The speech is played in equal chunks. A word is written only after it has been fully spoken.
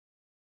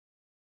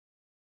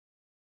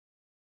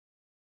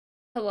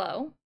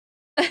Hello?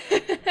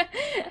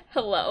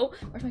 Hello?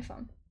 Where's my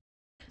phone?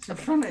 It's in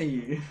front of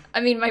you.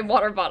 I mean, my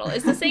water bottle.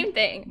 It's the same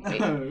thing. No.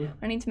 Wait,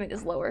 I need to make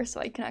this lower so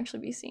I can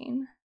actually be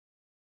seen.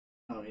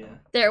 Oh, yeah.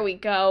 There we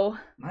go.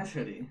 Nice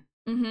hoodie.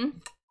 Mm-hmm.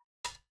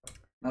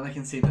 Now they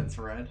can see that it's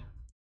red.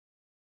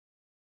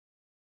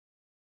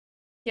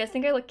 You guys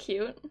think I look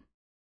cute?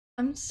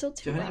 I'm still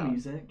too Do you have loud. any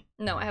music?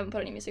 No, I haven't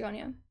put any music on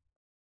yet.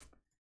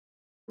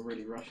 You're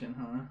really rushing,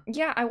 huh?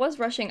 Yeah, I was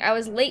rushing. I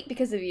was late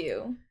because of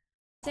you.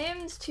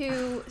 Sims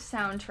 2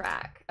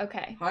 soundtrack.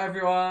 Okay. Hi,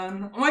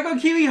 everyone. Oh my god,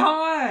 Kiwi,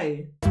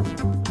 hi!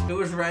 It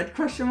was red,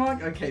 question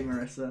mark? Okay,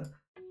 Marissa.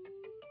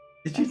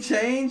 Did you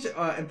change?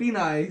 It'd be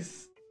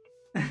nice.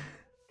 Do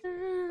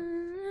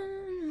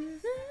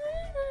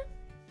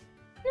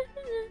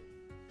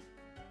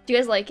you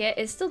guys like it?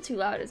 It's still too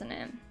loud, isn't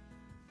it?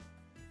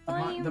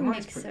 The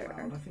mic's pretty Mixer.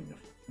 loud. I think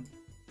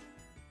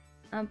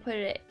I'll put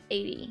it at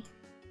 80.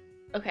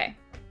 Okay.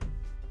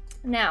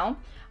 Now,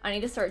 I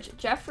need to search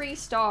Jeffree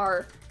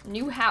Star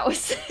new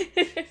house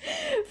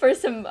for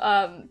some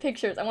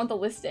pictures. I want the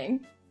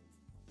listing.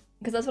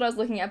 Because that's what I was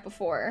looking at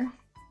before.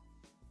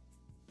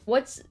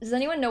 Does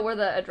anyone know where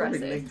the address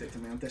probably is? linked it to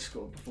me on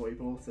Discord before you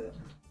bought it.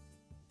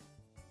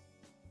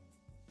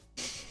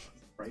 It's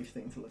a brave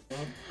thing to look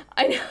up.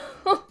 I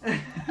know.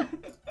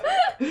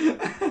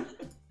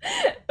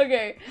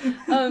 Okay.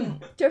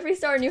 Jeffree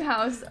Star new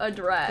house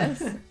address.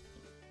 There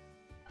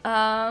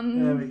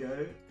we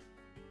go.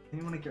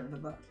 You want to get rid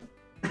of that?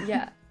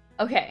 Yeah.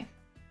 Okay.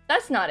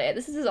 That's not it.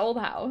 This is his old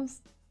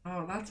house.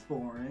 Oh, that's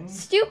boring.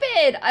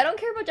 Stupid! I don't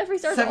care about Jeffree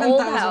Star's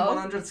old house.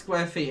 7,100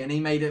 square feet and he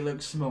made it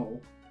look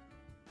small.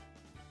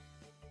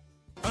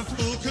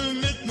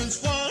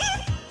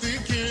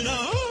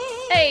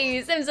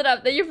 Hey, Sims it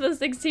up. Thank you for the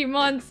 16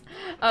 months.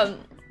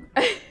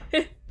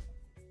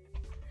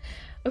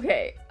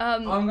 Okay.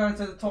 I'm going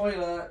to the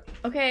toilet.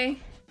 Okay.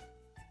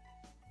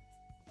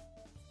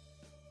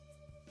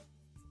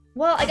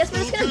 Well, I guess we're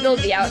just gonna build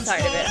the outside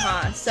of it,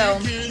 huh? So,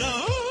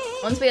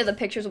 once we have the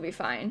pictures, we'll be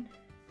fine.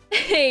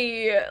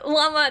 Hey,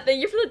 Llama,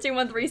 thank you for the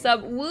 2-month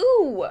resub.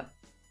 Woo!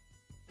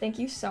 Thank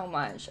you so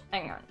much.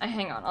 Hang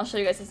on. I'll show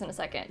you guys this in a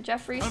second.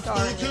 Jeffree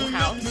Star new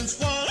house.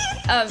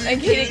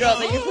 And Katie Girl,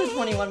 thank you for the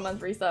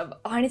 21-month resub.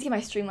 Oh, I need to get my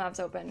Streamlabs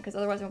open, because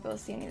otherwise I won't be able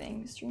to see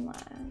anything.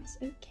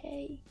 Streamlabs,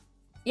 okay.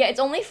 Yeah, it's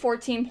only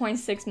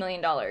 $14.6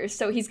 million,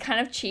 so he's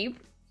kind of cheap.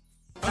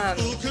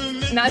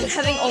 Imagine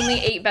having only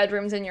 8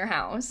 bedrooms in your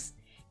house.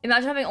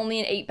 Imagine having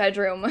only an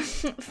 8-bedroom,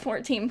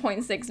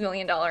 $14.6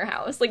 million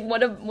house. Like,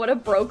 what a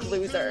broke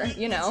loser,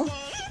 you know?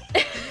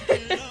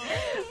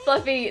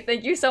 Fluffy,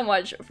 thank you so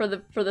much for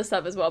the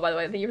sub as well, by the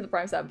way. Thank you for the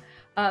Prime sub.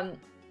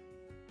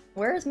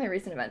 Where is my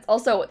recent events?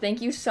 Also,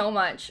 thank you so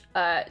much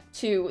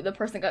to the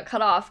person that got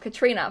cut off,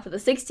 Katrina, for the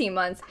 16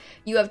 months.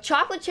 You have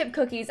chocolate chip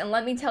cookies, and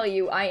let me tell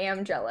you, I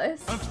am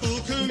jealous.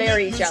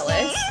 Very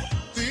jealous.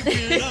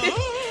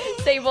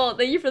 Sable,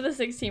 thank you for the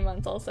 16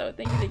 months also.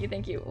 Thank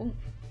you.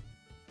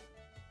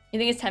 You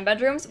think it's 10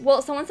 bedrooms?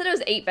 Well, someone said it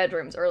was 8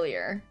 bedrooms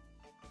earlier.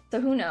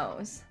 So who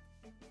knows?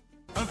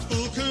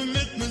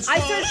 I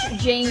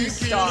searched James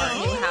Star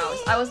new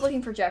house. I was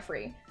looking for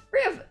Jeffree.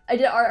 I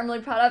did art I'm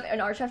really proud of,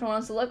 and art chef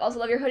wants to look. Also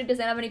love your hoodie. Does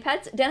Dan have any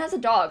pets? Dan has a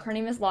dog. Her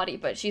name is Lottie,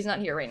 but she's not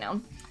here right now.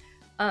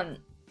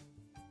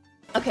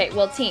 Okay,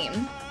 well,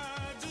 team.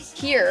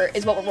 Here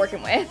is what we're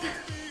working with.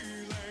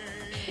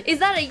 Is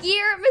that a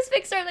year? Miss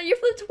Fixer, that you're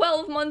for the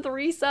 12-month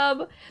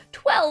resub.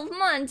 12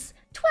 months!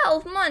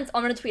 12 months! Oh,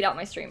 I'm gonna tweet out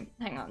my stream.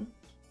 Hang on.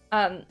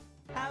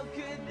 How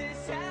could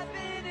this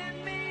happen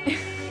to me?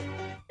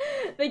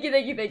 Thank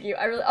you.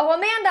 Oh,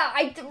 Amanda!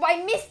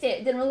 I missed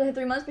it! Didn't really hit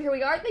 3 months, but here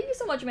we are. Thank you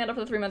so much, Amanda,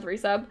 for the 3-month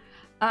resub.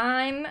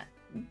 I'm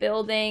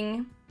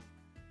building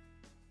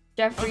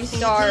Jeffree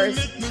Star's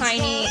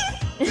tiny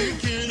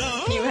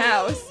new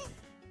house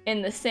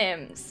in The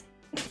Sims.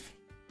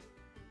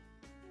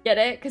 Get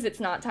it? Because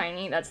it's not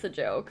tiny. That's the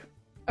joke.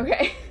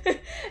 Okay.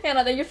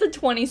 Hannah, thank you for the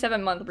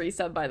 27-month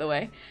resub, by the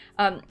way.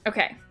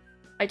 Okay.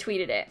 I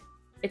tweeted it.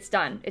 It's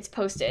done. It's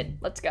posted.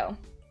 Let's go.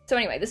 So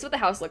anyway, this is what the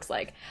house looks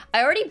like.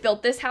 I already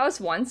built this house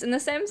once in The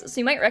Sims, so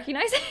you might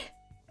recognize it.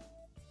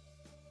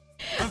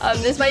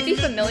 This might be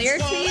familiar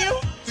to you.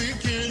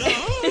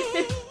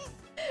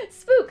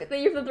 Spook,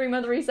 thank you for the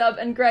 3-month resub.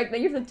 And Greg,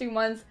 thank you for the 2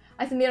 months.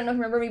 I don't know if you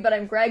remember me, but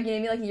I'm Greg. You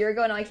named me like a year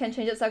ago, and now I can't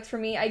change it. Sucks for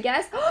me, I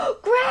guess. Oh,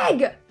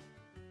 Greg!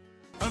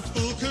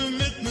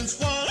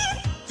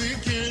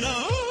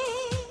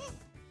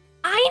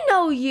 I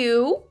know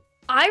you.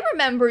 I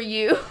remember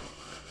you.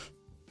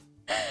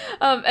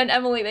 And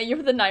Emily, thank you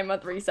for the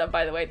 9-month resub,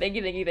 by the way. Thank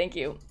you. Look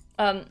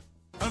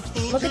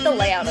at the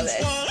layout of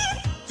this.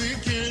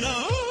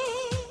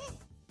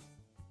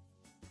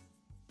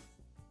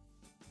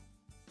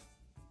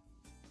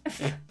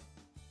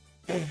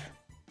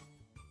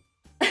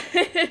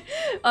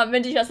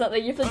 Minty Chestnut,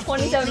 thank you for the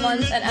 27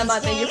 months, and Emma,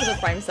 thank you for the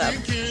Prime sub.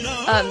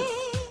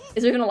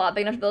 Is there even a lot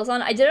big enough to build this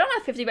on? I did it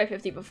on a 50 by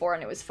 50 before,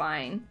 and it was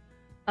fine.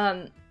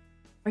 Are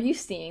you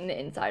seeing the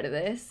inside of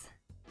this?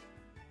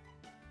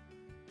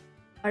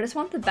 I just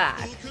want the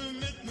back.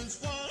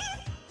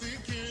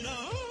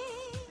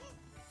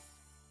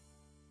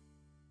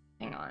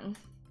 Hang on.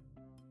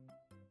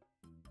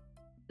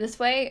 This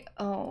way?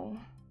 Oh.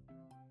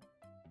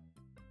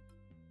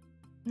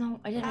 No,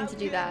 I didn't mean to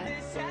do that.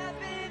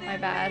 My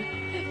bad.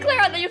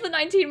 Clara, thank you for the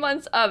 19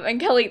 months.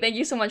 And Kelly, thank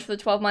you so much for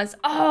the 12 months.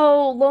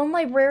 Oh, Lone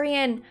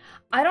Librarian.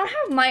 I don't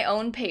have my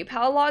own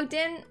PayPal logged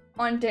in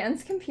on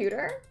Dan's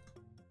computer.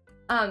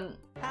 I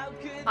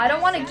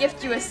don't want to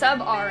gift you a sub,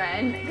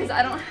 RN, because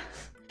I don't.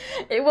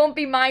 It won't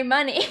be my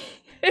money.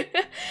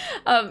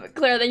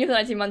 Clara, thank you for the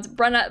 19 months.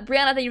 Brianna,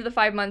 thank you for the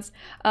 5 months.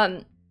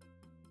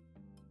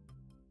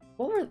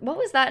 What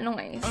was that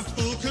noise?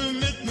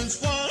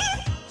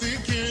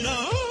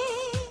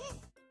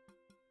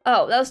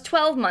 Oh, that was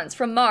 12 months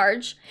from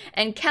Marge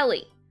and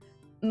Kelly.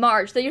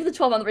 Marge, thank you for the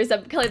 12-month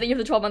resub. Kelly, thank you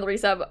for the 12-month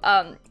resub.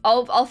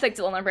 I'll fix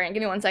it on my brand.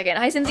 Give me 1 second.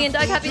 Hi, Simsie and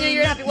Doug. Happy New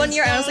Year and happy 1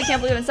 year. I honestly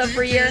can't believe I've been subbed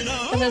for a year.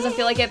 Sometimes doesn't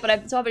feel like it, but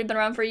I've so happy been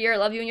around for a year. I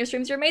love you and your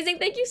streams. You're amazing.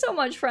 Thank you so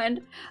much,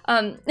 friend.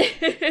 And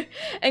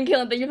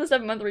Kaylin, thank you for the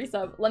 7-month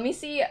resub. Let me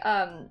see.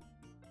 I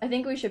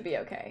think we should be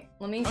okay.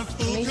 Let me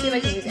see if I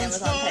can use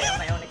Amazon Pay on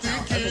my own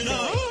account. Or just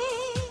like,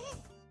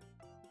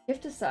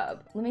 gift a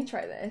sub. Let me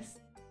try this.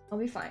 I'll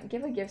be fine.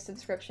 Give a gift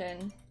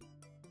subscription.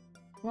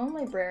 Lone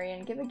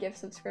Librarian. Give a gift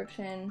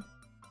subscription.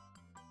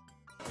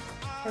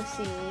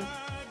 Proceed.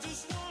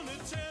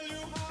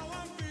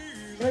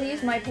 I'm gonna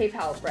use my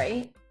PayPal,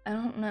 right? I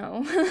don't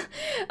know.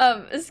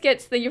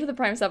 Skits, thank you for the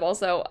Prime sub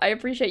also. I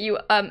appreciate you.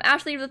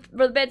 Ashley for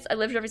the bits. I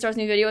lived Jeffree Star's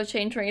new video of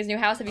Shane touring his new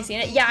house. Have you seen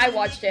it? Yeah, I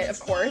watched it, of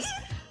course.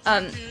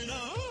 That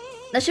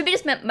should be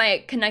just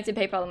my connected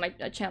PayPal on my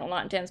channel,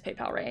 not Dan's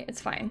PayPal, right? It's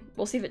fine.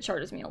 We'll see if it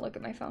charges me. I'll look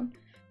at my phone.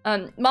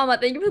 Mama,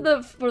 thank you for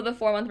the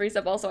 4-month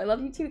resub also. I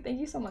love you too. Thank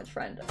you so much,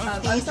 friend.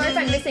 I'm sorry if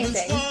I'm missing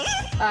things.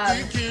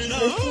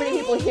 There's too many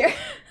people here.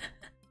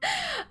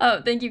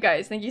 Thank you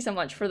guys. Thank you so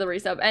much for the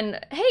resub. And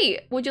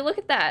hey, would you look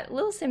at that?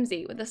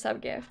 lilsimsie with a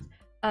sub gift.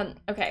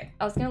 Okay,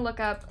 I was gonna look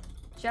up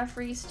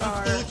Jeffree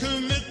Star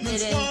Hidden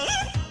Hills.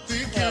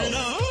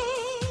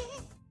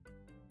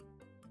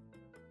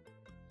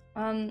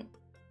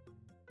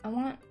 I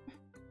want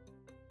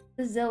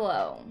the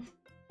Zillow.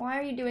 Why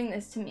are you doing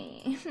this to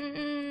me?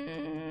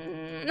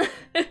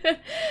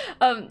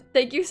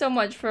 Thank you so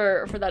much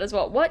for that as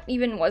well. What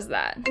even was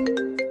that?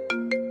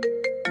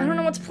 I don't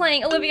know what's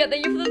playing. Olivia,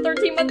 thank you for the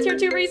 13-month tier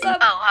 2 resub.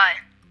 Oh, hi.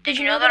 Did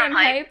you know that I'm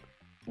hype?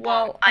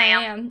 Well, I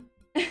am.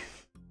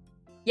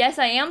 Yes,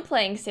 I am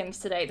playing Sims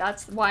today.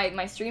 That's why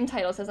my stream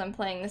title says I'm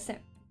playing the Sims.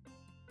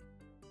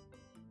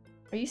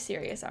 Are you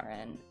serious,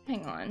 RN?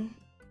 Hang on.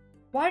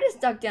 Why does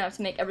Duck Dan have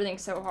to make everything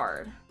so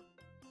hard?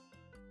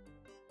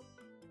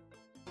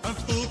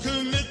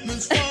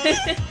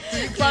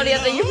 Claudia,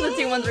 thank you for the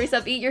 2-month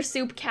resub. Eat your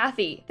soup,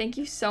 Kathy. Thank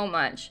you so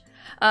much.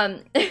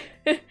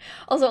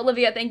 Also,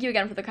 Olivia, thank you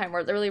again for the kind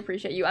words. I really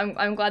appreciate you.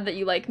 I'm glad that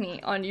you like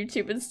me on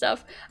YouTube and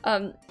stuff.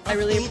 I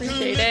really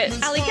appreciate it.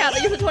 Alley Cat,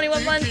 thank you for the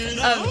 21 months.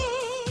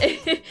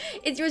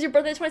 It's yours. Your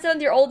birthday is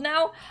 27th. You're old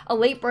now. A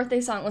late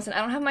birthday song. Listen, I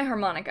don't have my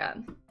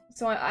harmonica,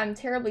 so I'm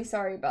terribly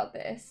sorry about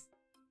this.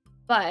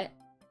 But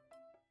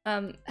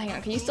hang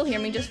on. Can you still hear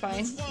me just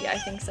fine? Yeah, I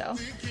think so.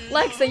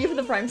 Lex, thank you for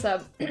the Prime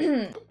sub.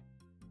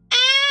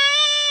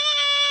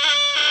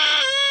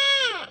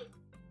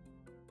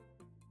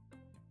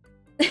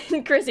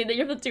 Chrissy, thank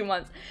you for the 2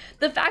 months.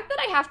 The fact that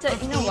I have to,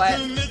 you know what?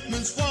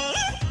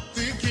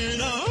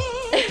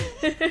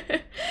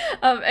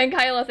 And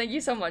Kyla, thank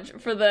you so much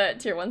for the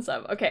tier 1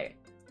 sub. Okay.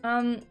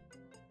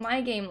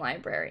 My game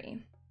library.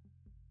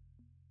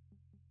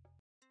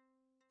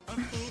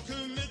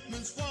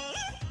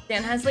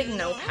 Dan has like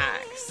no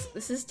packs.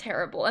 This is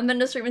terrible. I've been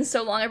to stream in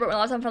so long. I wrote my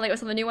last time finally got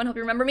something new one. Hope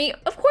you remember me.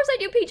 Of course I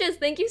do, Peaches.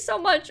 Thank you so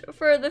much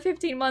for the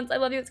 15 months. I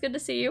love you. It's good to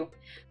see you.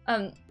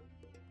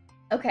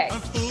 Okay.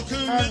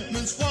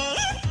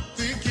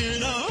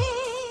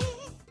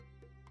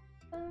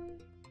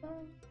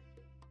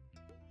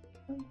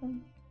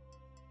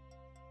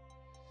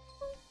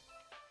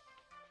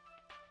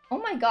 Oh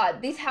my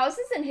god, these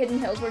houses in Hidden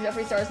Hills where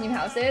Jeffree Star's new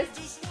house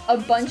is, a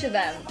bunch of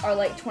them are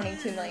like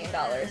 $22 million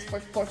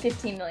for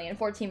 15 million,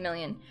 14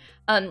 million.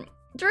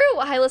 Drew,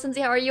 hi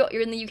lilsimsie, how are you?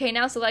 You're in the UK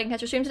now, so glad I can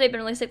catch your stream today. Been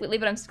really sick lately,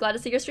 but I'm glad to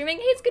see you're streaming.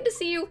 Hey, it's good to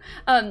see you.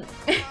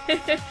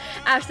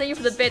 Ash, thank you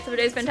for the bits. Every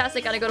day is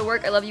fantastic. Gotta go to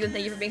work. I love you and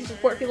thank you for being such a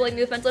support. People like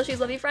me with mental issues.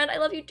 Love you, friend. I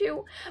love you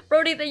too.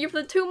 Brody, thank you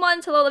for the 2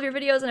 months. Hello, love your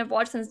videos and I've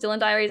watched since Dylan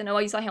Diaries. I know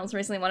you saw Hamilton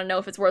recently. Want to know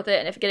if it's worth it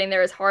and if getting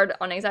there is hard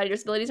on anxiety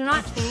disabilities or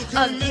not.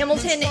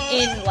 Hamilton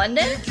in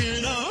London.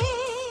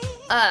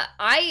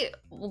 I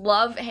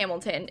love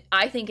Hamilton.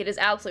 I think it is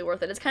absolutely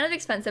worth it. It's kind of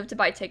expensive to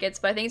buy tickets,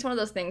 but I think it's one of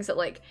those things that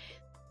like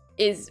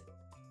is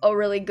a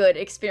really good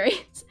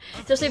experience,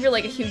 especially if you're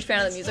like a huge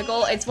fan of the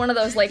musical. It's one of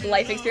those like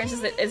life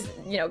experiences that is,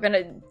 you know,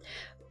 gonna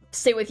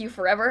stay with you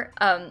forever.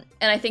 And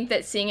I think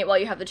that seeing it while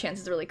you have the chance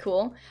is really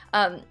cool.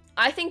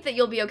 I think that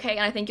you'll be okay,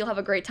 and I think you'll have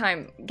a great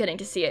time getting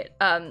to see it.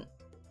 I'm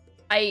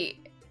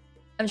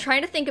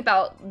trying to think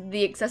about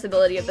the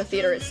accessibility of the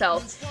theater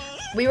itself.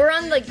 We were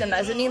on like the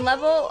mezzanine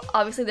level.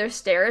 Obviously there's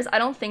stairs. I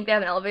don't think they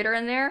have an elevator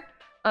in there.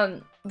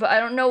 But I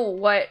don't know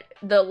what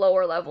the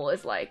lower level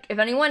is like. If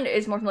anyone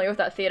is more familiar with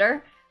that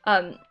theater,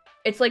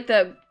 it's like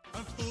the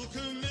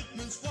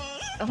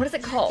what is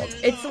it called?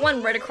 It's the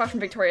one right across from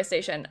Victoria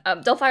Station.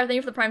 Delphire, thank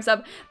you for the Prime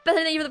sub.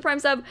 Bethany, thank you for the Prime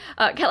sub.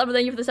 Cat Lover,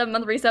 thank you for the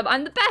 7-month resub.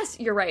 I'm the best!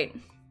 You're right.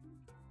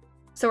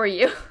 So are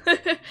you.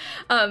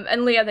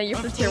 And Leah, thank you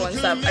for the tier 1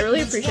 sub. I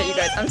really appreciate you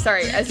guys. I'm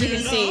sorry, as you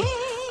can see,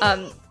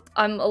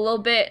 I'm a little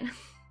bit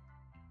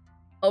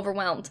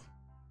overwhelmed.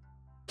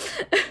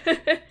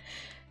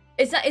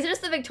 Is it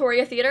just the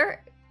Victoria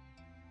Theater?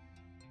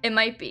 It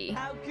might be.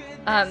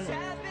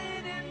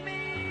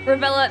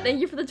 Ravella,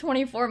 thank you for the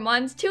 24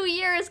 months. 2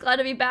 years, glad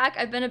to be back.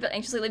 I've been a bit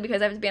anxious lately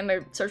because I have to be on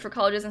my search for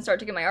colleges and start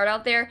to get my art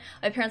out there.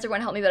 My parents are going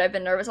to help me, but I've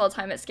been nervous all the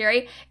time. It's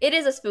scary. It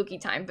is a spooky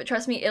time, but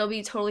trust me, it'll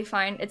be totally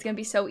fine. It's gonna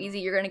be so easy.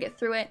 You're gonna get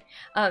through it.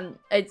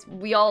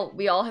 We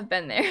all have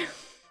been there.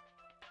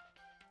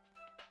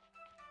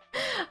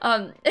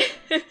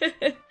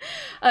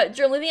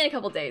 Leaving in a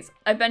couple days.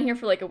 I've been here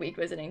for like a week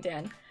visiting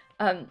Dan.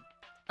 I'm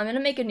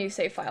gonna make a new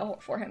save file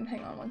for him.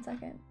 Hang on 1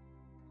 second.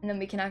 And then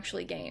we can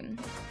actually game.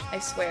 I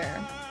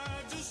swear.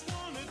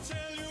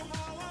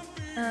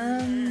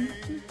 Oh,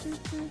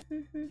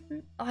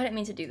 I didn't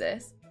mean to do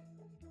this.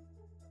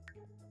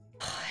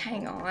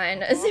 Hang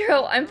on.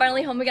 Zero, I'm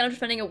finally home again after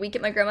spending a week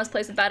at my grandma's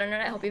place with bad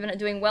internet. I hope you've been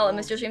doing well. I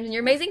missed your streams and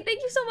you're amazing.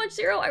 Thank you so much,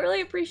 Zero. I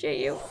really appreciate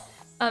you.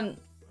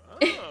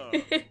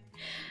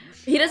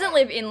 He doesn't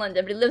live in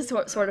London, but he lives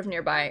sort of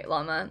nearby,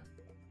 Llama.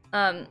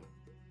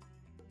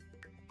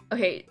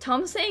 Okay,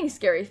 Tom's saying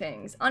scary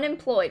things.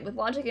 Unemployed with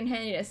logic and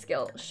handiness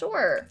skill.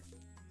 Sure.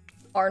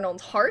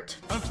 Arnold Hart.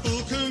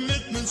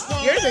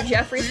 You're the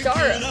Jeffree Star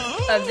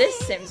of this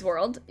Sims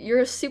world.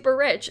 You're super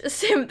rich.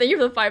 Sim, thank you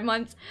for the 5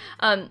 months.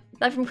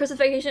 Back from Christmas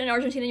vacation in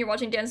Argentina, you're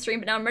watching Dan's stream,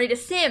 but now I'm ready to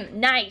sim.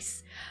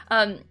 Nice.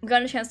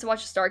 Got a chance to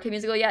watch the Star Kid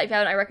musical yet? If you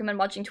haven't, I recommend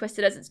watching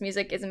Twisted, as its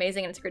music is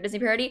amazing and it's a great Disney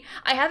parody.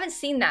 I haven't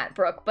seen that,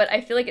 Brooke, but I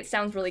feel like it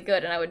sounds really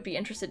good and I would be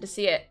interested to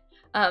see it.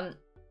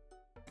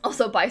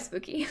 Also, bye,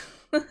 Spooky.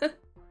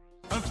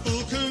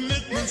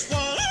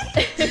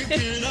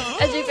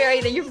 SG Fairy,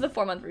 thank you for the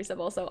 4-month resub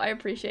also. I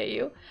appreciate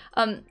you.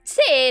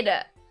 Sid!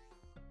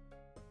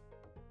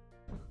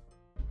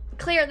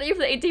 Claire, thank you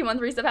for the 18-month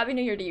resub. Happy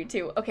New Year to you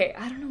too. Okay,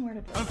 I don't know where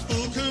to put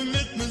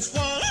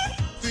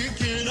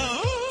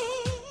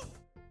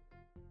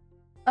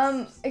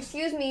it.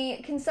 Excuse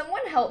me, can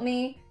someone help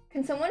me?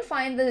 Can someone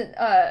find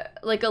the,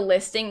 like a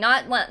listing?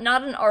 Not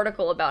an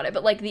article about it,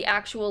 but like the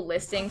actual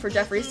listing for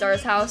Jeffree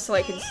Star's house so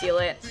I can steal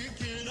it.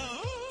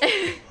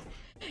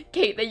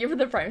 Kate, thank you for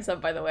the Prime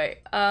sub, by the way.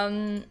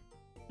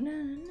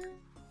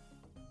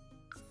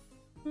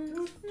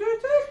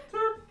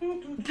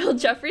 Build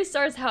Jeffree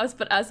Star's house,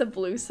 but as a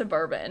blue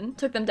Suburban.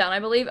 Took them down, I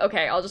believe.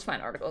 Okay, I'll just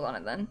find articles on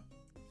it then.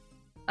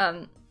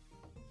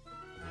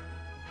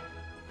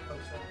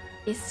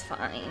 It's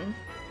fine.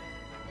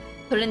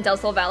 Put it in Del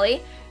Sol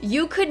Valley.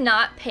 You could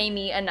not pay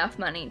me enough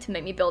money to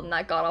make me build in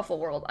that god-awful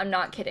world. I'm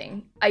not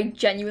kidding. I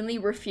genuinely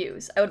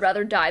refuse. I would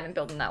rather die than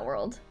build in that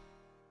world.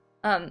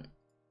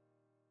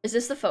 Is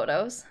this the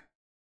photos?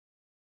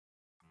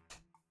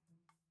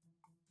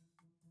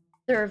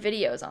 There are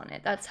videos on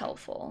it. That's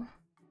helpful.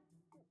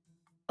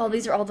 Oh,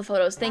 these are all the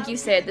photos. Thank you,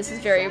 Sid. This is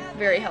very,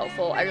 very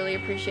helpful. I really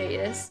appreciate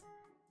this.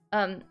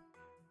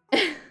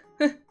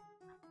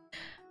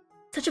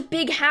 Such a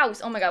big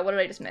house. Oh my god, what did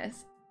I just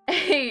miss?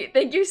 Hey,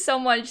 thank you so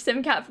much,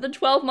 Simcat, for the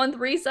 12-month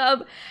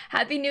resub.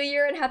 Happy New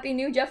Year and happy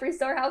new Jeffree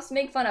Star house to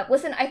make fun of.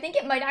 Listen, I think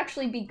it might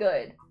actually be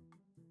good.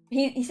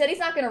 He said he's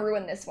not gonna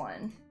ruin this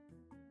one.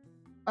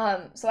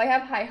 So I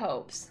have high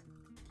hopes.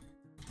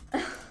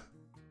 Let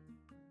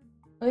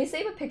me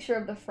save a picture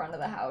of the front of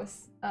the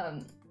house.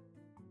 And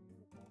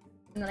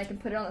then I can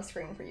put it on the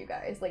screen for you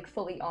guys, like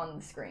fully on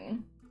the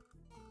screen.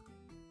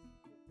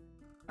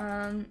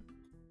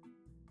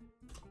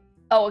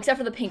 Oh, except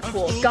for the pink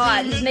pool.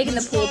 God, he's making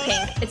the pool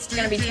pink. It's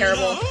gonna be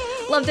terrible.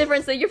 Love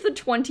Difference, thank you for the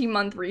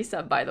 20-month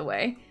resub, by the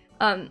way.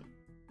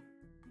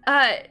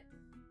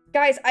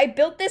 Guys, I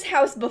built this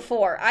house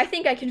before. I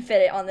think I can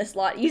fit it on this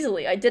lot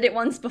easily. I did it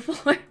once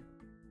before.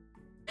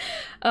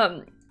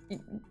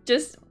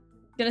 Just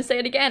gonna say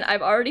it again.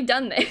 I've already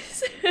done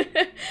this.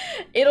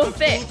 It'll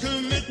fit.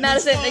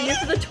 Madison, thank you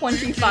for the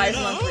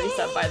 25-month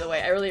resub, by the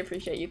way. I really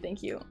appreciate you.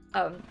 Thank you.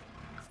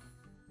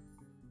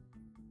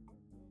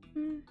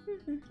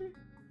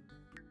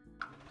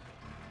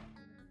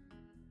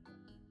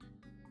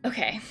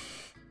 Okay.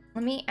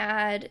 Let me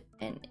add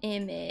an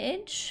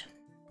image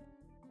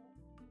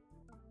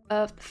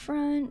of the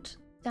front.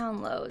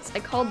 Downloads. I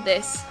called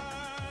this.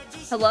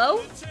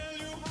 Hello?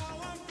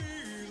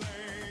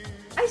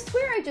 I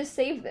swear I just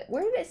saved it.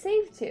 Where did it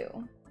save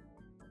to?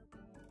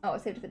 Oh,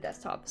 it saved to the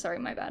desktop. Sorry,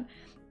 my bad.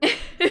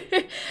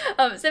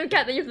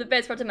 Simcat, thank you for the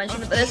bits. Forgot to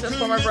mention this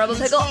before my Rebel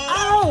Pickle.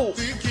 Oh!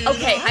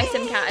 Okay, hi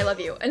Simcat, I love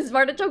you. And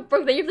Smartachoke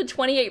Broke, thank you for the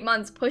 28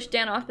 months. Push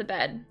Dan off the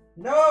bed.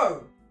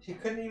 No! She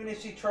couldn't even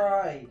if she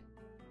tried.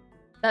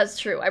 That's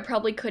true. I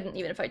probably couldn't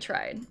even if I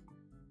tried.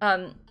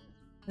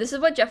 This is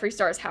what Jeffree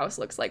Star's house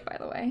looks like, by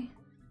the way.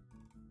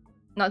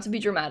 Not to be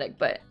dramatic,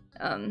 but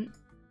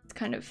it's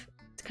kind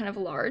of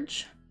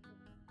large.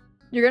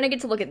 You're gonna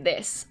get to look at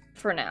this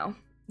for now,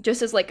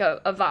 just as like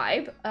a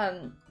vibe.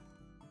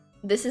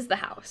 This is the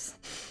house.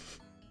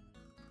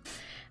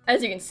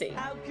 as you can see.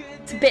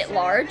 It's a bit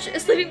large.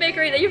 Sleeping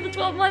Bakery, thank you for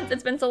 12 months.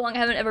 It's been so long, I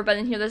haven't ever been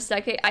in here this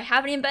decade. I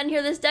haven't even been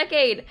here this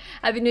decade.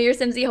 Happy New Year,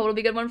 Simsie. Hope it'll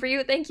be a good one for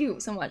you. Thank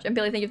you so much. And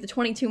Billy, thank you for the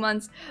 22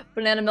 months.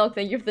 Banana Milk,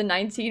 thank you for the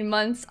 19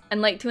 months.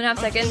 And like 2.5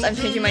 seconds, I'm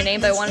changing my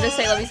name, but I wanted to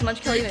say love you so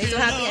much, Kelly. You make me so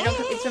happy.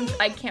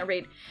 I can't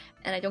read.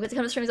 And I don't get to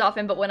come to streams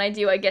often, but when I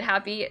do, I get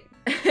happy.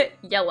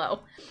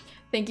 Yellow.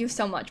 Thank you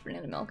so much,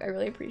 Banana Milk. I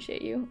really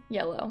appreciate you.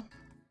 Yellow.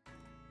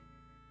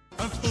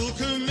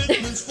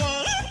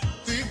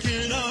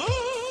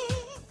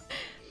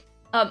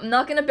 I'm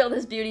not gonna build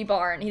his beauty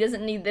barn. He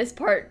doesn't need this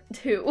part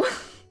too.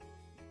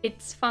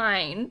 It's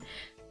fine.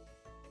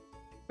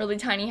 Really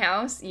tiny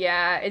house?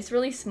 Yeah, it's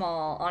really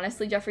small.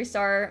 Honestly, Jeffree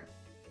Star,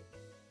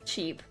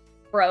 cheap,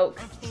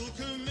 broke,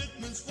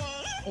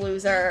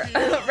 loser.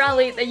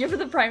 Raleigh, thank you for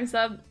the Prime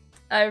sub.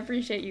 I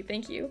appreciate you.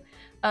 Thank you.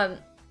 Okay.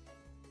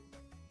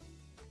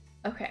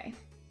 I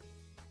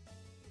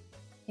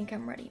think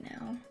I'm ready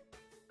now.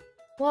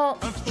 Well,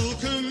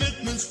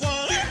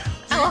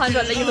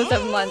 Alejandro, thank you for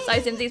 7 months. Hi,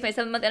 Simsie, it's my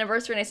 7th-month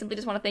anniversary, and I simply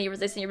just want to thank you for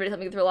resisting your video,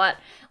 helping me through a lot.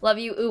 Love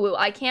you, ooh,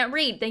 I can't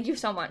read. Thank you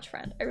so much,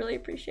 friend. I really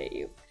appreciate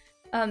you.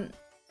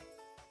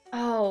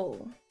 Oh.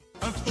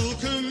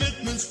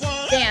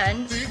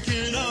 Dan,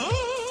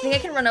 I think I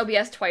can run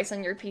OBS twice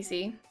on your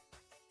PC.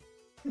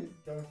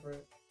 Go for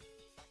it.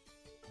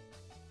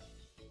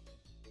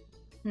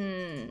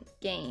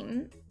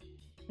 Game.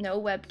 No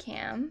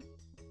webcam.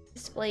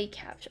 Display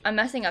capture. I'm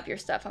messing up your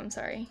stuff, I'm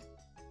sorry.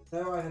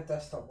 No, I have a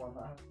desktop one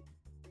that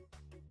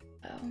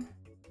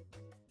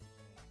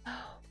Oh.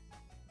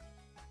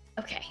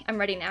 Okay, I'm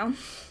ready now.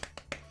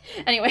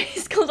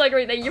 Anyways, Cool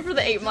Great, thank you for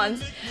the 8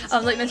 months.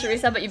 Like Mr.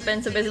 Reset, but you've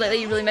been so busy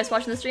lately, you really miss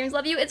watching the streams.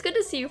 Love you. It's good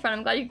to see you, friend.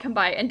 I'm glad you could come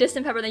by. And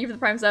Distant Pepper, thank you for the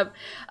Prime sub.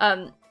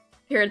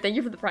 Here, thank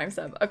you for the Prime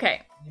sub.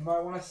 Okay. You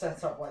might want to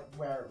set up like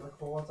where it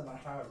records and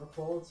like how it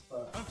records,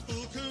 but...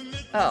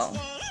 Oh.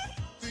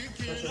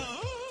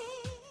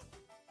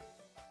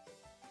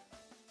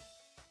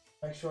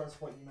 Make sure it's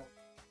what you know.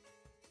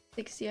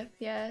 60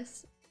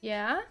 FPS.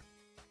 Yeah?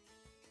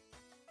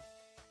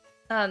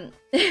 Dan,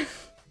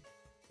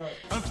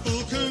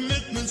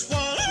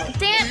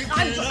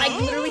 I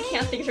literally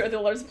can't think through what the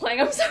alert's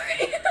playing. I'm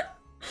sorry.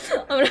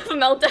 I'm gonna have a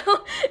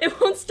meltdown. It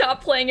won't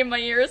stop playing in my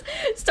ears.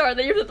 Star,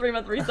 thank you for the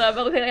 3-month resub.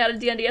 Okay, I had a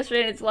D&D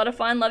yesterday and it's a lot of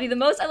fun. Love you the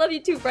most. I love you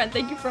too, friend.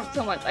 Thank you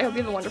so much. I hope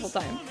you have a wonderful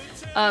time.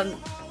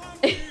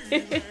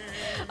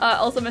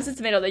 Also, Mrs.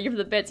 Tomato, thank you for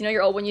the bits. You know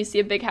you're old when you see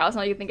a big house and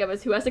all you think of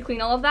is who has to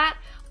clean all of that?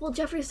 Well,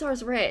 Jeffree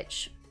Star's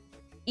rich.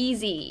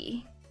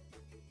 Easy.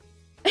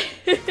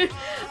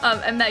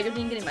 And Meg, if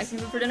you're getting Mexican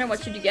food for dinner,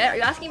 what should you get? Are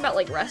you asking about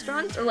like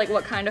restaurants or like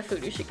what kind of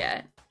food you should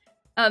get?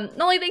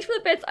 Nolly, thanks for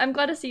the bits. I'm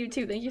glad to see you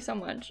too. Thank you so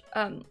much.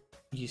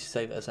 You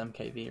save it as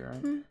MKV,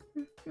 right?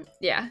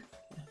 Yeah.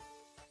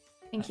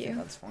 Thank you.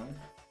 That's fine.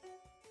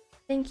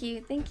 Thank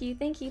you, thank you,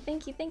 thank you,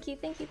 thank you, thank you,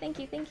 thank you, thank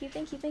you, thank you,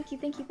 thank you, thank you,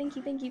 thank you, thank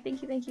you, thank you,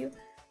 thank you, thank you.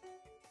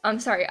 I'm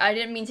sorry, I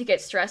didn't mean to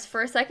get stressed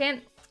for a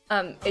second.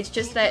 It's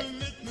just that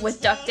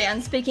with Duck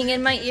Dan speaking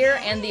in my ear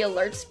and the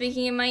alert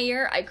speaking in my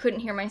ear, I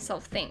couldn't hear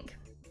myself think.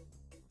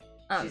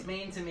 She's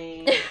mean to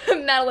me.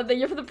 Madeline, thank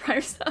you for the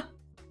Prime sub.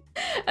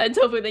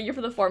 Tofu, thank you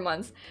for the 4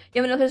 months.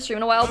 You haven't done a stream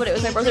in a while, but it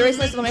was my birthday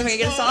recently, so I'm wondering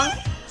if I can get a song.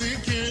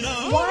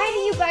 Why do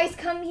you guys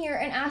come here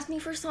and ask me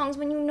for songs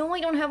when you know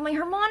I don't have my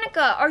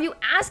harmonica? Are you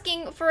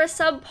asking for a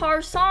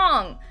subpar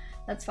song?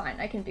 That's fine,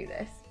 I can do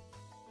this.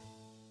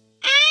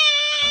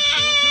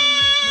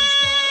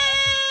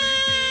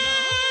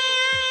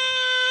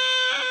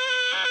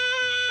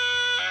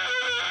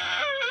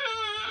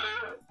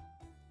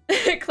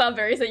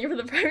 Cloudberry, thank you for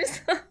the Prime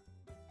sub.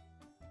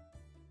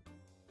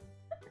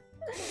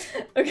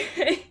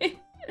 Okay.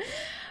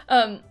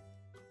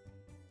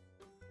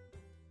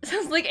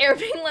 Sounds like air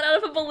being let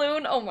out of a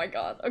balloon. Oh my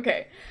god.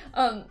 Okay.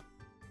 I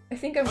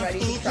think I'm ready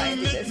to try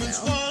and do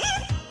this now.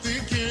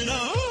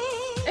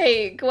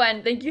 Hey,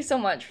 Gwen, thank you so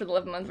much for the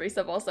 11-month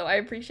resub also. I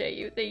appreciate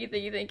you. Thank you,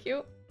 thank you, thank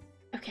you.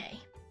 Okay.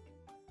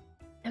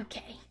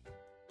 Okay.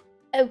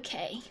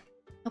 Okay.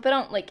 Hope I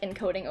don't like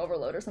encoding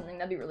overload or something.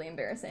 That'd be really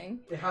embarrassing.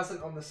 It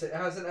hasn't on the it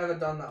hasn't ever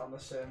done that on The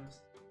Sims.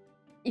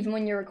 Even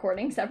when you're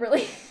recording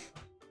separately.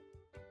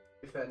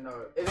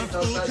 No. If it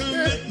does that,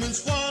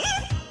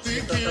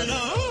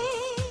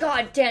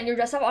 God, Dan, your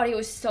desktop audio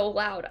is so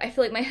loud. I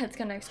feel like my head's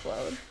gonna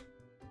explode.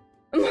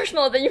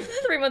 Marshmallow, thank you for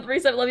the 3-month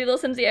reset. Love you, Lil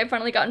Simsie. I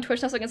finally gotten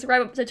Twitch now, so I can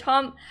subscribe up to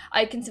Tom.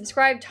 I can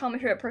subscribe. Tom, my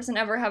favorite person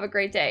ever. Have a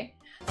great day.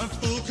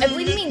 I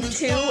believe you mean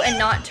two and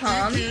not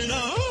Tom.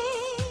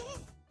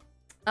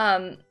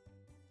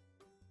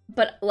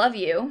 But love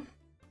you.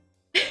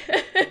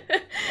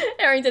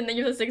 Arrington, thank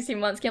you for the 16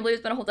 months. Can't believe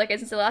it's been a whole decade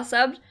since I last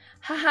subbed.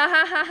 Ha ha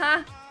ha ha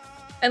ha.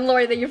 And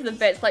Lori, thank you for the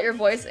bits. Thought your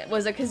voice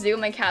was a kazoo.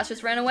 My cat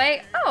just ran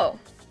away. Oh.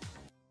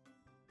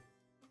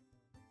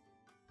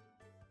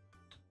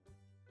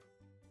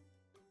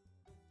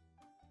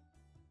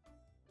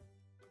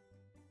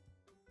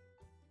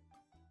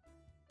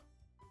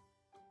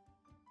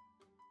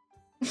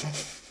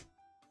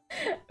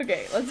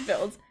 Okay, let's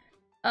build.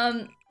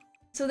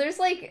 So there's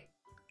like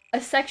a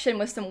section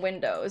with some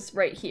windows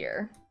right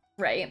here,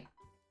 right?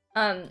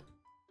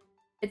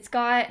 it's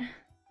got...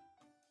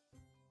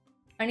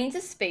 I need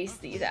to space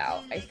these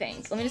out, I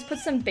think. Let me just put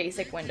some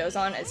basic windows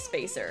on as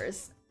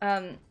spacers.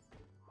 I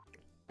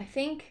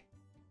think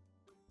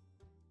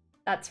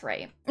that's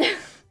right.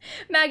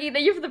 Maggie,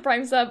 thank you for the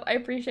Prime sub. I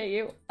appreciate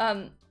you.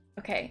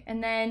 Okay,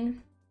 and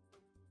then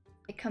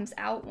it comes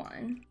out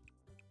one.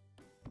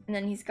 And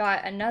then he's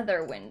got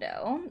another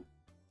window.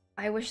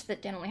 I wish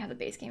that Dan only had the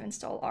base game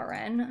installed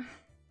RN.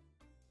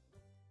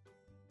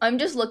 I'm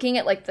just looking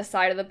at like the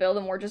side of the build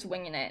and we're just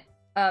winging it.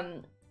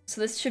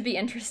 So this should be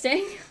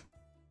interesting.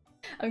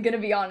 I'm gonna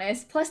be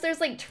honest. Plus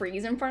there's like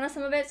trees in front of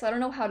some of it, so I don't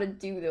know how to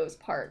do those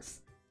parts.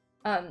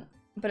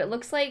 But it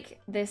looks like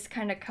this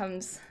kind of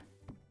comes...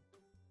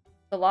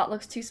 The lot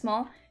looks too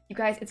small. You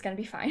guys, it's gonna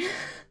be fine.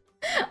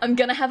 I'm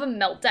gonna have a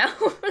meltdown.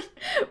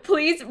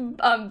 Please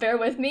bear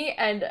with me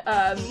and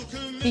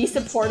be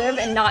supportive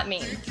and not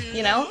mean,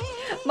 you know?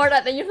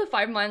 Marta, thank you for the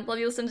 5 months. Love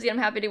you, lilsimsie. I'm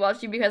happy to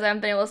watch you because I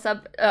haven't been able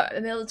to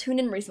been able to tune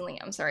in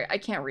recently. I'm sorry, I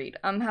can't read.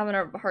 I'm having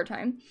a hard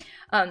time.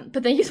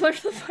 But thank you so much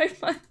for the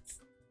 5 months.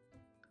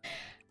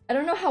 I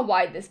don't know how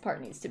wide this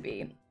part needs to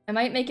be. I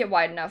might make it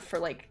wide enough for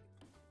like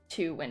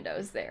 2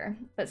 windows there.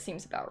 That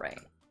seems about right.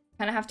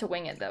 Kind of have to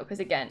wing it though, because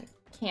again,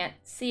 can't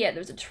see it.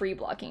 There's a tree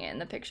blocking it in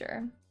the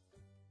picture.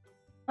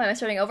 Why am I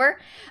starting over?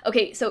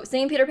 Okay, so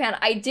St. Peter Pan,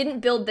 I didn't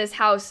build this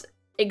house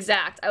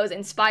exact. I was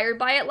inspired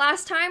by it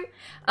last time.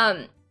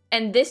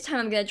 And this time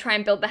I'm gonna try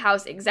and build the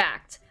house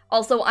exact.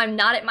 Also, I'm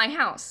not at my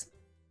house.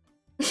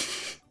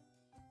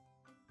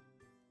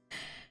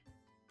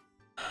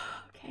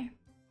 Okay,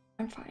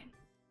 I'm fine.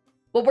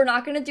 What we're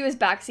not gonna do is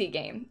backseat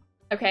game,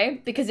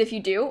 okay? Because if you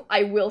do,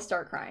 I will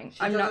start crying.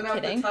 I'm not kidding.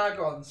 She doesn't have the tag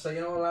on, so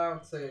you're not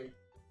allowed to.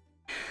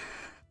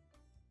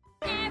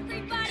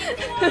 Everybody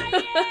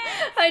quiet!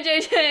 Hi,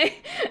 JJ.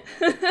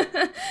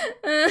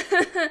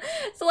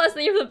 Celeste,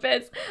 thank you for the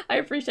bits. I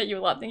appreciate you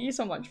a lot. Thank you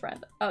so much,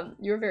 friend.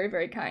 You were very,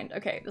 very kind.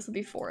 Okay, this will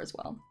be 4 as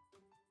well.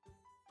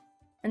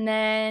 And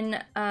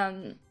then,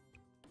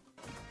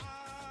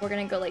 we're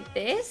gonna go like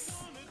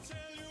this.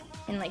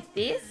 And like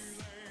this.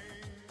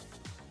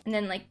 And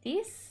then like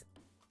this.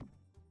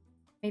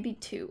 Maybe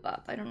 2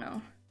 up, I don't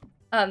know.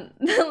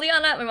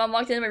 Liana, my mom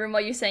walked into my room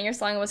while you sang your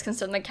song and was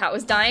concerned the cat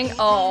was dying.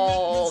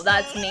 Oh,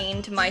 that's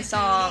mean to my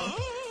song.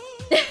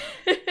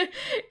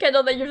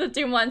 Kendall, thank you for the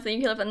 2 months.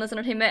 Thank you for endless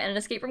entertainment and an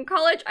escape from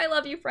college. I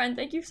love you, friend.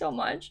 Thank you so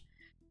much.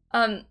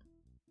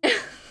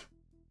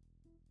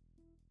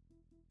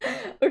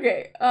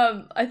 Okay,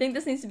 I think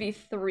this needs to be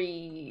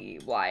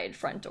 3 wide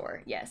front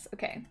door. Yes,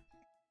 okay.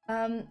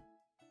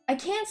 I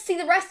can't see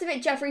the rest of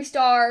it, Jeffree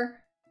Star.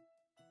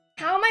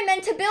 How am I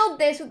meant to build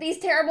this with these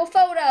terrible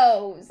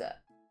photos?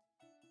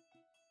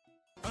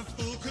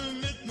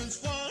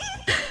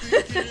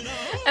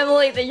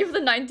 Emily, thank you for the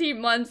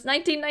 19 months.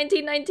 19,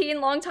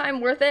 long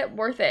time, worth it,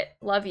 worth it.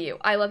 Love you.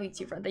 I love you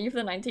too, friend. Thank you for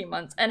the 19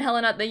 months. And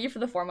Helena, thank you for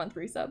the 4-month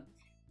resub.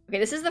 Okay,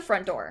 this is the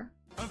front door.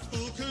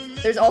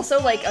 There's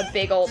also like a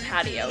big old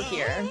patio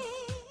here.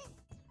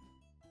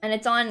 And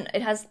it's on,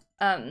 it has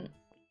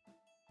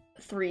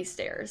 3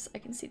 stairs. I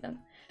can see them.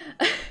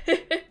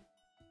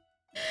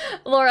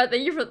 Laura,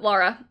 thank you for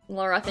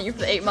thank you for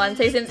the 8 months.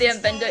 Hey Simsie,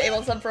 I've been able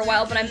to sub for a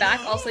while, but I'm back.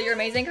 Also, you're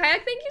amazing.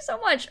 Kayak, thank you so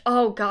much.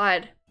 Oh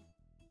god.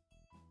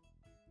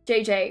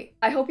 JJ,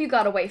 I hope you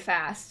got away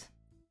fast.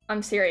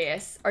 I'm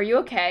serious. Are you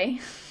okay?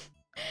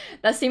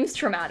 That seems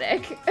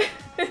traumatic.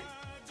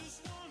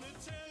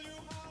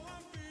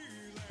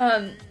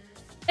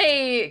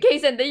 Hey,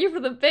 Kaysen, thank you for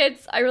the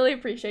bits. I really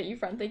appreciate you,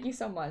 friend. Thank you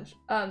so much.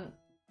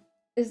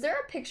 Is there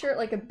a picture,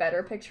 like a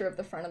better picture of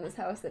the front of this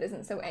house that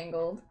isn't so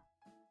angled?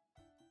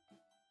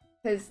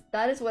 Because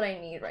that is what I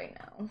need right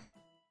now.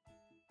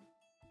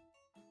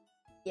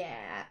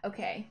 Yeah,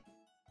 okay.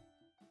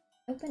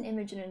 Open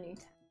image in a new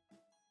tab.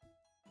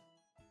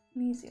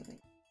 Let me zoom in.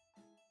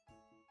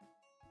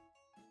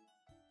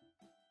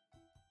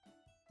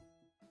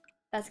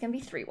 That's gonna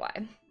be 3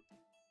 wide.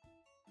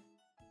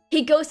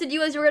 He ghosted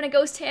you as you were gonna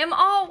ghost him?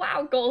 Oh,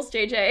 wow, goals,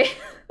 JJ.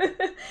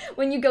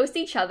 When you ghost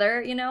each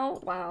other, you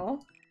know? Wow.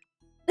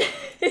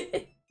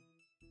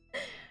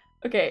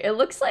 Okay, it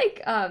looks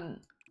like,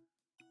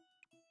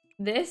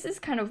 this is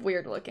kind of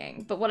weird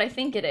looking, but what I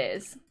think it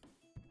is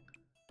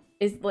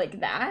like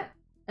that,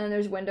 and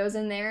there's windows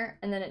in there,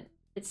 and then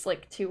it's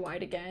like too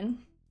wide again.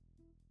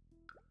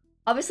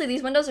 Obviously,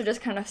 these windows are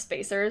just kind of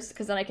spacers,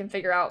 because then I can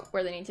figure out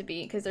where they need to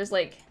be, because there's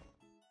like,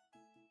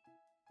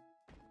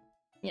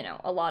 you know,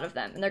 a lot of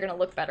them, and they're gonna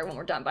look better when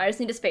we're done, but I just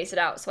need to space it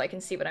out so I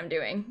can see what I'm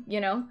doing, you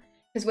know?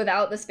 Because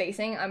without the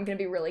spacing, I'm gonna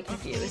be really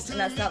confused, and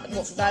that's not the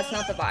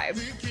vibe.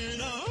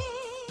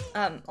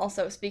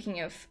 Also, speaking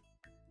of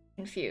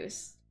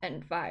confused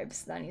and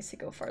vibes, that needs to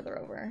go farther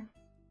over.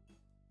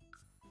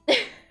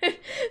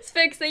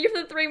 Sphinx, thank you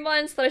for the 3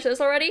 months. Thought I showed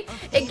this already.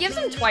 It gives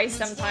them twice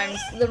sometimes.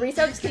 The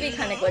resubs can be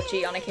kind of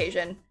glitchy on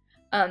occasion.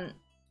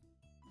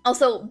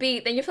 Also,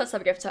 B, thank you for that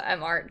sub gift to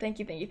MR. Thank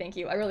you, thank you, thank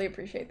you. I really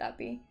appreciate that,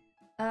 B.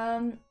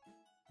 Okay,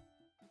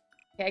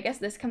 I guess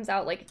this comes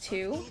out like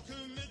 2.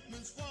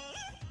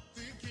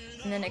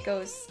 And then it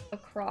goes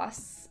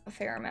across a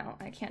fair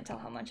amount. I can't tell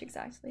how much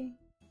exactly.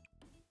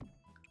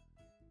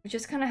 We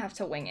just kind of have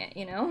to wing it,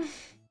 you know?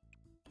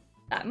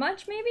 That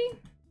much, maybe?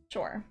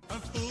 Sure.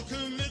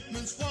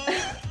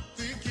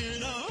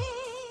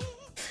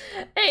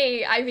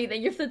 Hey, Ivy,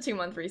 thank you for the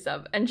 2-month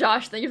resub. And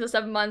Josh, thank you for the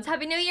 7 months.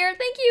 Happy New Year!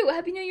 Thank you!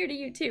 Happy New Year to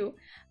you, too.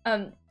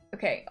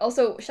 Okay,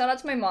 also, shout out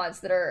to my mods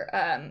that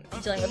are,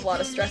 dealing with a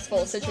lot of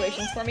stressful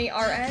situations for me,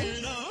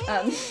 RN.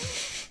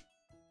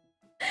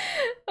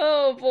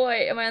 Oh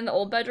boy, am I in the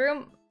old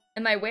bedroom?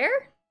 Am I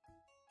where?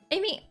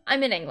 Amy,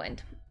 I'm in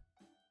England.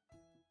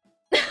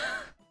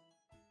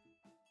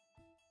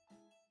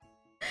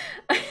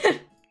 I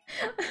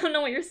don't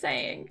know what you're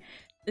saying.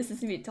 This is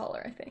gonna be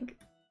taller, I think.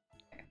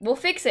 We'll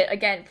fix it.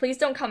 Again, please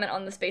don't comment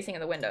on the spacing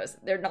of the windows.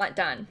 They're not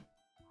done.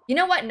 You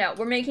know what? No,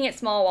 we're making it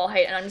small wall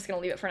height, and I'm just gonna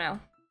leave it for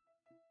now.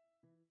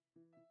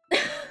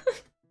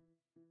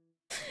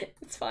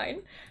 It's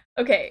fine.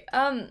 Okay,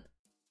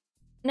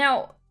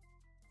 now,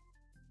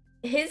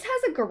 his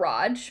has a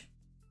garage.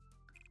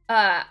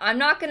 I'm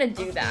not gonna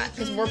do that,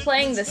 because we're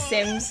playing The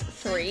Sims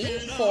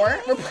 4.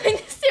 We're playing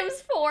The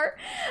Sims 4,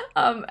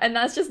 and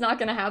that's just not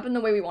gonna happen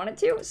the way we want it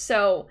to.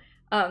 So,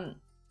 what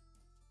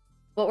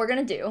we're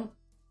gonna do...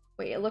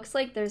 Wait, it looks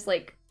like there's,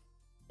 like...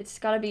 It's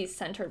gotta be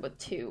centered with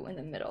 2 in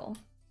the middle.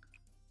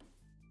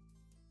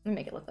 Let me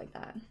make it look like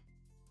that.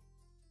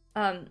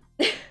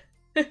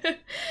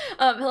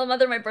 Hello,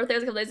 Mother, my birthday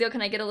was a couple days ago.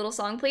 Can I get a little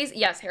song, please?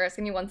 Yes, Harris,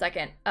 give me 1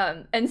 second.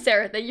 And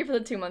Sarah, thank you for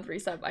the 2-month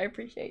resub. I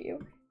appreciate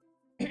you.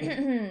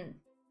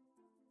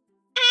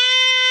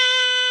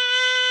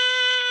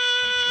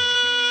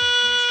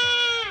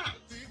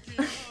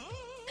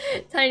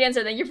 Tiny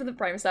Dancer, thank you for the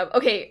Prime sub.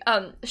 Okay,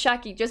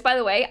 Shaki, just by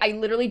the way, I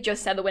literally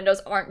just said the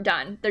windows aren't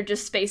done. They're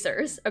just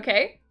spacers,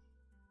 okay?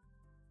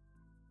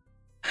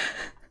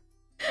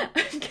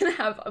 I'm gonna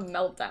have a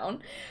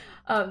meltdown.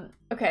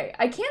 Okay,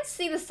 I can't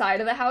see the side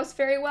of the house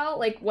very well,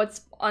 like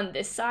what's on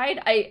this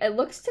side. It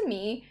looks to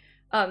me,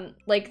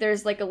 like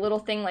there's like a little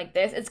thing like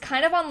this. It's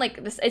kind of on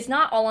like this, it's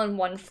not all on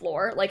one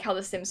floor, like how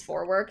The Sims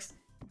 4 works.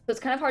 So it's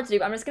kind of hard to do,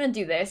 but I'm just gonna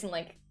do this and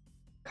like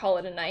call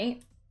it a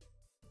night.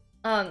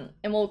 And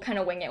we'll kind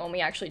of wing it when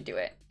we actually do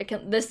it.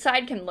 This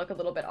side can look a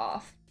little bit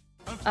off.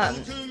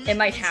 It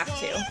might have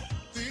to.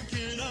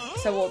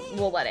 So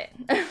we'll let it.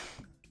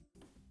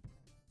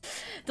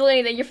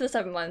 Delaney, thank you for the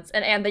 7 months.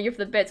 And Anne, thank you for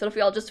the bits. What if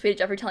we all just tweeted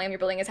Jeffree telling him you're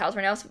building his house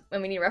right now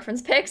when we need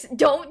reference pics?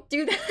 Don't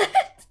do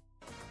that!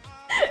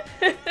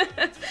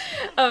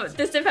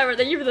 Distant Pepper,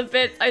 thank you for the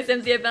bits.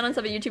 Simsie, I've been on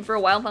sub at YouTube for a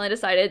while and finally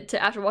decided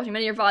to, after watching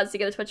many of your VODs, to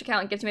get a Twitch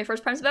account and give to my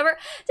first Prime sub ever.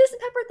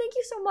 Distant Pepper, thank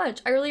you so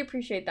much. I really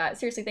appreciate that.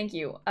 Seriously, thank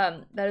you.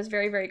 That is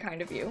very, very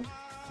kind of you.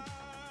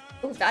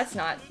 Oh, that's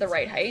not the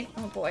right height.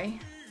 Oh boy.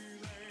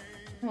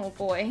 Oh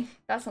boy.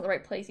 That's not the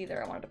right place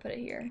either. I wanted to put it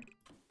here.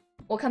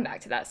 We'll come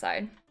back to that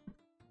side.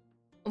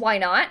 Why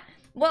not?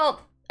 Well,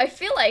 I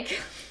feel like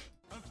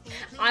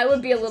I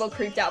would be a little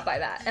creeped out by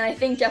that, and I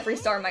think Jeffree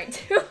Star might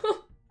too.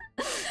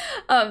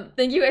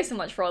 Thank you guys so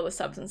much for all the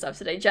subs and stuff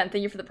today. Jen,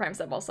 thank you for the Prime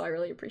sub also. I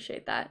really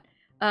appreciate that.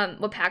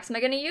 What packs am I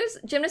gonna use?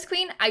 Gymnast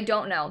Queen? I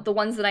don't know. The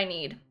ones that I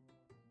need.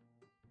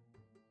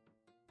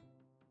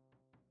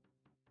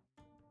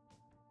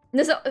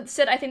 No, so,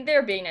 Sid, I think they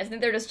were being nice. I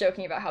think they're just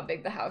joking about how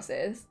big the house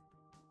is.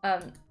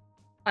 I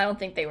don't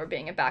think they were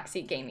being a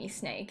backseat gamey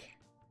snake.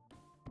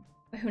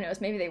 Who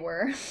knows? Maybe they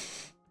were.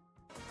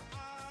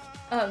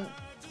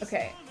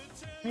 Okay.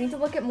 I need to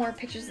look at more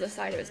pictures of the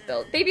side of his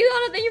build. Baby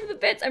Lana, thank you for the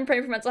bits. I'm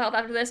praying for mental health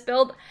after this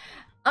build.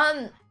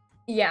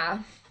 Yeah.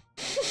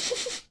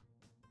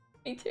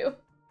 Me too.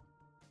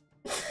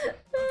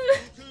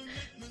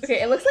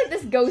 Okay, it looks like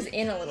this goes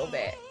in a little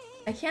bit.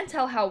 I can't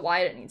tell how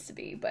wide it needs to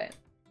be, but...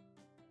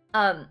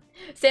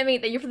 Sammy,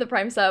 thank you for the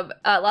Prime sub.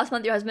 Last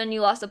month your husband and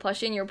you lost a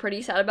plushie and you were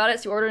pretty sad about it,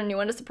 so you ordered a new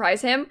one to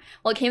surprise him.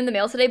 Well, it came in the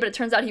mail today, but it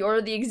turns out he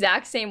ordered the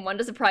exact same one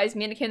to surprise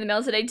me and it came in the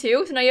mail today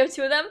too, so now you have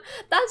 2 of them?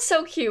 That's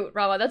so cute,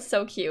 Rama, that's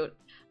so cute.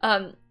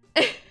 Okay.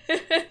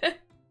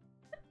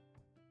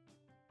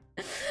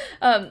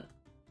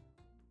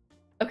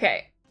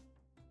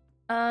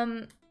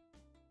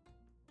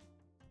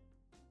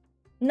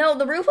 No,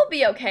 the roof will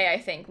be okay, I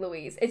think,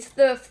 Louise. It's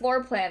the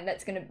floor plan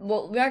that's gonna...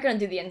 Well, we aren't gonna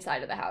do the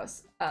inside of the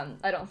house.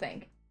 I don't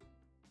think.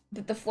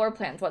 But the floor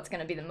plan's what's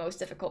gonna be the most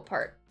difficult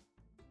part.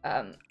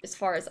 As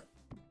far as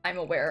I'm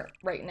aware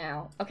right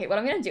now. Okay, what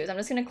I'm gonna do is I'm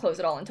just gonna close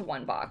it all into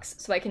one box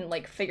so I can,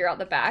 like, figure out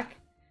the back.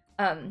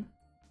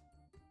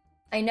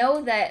 I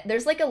know that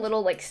there's, like, a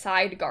little, like,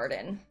 side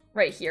garden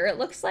right here, it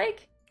looks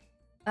like.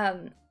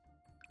 So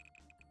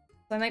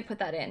I might put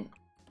that in.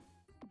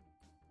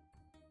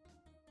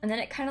 And then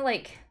it kind of,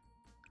 like...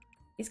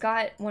 He's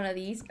got one of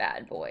these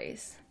bad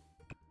boys.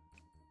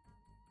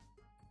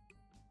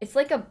 It's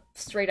like a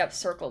straight up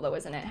circle though,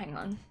 isn't it? Hang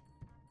on.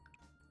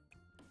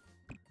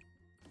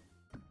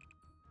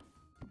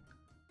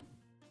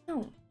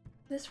 No,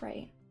 this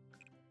right.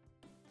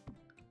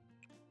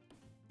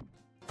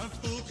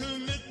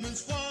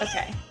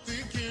 Okay.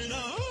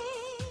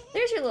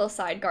 There's your little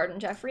side garden,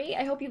 Jeffree.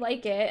 I hope you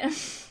like it.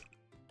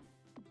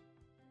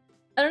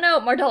 I don't know,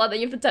 Martella, thank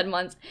you for 10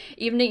 months.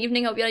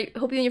 Evening, hope you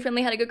and your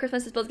family had a good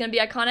Christmas. This build's gonna be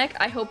iconic.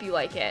 I hope you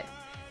like it.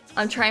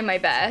 I'm trying my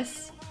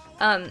best.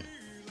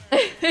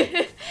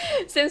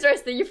 Sims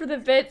Rest, thank you for the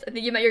bits. I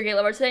think you met your gay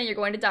lover today and you're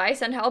going to die.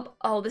 Send help.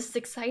 Oh, this is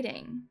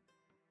exciting.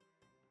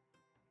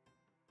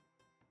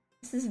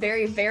 This is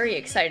very, very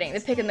exciting. The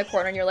pic in the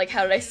corner and you're like,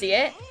 how did I see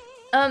it?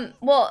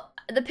 Well,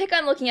 the pic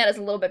I'm looking at is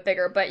a little bit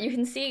bigger, but you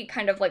can see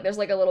kind of like there's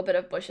like a little bit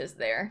of bushes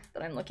there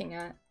that I'm looking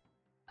at.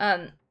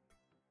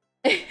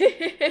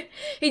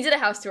 He did a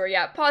house tour,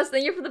 yeah. Pause,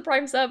 thank you for the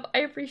Prime sub. I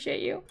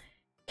appreciate you.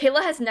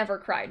 Kayla has never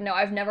cried. No,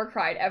 I've never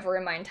cried ever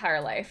in my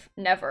entire life.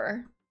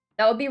 Never.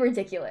 That would be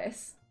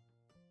ridiculous.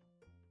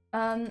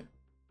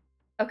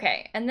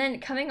 Okay, and then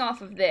coming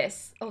off of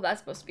this, oh, that's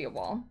supposed to be a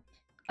wall.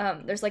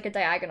 There's like a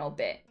diagonal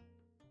bit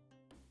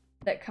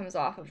that comes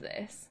off of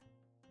this.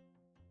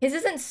 His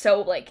isn't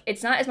so, like,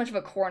 it's not as much of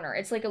a corner.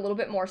 It's like a little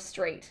bit more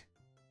straight.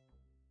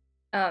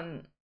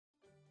 In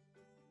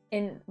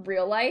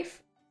real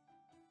life.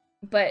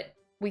 But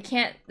we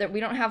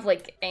don't have,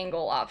 like,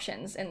 angle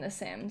options in The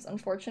Sims,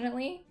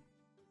 unfortunately.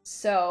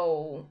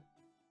 So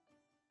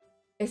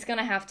it's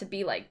gonna have to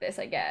be like this,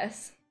 I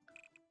guess.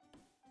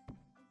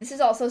 This is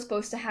also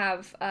supposed to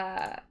have,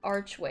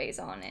 archways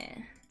on it.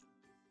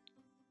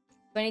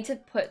 So I need to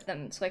put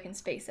them so I can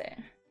space it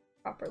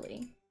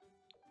properly.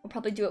 We'll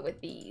probably do it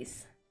with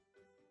these.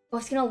 Oh,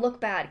 it's gonna look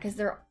bad because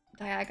they're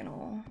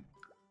diagonal.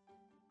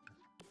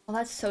 Oh,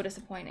 that's so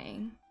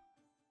disappointing.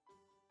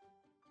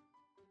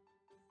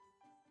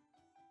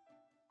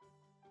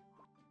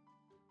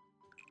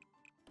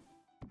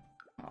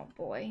 Oh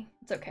boy,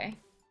 it's okay.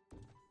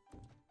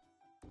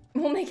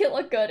 We'll make it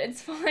look good,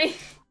 it's fine.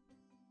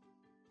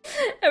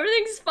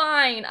 Everything's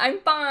fine, I'm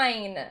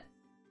fine.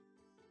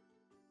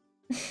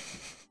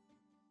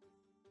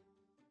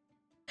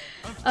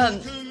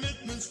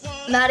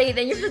 Maddie,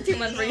 thank you for the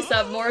 2-month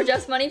resub. More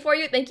just money for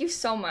you. Thank you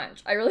so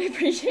much. I really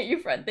appreciate you,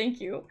 friend.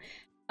 Thank you.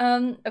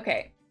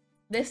 Okay.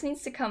 This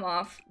needs to come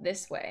off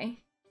this way.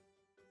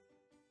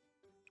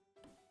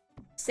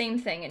 Same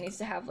thing. It needs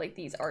to have, like,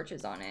 these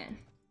arches on it.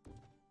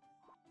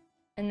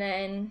 And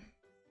then...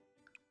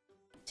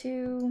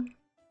 2...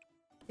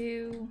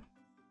 2...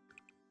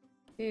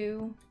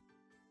 2...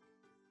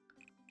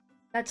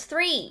 That's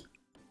 3!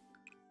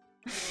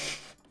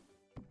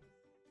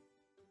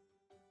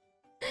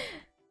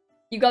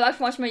 You go back and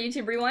watch my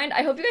YouTube rewind?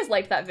 I hope you guys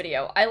liked that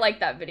video. I like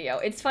that video.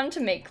 It's fun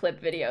to make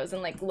clip videos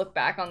and like look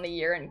back on the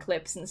year and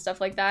clips and stuff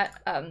like that.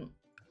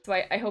 So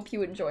I hope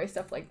you enjoy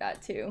stuff like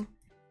that too.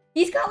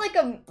 He's got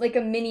like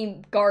a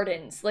mini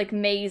gardens, like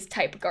maze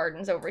type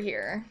gardens over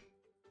here.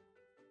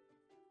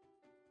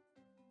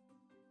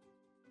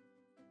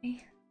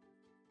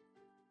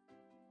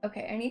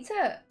 Okay, I need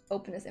to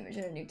open this image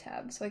in a new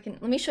tab so I can,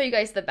 let me show you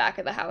guys the back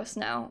of the house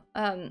now.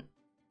 Let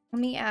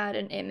me add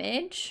an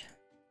image.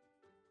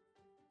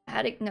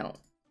 No,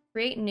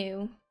 create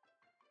new.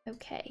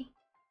 Okay.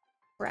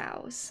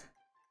 Browse.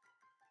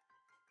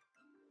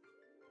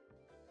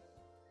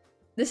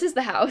 This is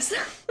the house.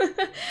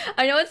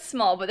 I know it's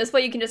small, but this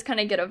way you can just kind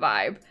of get a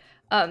vibe.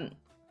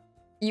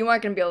 You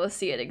aren't gonna be able to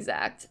see it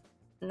exact.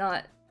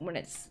 Not when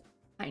it's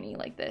tiny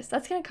like this.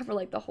 That's gonna cover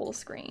like the whole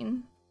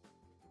screen.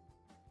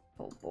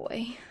 Oh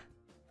boy.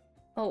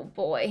 Oh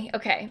boy.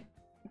 Okay.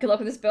 Good luck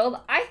with this build.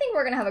 I think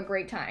we're gonna have a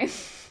great time.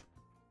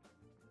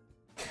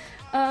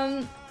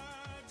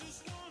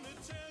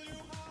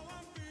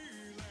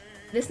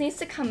 This needs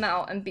to come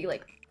out and be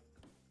like...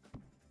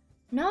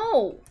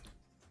 No!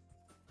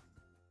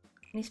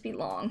 It needs to be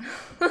long.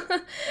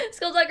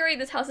 Skill decorate,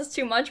 this house is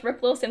too much. Rip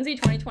lilsimsie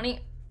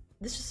 2020.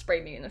 This just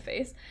sprayed me in the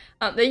face.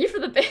 Thank you for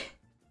the bit.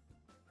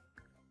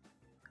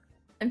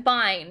 I'm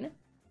fine.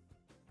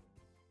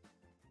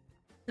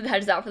 The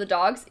head is out for the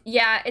dogs.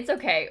 Yeah, it's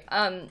okay.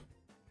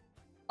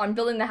 I'm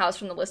building the house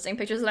from the listing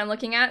pictures that I'm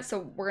looking at,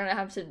 so we're gonna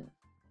have to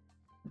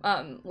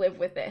live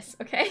with this,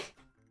 okay?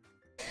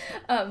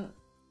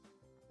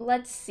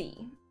 Let's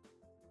see.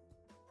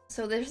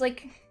 So there's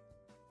like...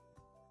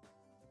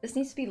 This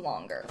needs to be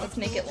longer. Let's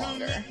make it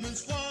longer.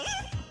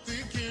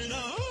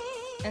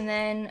 And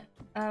then,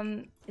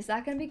 is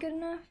that gonna be good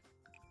enough?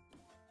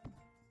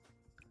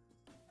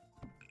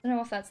 I don't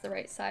know if that's the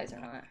right size or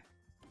not.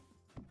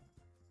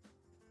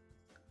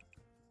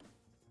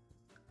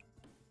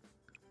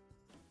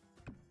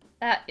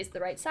 That is the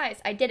right size.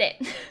 I did it.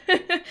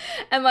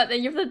 Emma,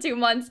 thank you for the 2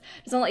 months.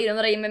 Just want to let you know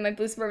that I am in my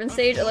Blue Suburban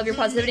stage. I love your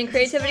positivity and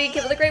creativity.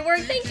 Keep up the great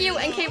work. Thank you.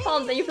 And Kate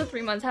Palm, thank you for the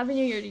 3 months. Happy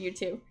New Year to you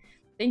too.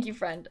 Thank you,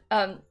 friend.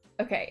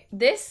 Okay.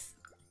 This,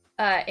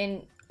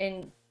 in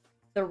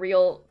the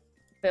real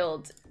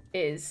build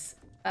is,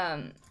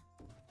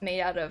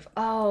 made out of,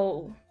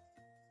 oh.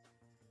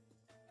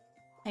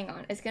 Hang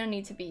on. It's gonna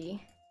need to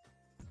be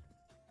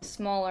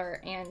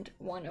smaller and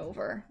 1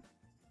 over.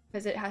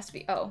 Because it has to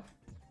be, oh.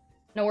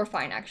 No, we're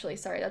fine, actually.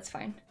 Sorry, that's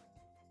fine.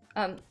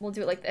 We'll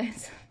do it like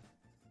this.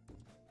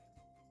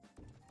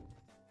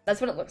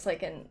 That's what it looks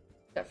like in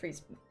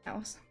Jeffree's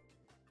house.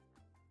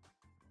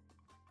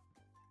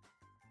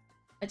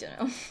 I don't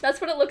know. That's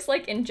what it looks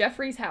like in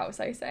Jeffree's house,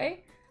 I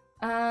say.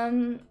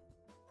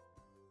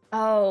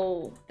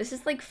 Oh, this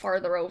is like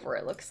farther over,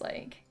 it looks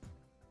like.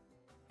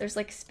 There's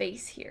like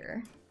space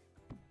here.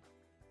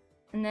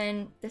 And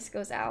then this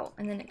goes out,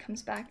 and then it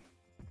comes back.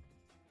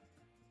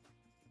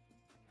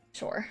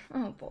 Sure.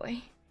 Oh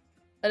boy.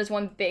 That is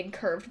one big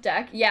curved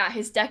deck. Yeah,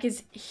 his deck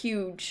is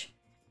huge.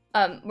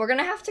 We're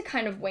gonna have to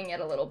kind of wing it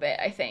a little bit,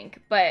 I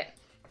think, but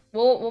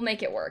we'll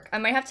make it work. I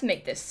might have to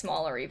make this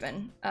smaller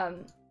even.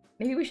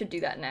 Maybe we should do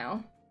that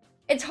now.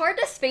 It's hard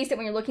to space it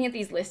when you're looking at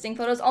these listing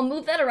photos. I'll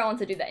move that around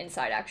to do that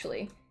inside,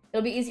 actually.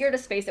 It'll be easier to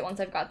space it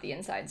once I've got the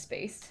inside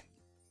spaced.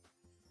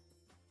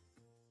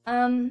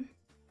 Where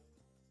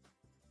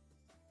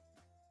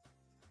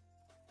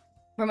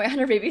my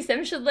 100 baby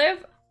sim should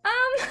live?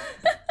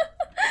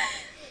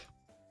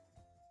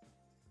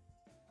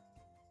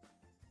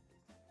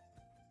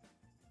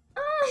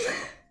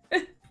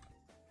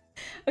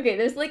 Okay,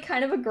 there's like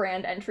kind of a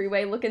grand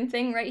entryway looking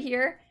thing right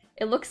here.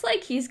 It looks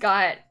like he's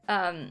got,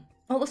 oh,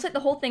 it looks like the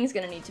whole thing's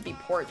gonna need to be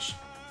porch.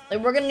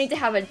 Like, we're gonna need to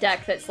have a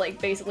deck that's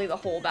like basically the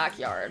whole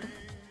backyard.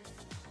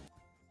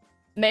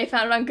 May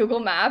found it on Google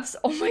Maps.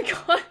 Oh my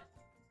god.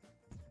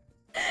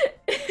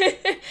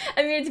 I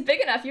mean, it's big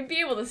enough, you'd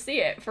be able to see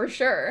it, for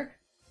sure.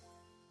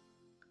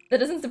 That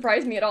doesn't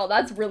surprise me at all.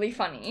 That's really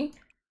funny.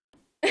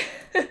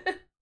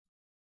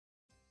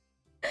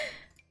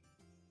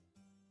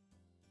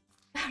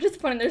 How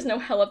disappointing there's no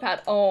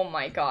helipad. Oh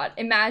my god.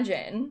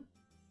 Imagine.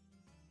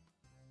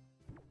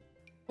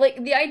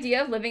 Like, the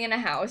idea of living in a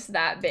house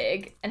that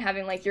big and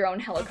having, like, your own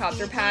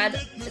helicopter pad.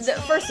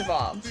 First of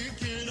all,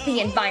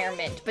 the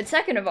environment. But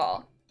second of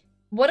all,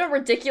 what a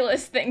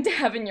ridiculous thing to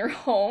have in your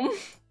home.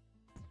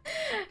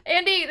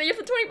 Andy, thank you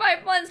for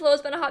 25 months. Lo,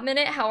 it's been a hot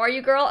minute. How are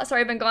you, girl? Sorry,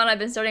 I've been gone. I've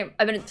been starting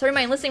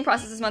my enlisting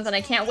process this month, and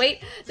I can't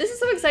wait. This is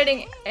so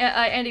exciting.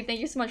 Andy,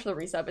 thank you so much for the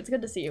resub. It's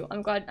good to see you.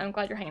 I'm glad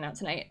you're hanging out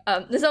tonight.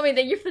 Naomi,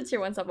 thank you for the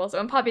tier 1 sub also.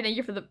 And Poppy, thank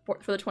you for the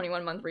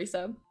 21-month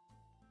resub.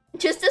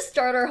 Just a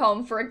starter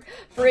home for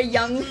a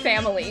young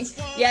family.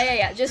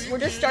 Yeah. We're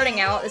just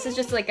starting out. This is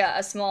just like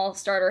a small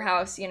starter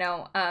house, you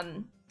know.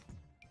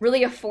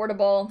 Really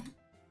affordable.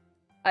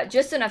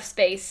 Just enough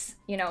space,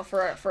 you know,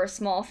 for a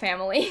small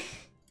family.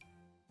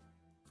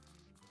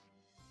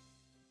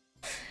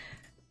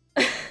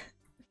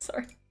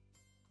 Sorry.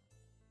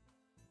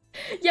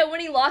 Yeah,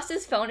 when he lost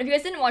his phone, if you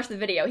guys didn't watch the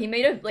video, he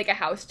made a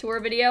house tour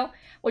video,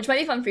 which might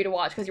be fun for you to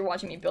watch because you're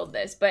watching me build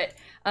this, but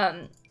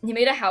he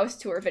made a house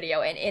tour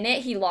video, and in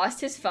it he lost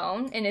his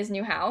phone in his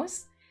new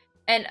house.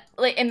 And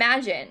like,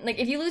 imagine, like,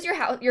 if you lose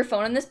your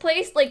phone in this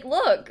place, like,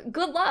 look,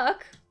 good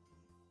luck.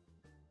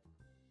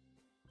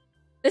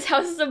 This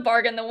house is a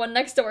bargain. The one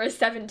next door is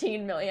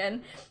 17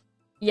 million.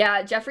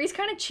 Yeah, Jeffree's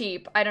kind of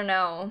cheap. I don't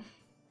know.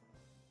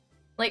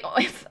 Like,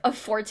 a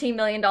 $14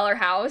 million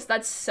house?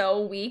 That's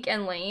so weak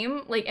and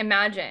lame. Like,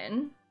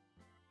 imagine.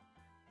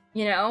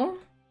 You know?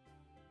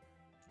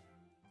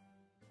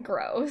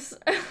 Gross.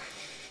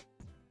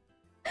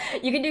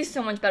 You can do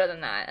so much better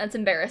than that. That's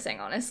embarrassing,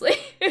 honestly.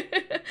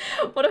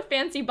 What a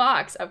fancy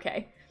box.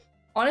 Okay.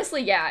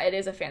 Honestly, yeah, it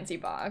is a fancy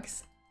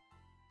box.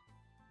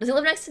 Does he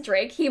live next to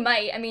Drake? He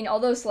might. I mean,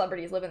 all those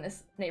celebrities live in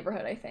this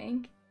neighborhood, I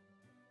think.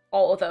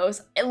 All of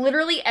those.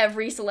 Literally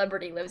every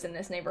celebrity lives in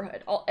this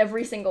neighborhood.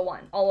 Every single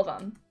one. All of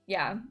them.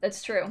 Yeah,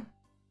 that's true.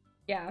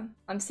 Yeah,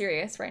 I'm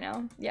serious right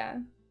now.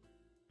 Yeah.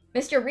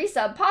 Mr.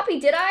 Resub. Poppy,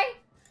 did I?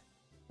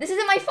 This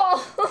isn't my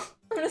fault.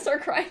 I'm gonna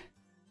start crying.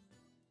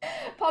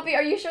 Poppy,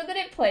 are you sure that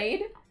it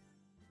played?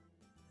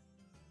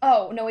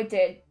 Oh, no, it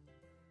did.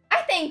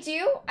 I thanked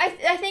you. I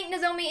thanked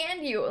Nozomi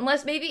and you.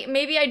 Unless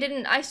maybe I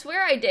didn't. I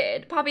swear I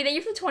did. Poppy, thank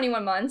you for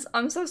 21 months.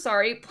 I'm so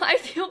sorry. I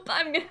feel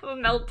I'm gonna have a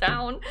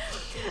meltdown.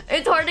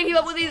 It's hard to keep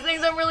up with these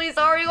things. I'm really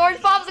sorry. Orange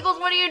Popsicles,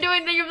 what are you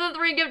doing? Thank you for the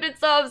 3 gifted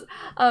subs.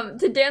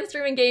 To Dan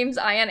Streaming Games,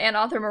 Ian, and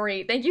Author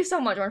Marie. Thank you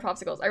so much, Orange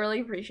Popsicles. I really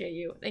appreciate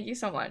you. Thank you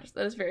so much.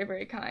 That is very,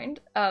 very kind.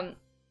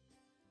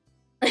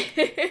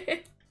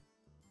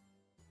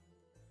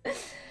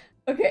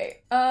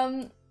 Okay,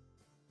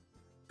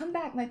 come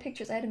back, my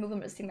pictures. I had to move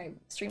them to see my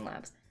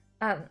Streamlabs.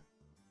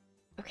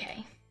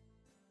 Okay.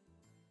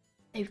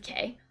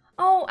 Okay.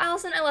 Oh,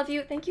 Allison, I love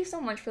you. Thank you so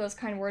much for those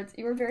kind words.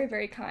 You were very,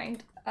 very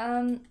kind.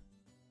 I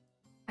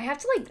have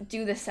to, like,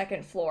 do the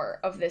second floor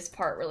of this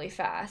part really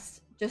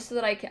fast. Just so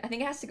that I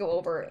think it has to go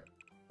over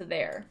to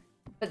there.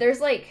 But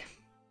there's, like...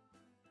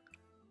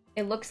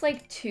 It looks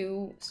like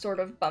 2 sort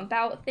of bump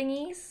out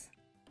thingies.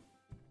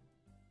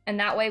 And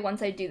that way,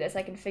 once I do this,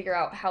 I can figure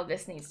out how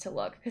this needs to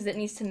look. Because it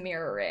needs to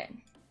mirror it.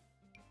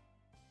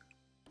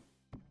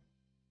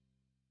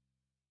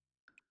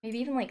 Maybe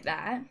even like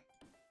that.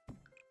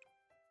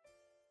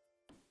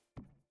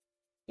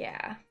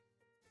 Yeah.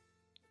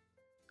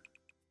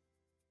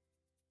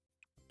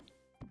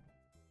 Is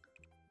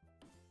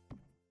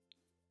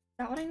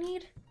that what I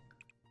need?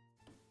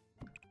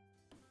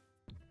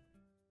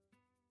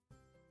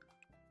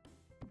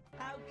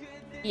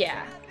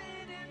 Yeah.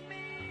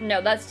 No,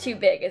 that's too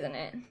big, isn't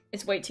it?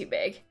 It's way too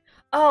big.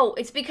 Oh,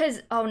 it's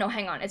because... Oh, no,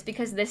 hang on. It's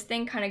because this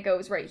thing kind of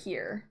goes right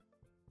here.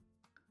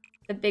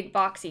 The big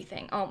boxy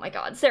thing. Oh my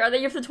god. Sarah,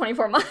 thank you for the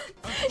 24 months.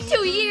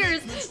 2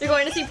 years! You're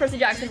going to see Percy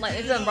Jackson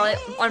Lightning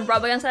on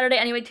Broadway on Saturday.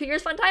 Anyway, 2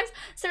 years, fun times.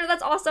 Sarah,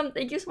 that's awesome.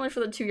 Thank you so much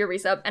for the 2-year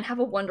resub, and have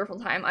a wonderful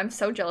time. I'm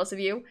so jealous of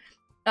you.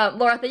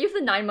 Laura, thank you for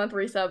the 9-month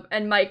resub.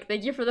 And Mike,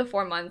 thank you for the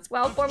 4 months.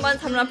 Wow, 4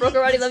 months. I'm not broke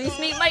already. Love you,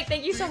 Smeet. Mike,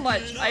 thank you so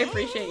much. I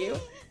appreciate you.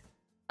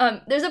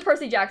 There's a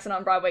Percy Jackson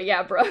on Broadway.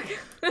 Yeah, Brooke.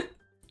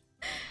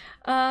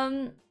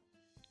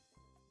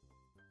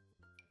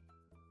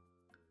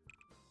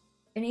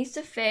 It needs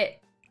to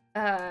fit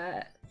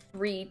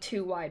 3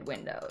 2-wide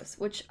windows,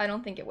 which I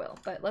don't think it will,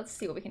 but let's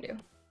see what we can do.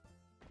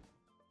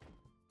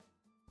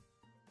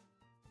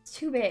 It's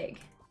too big.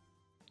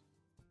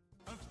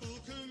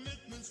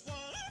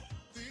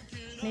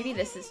 Maybe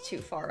this is too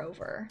far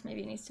over.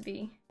 Maybe it needs to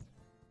be...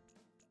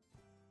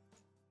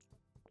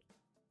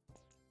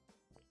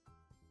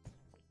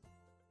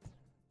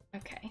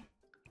 Okay.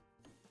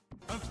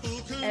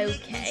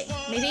 Okay.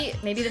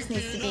 Maybe this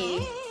needs to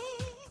be...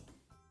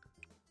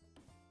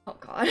 Oh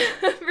god.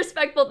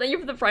 Respectful, thank you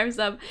for the Prime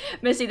sub.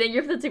 Missy, thank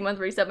you for the 2-month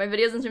resub. My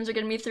videos and streams are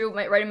getting me through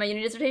writing my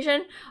uni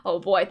dissertation. Oh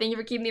boy, thank you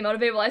for keeping me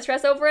motivated while I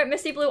stress over it.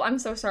 Missy Blue, I'm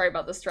so sorry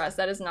about the stress.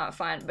 That is not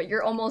fun, but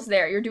you're almost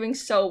there. You're doing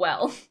so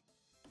well.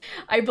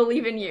 I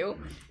believe in you.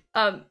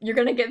 You're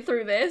gonna get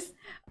through this.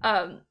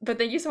 But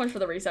thank you so much for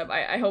the resub.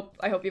 I hope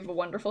you have a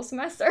wonderful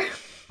semester.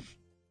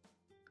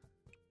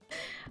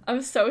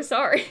 I'm so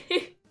sorry.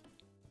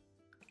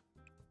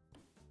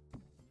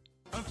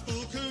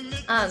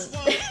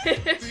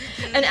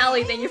 And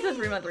Allie, thank you for the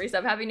 3-month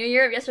resub. Happy New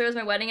Year. Yesterday was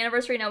my wedding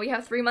anniversary. Now we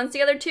have 3 months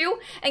together too.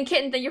 And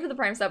Kitten, thank you for the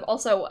Prime sub.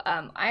 Also,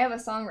 I have a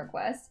song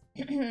request.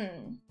 Lauren.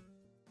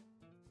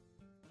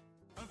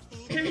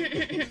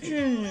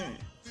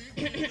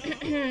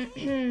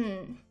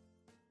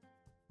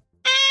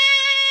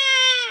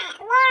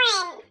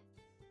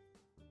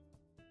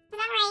 Is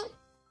that right?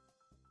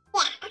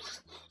 Yeah,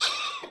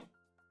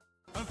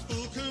 okay.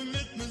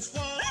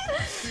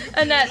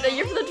 Annette, thank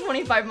you for the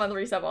 25-month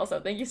resub also.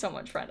 Thank you so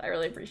much, friend. I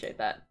really appreciate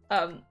that.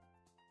 I'm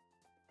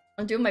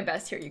doing my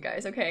best here, you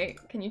guys, okay?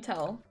 Can you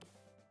tell?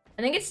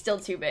 I think it's still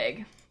too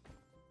big.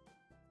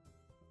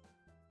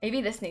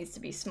 Maybe this needs to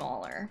be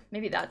smaller.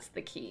 Maybe that's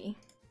the key.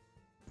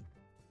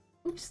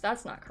 Oops,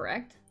 that's not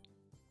correct.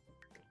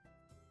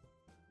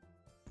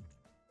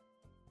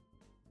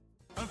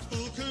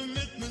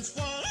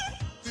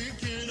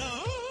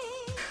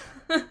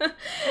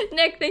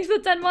 Nick, thanks for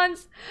the 10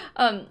 months.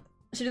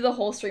 Should do the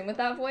whole stream with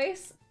that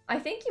voice? I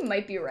think you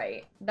might be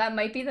right. That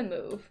might be the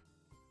move.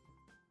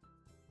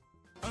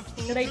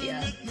 Good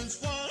idea.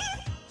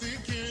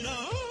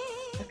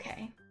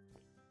 Okay.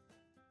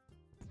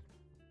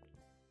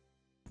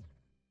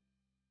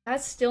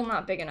 That's still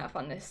not big enough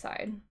on this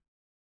side.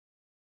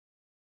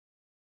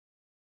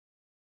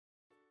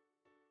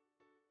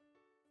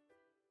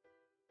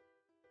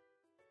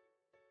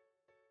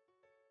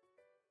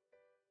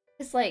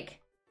 It's like...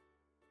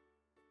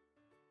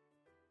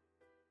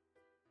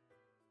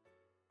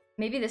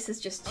 Maybe this is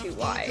just too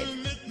wide.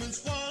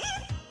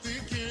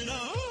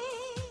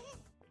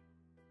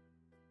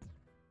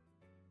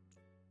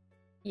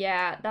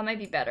 Yeah, that might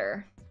be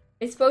better.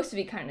 It's supposed to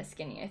be kind of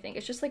skinny, I think.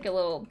 It's just like a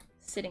little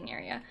sitting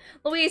area.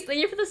 Louise,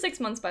 thank you for the 6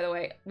 months, by the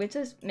way. We have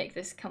to make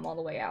this come all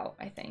the way out,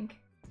 I think.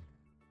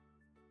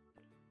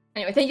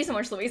 Anyway, thank you so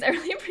much, Louise. I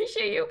really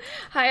appreciate you.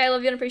 Hi, I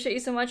love you and appreciate you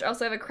so much. I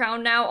also have a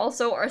crown now.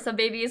 Also, our sub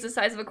baby is the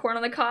size of a corn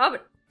on the cob.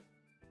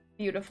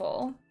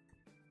 Beautiful.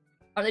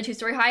 Are they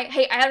 2-story high?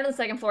 Hey, I haven't on the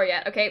 2nd floor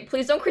yet, okay?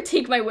 Please don't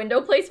critique my window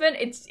placement.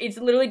 It's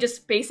literally just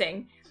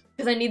spacing.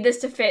 Because I need this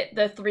to fit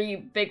the 3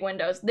 big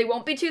windows. They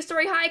won't be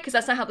 2-story high, because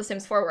that's not how The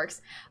Sims 4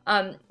 works.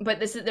 But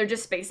they're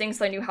just spacing,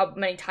 so I knew how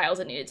many tiles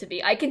it needed to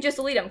be. I can just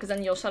delete them, because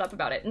then you'll shut up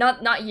about it.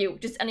 Not you,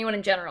 just anyone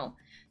in general.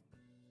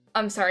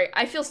 I'm sorry,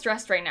 I feel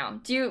stressed right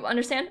now. Do you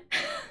understand?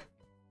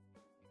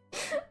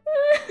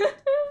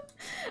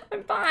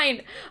 I'm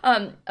fine.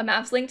 A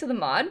map's link to the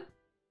mod.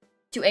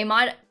 To a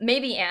mod,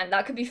 maybe Anne,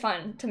 that could be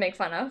fun to make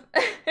fun of.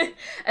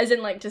 As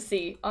in, like, to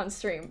see on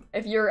stream.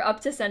 If you're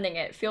up to sending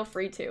it, feel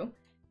free to.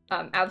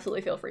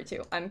 Absolutely feel free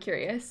to. I'm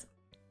curious.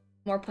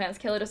 More plants,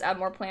 Kayla, just add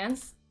more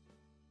plants.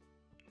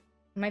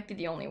 Might be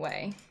the only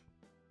way.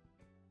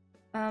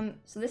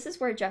 So this is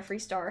where Jeffree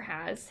Star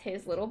has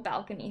his little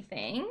balcony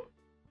thing.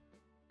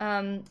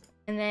 And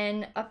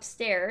then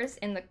upstairs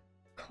in the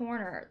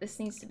corner, this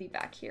needs to be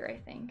back here, I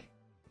think.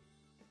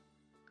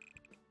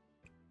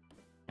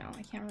 No,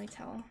 I can't really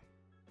tell.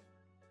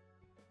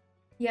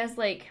 He has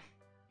like...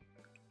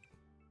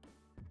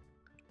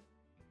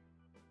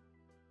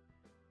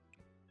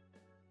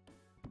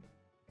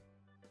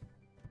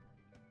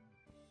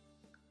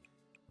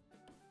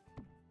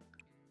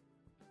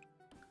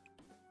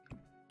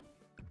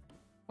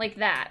 like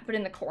that, but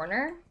in the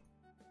corner.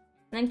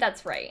 I think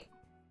that's right.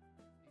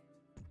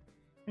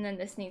 And then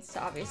this needs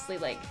to obviously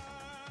like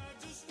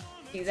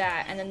do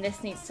that, and then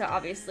this needs to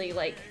obviously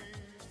like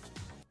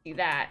do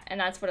that, and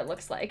that's what it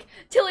looks like.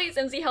 Tilly,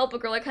 Simsie, help, a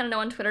girl I kind of know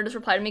on Twitter just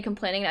replied to me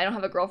complaining that I don't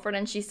have a girlfriend,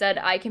 and she said,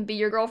 I can be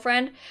your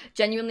girlfriend.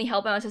 Genuinely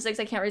help, I'm autistic,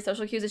 I can't read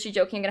social cues. Is she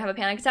joking? I'm gonna have a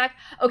panic attack.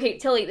 Okay,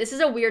 Tilly, this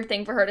is a weird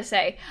thing for her to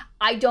say.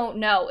 I don't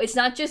know. It's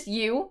not just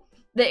you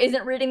that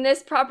isn't reading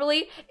this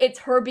properly, it's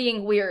her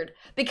being weird.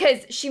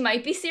 Because she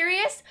might be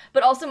serious,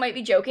 but also might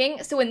be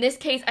joking. So in this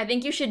case, I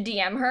think you should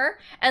DM her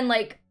and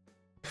like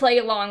play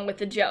along with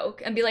the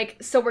joke and be like,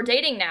 so we're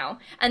dating now.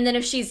 And then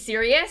if she's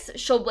serious,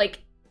 she'll like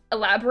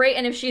elaborate,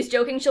 and if she's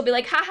joking, she'll be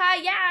like,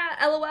 haha,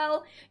 yeah,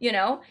 lol, you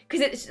know? Because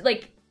it's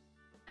like,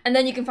 and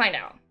then you can find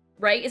out,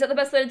 right? Is that the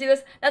best way to do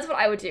this? That's what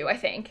I would do, I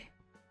think.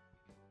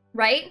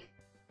 Right?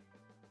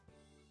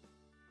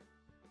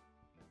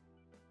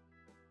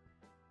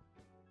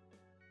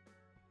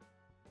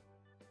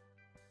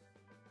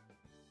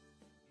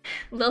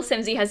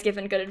 lilsimsie has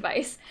given good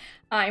advice.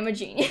 I'm a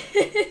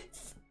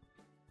genius.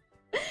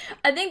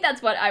 I think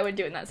that's what I would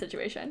do in that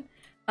situation.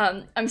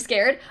 I'm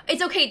scared.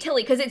 It's okay,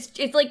 Tilly, because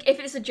it's like,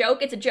 if it's a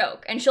joke, it's a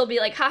joke. And she'll be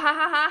like, ha ha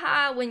ha ha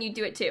ha, when you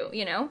do it too,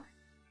 you know?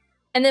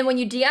 And then when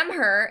you DM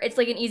her, it's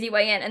like an easy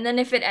way in. And then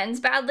if it ends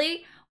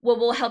badly, well,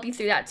 we'll help you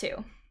through that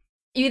too.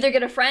 You either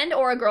get a friend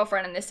or a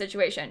girlfriend in this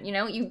situation, you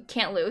know? You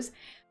can't lose.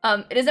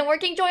 It isn't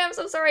working, Joy, I'm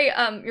so sorry.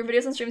 Your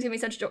videos and streams give me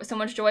so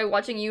much joy.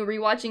 Watching you,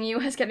 rewatching you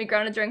has kept me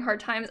grounded during hard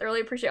times. I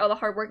really appreciate all the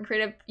hard work and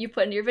creative you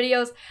put into your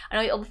videos. I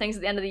know all the things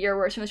at the end of the year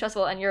were extremely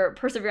stressful, and your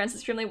perseverance is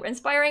extremely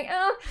inspiring.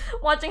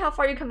 Watching how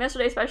far you come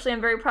yesterday, especially,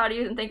 I'm very proud of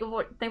you and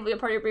thankful to be a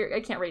part of your,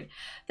 I can't read.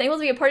 Thankful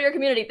to be a part of your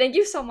community. Thank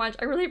you so much.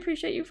 I really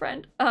appreciate you,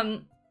 friend.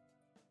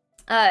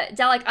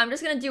 Dalek, I'm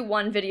just gonna do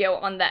one video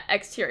on the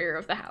exterior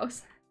of the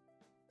house.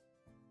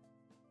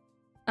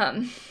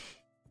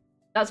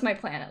 That's my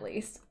plan, at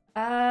least.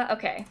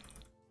 Okay.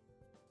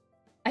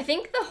 I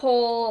think the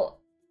whole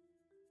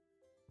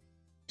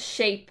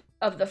shape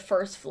of the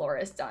first floor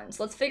is done.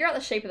 So let's figure out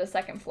the shape of the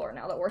second floor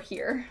now that we're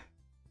here.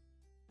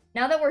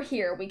 Now that we're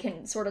here, we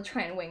can sort of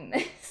try and wing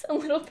this a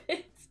little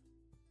bit.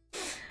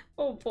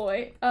 Oh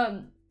boy.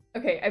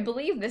 Okay, I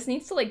believe this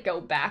needs to like go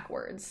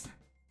backwards.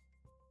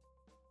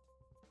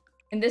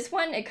 And this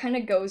one, it kind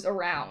of goes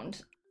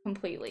around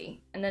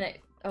completely. And then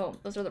it, oh,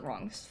 those are the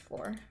wrong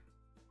floor.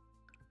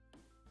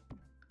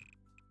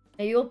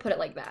 Maybe we'll put it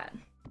like that.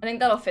 I think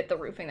that'll fit the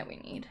roofing that we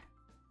need.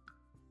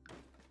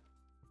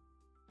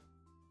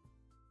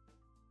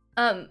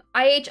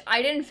 I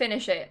didn't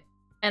finish it,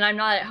 and I'm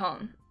not at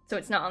home, so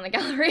it's not on the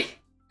gallery.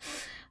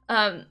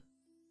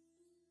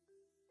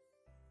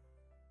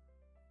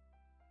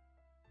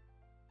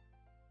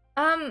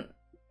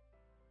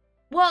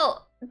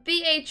 Well,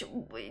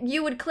 BH,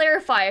 you would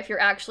clarify if you're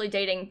actually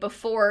dating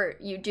before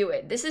you do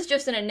it. This is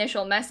just an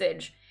initial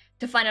message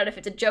to find out if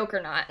it's a joke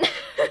or not.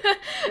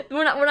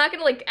 we're not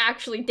gonna like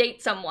actually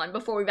date someone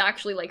before we've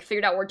actually like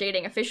figured out we're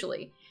dating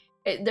officially.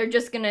 They're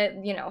just gonna,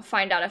 you know,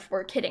 find out if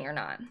we're kidding or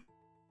not.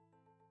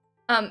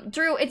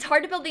 Drew, it's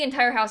hard to build the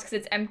entire house because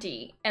it's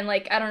empty, and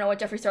like I don't know what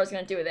Jeffree Star is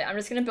gonna do with it. I'm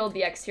just gonna build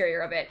the exterior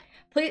of it.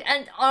 Please,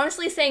 and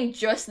honestly, saying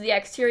just the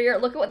exterior,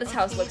 look at what this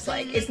house looks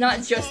like. It's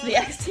not just the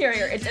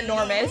exterior, it's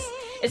enormous.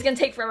 It's gonna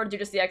take forever to do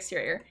just the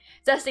exterior.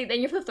 Zesty,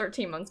 thank you for the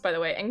 13 months, by the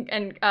way,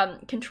 and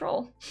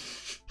Control.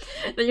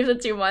 Thank you for the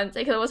 2 months.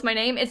 Because what's my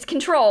name? It's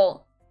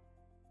Control.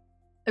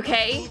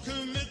 Okay?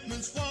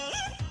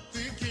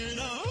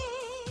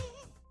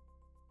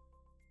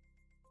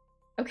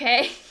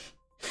 Okay.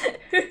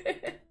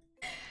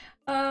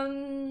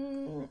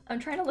 I'm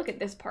trying to look at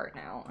this part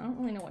now. I don't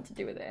really know what to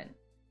do with it.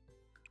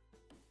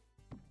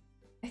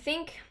 I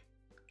think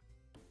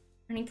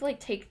I need to like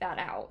take that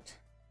out.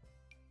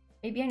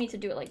 Maybe I need to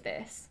do it like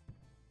this.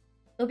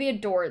 There'll be a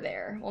door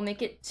there. We'll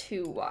make it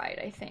too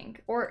wide, I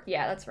think. Or,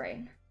 yeah, that's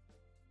right.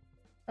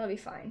 That'll be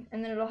fine.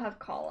 And then it'll have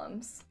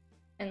columns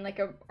and like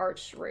a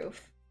arched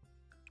roof.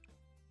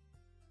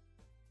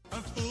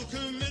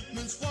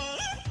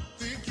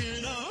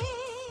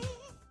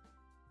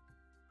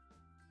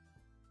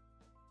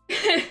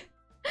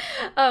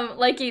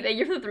 Likey, thank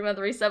you for the 3-month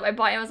resub. I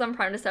bought Amazon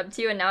Prime to sub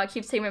to you, and now it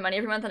keeps taking my money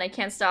every month and I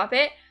can't stop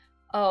it.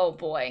 Oh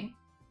boy.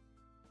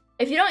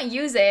 If you don't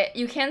use it,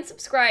 you can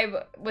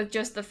subscribe with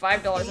just the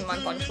 $5 a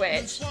month on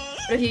Twitch.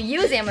 But if you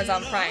use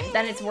Amazon Prime,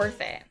 then it's worth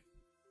it.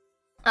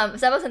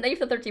 Sebastian, thank you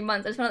for 13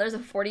 months. I just found out there's a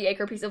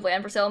 40-acre piece of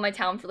land for sale in my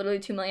town for literally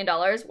 $2 million.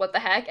 What the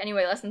heck?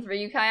 Anyway, less than 3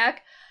 you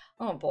kayak?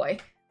 Oh boy.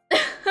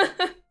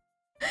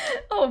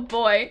 Oh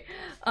boy.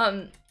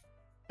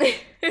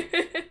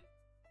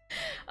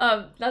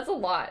 That's a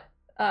lot.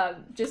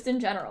 Just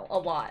in general, a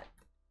lot.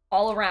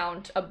 All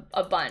around,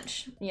 a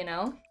bunch, you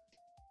know?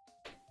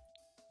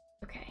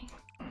 Okay.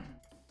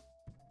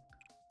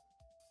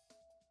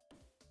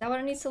 Is that what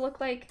it needs to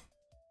look like?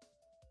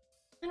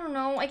 I don't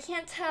know, I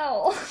can't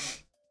tell.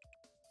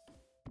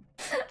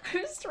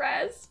 I'm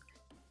stressed.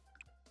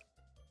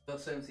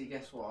 lilsimsie,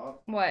 guess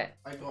what? What?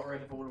 I got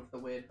rid of all of the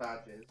weird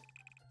badges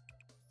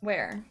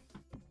Where?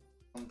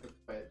 on the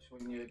Twitch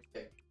when you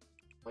get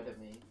rid of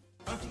me.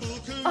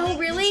 Oh,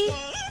 really?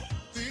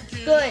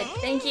 Good,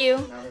 thank you.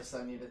 Now there's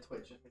only the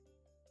Twitch.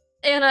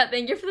 Anna,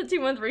 thank you for the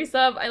 2-month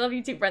resub. I love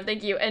you too, Brent,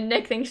 thank you. And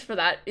Nick, thanks for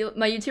that.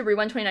 My YouTube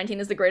Rewind 2019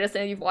 is the greatest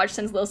thing you've watched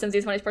since lilsimsie is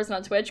the funniest person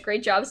on Twitch.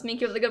 Great job,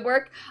 Smink, you have the good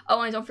work.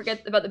 Oh, and don't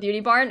forget about the beauty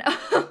barn.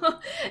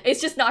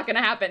 It's just not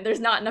gonna happen. There's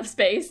not enough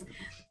space.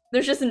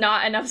 There's just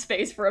not enough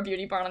space for a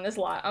beauty barn on this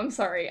lot. I'm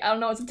sorry. I don't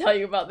know what to tell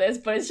you about this,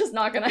 but it's just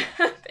not gonna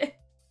happen.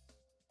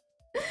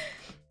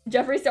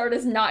 Jeffree Star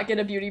does not get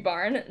a beauty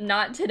barn.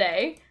 Not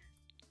today.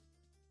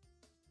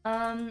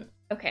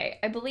 Okay,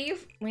 I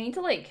believe we need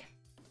to, like...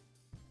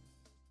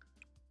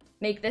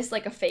 make this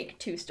like a fake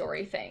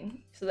 2-story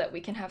thing so that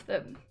we can have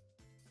the,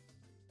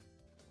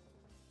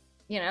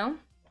 you know?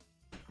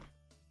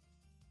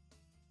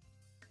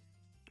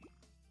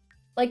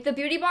 Like, the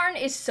beauty barn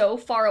is so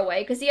far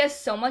away because he has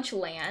so much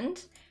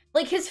land.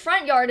 Like, his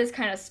front yard is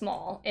kind of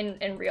small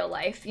in real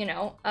life, you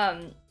know?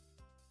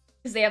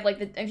 Because they have, like,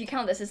 if you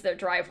count this as their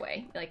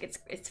driveway, like,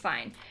 it's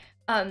fine.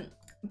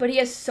 But he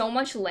has so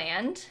much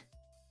land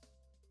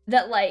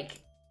that,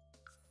 like,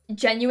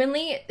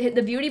 genuinely,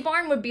 the beauty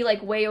barn would be,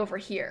 like, way over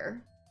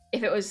here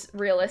if it was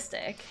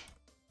realistic.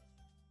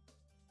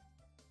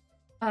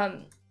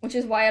 Which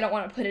is why I don't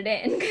want to put it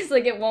in, because,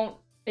 like,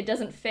 it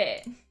doesn't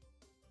fit.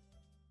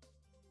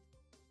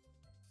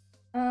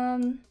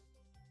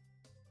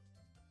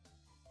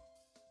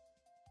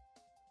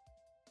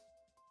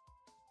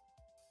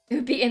 It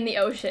would be in the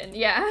ocean,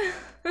 yeah.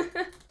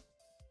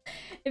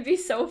 It'd be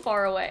so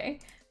far away.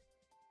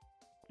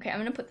 Okay, I'm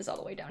gonna put this all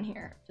the way down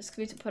here, just because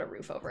we have to put a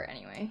roof over it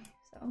anyway,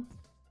 so.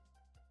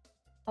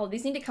 Oh,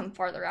 these need to come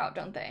farther out,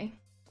 don't they?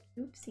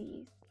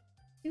 Oopsies.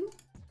 Oop.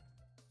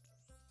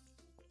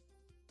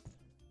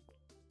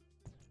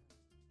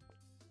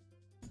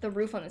 The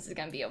roof on this is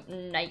gonna be a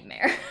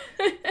nightmare.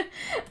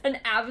 An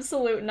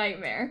absolute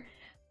nightmare.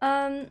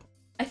 I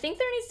think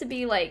there needs to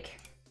be, like,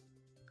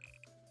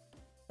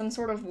 some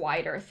sort of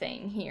wider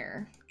thing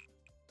here.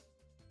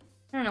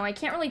 I don't know, I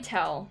can't really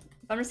tell.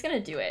 But I'm just gonna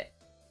do it.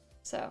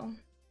 So.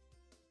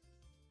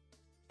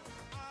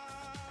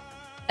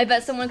 I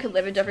bet someone could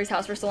live in Jeffree's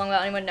house for so long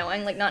without anyone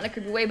knowing, like, not in a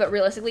creepy way, but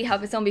realistically, how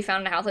could someone be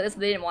found in a house like this if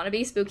they didn't want to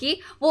be?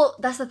 Spooky? Well,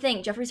 that's the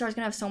thing. Jeffree Star's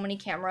gonna have so many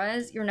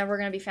cameras, you're never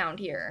gonna be found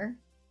here.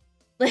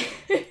 Like,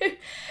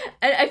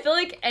 and I feel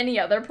like any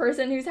other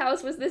person whose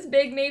house was this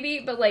big,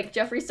 maybe, but, like,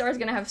 Jeffree Star's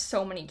gonna have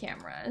so many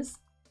cameras.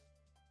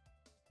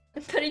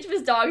 But each of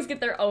his dogs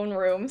get their own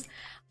rooms.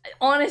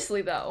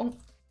 Honestly, though,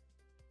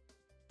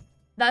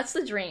 that's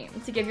the dream,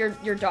 to give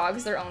your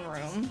dogs their own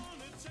room.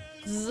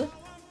 Z,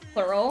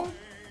 plural.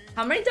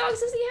 How many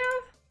dogs does he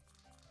have?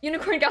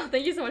 Unicorn Gal,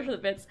 thank you so much for the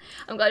bits.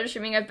 I'm glad you're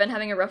streaming. I've been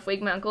having a rough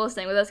week. My uncle is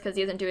staying with us because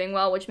he isn't doing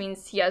well, which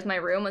means he has my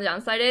room. The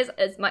downside is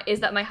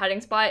that my hiding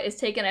spot is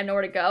taken. I have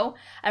nowhere to go.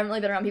 I haven't really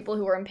been around people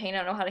who are in pain. I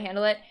don't know how to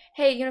handle it.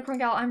 Hey, Unicorn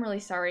Gal, I'm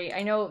really sorry.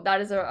 I know that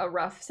is a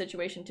rough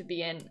situation to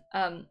be in.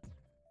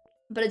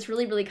 But it's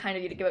really, really kind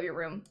of you to give up your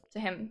room to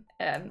him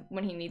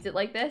when he needs it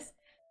like this.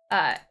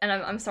 And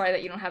I'm sorry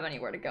that you don't have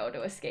anywhere to go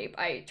to escape.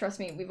 Trust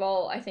me, we've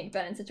all, I think,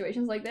 been in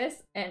situations like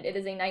this, and it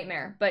is a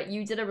nightmare. But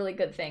you did a really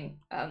good thing.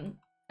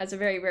 That's a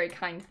very, very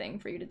kind thing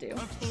for you to do.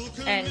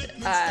 And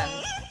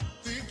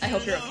I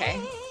hope you're okay.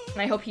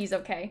 And I hope he's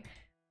okay.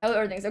 I hope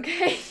everything's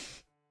okay.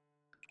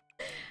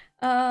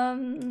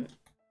 No.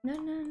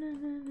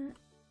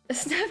 The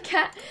Snap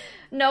Cat?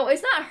 No,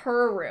 it's not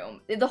her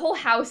room. The whole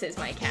house is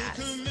my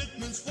cat's.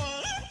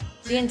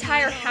 The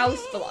entire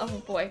house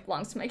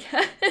belongs to my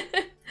cat.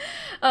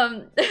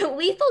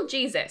 Lethal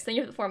Jesus, thank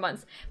you for the 4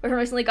 months. But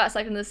recently got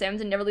sucked into The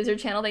Sims and never leaves her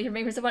channel. Thank you for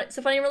making her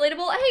so funny and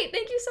relatable. Hey,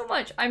 thank you so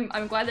much.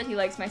 I'm glad that he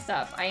likes my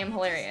stuff. I am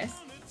hilarious.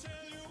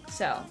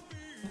 So,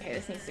 okay,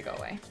 this needs to go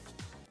away.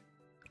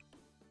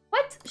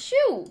 What?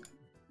 Shoo!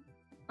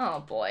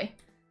 Oh boy.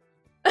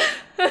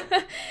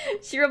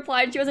 She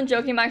replied she wasn't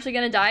joking. I'm actually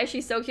gonna die.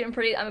 She's so cute and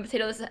pretty. I'm a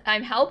potato.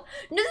 I'm help.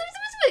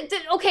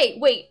 Okay,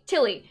 wait,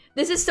 Tilly.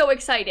 This is so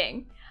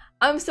exciting.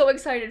 I'm so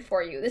excited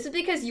for you. This is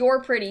because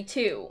you're pretty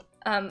too.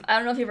 I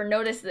don't know if you ever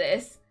noticed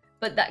this,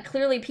 but that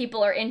clearly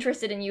people are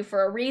interested in you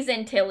for a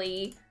reason,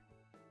 Tilly.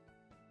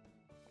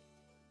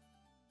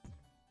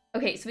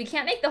 Okay, so we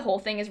can't make the whole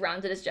thing as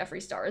rounded as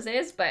Jeffree Star's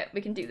is, but we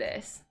can do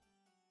this.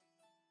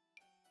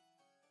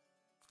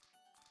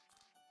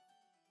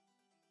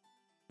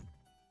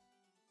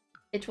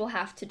 It will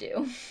have to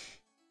do.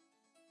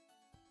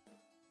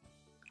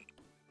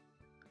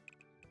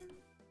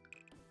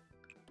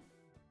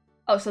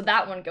 Oh, so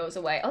that one goes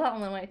away. Oh, that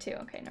one went away too.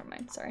 Okay, never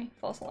mind. Sorry.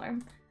 False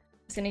alarm. I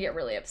was gonna get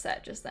really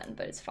upset just then,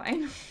 but it's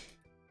fine.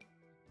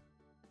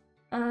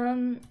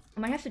 I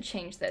might have to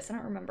change this. I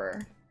don't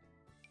remember.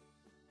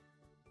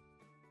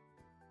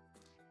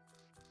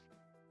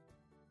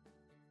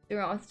 Do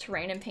we want with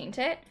terrain and paint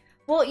it?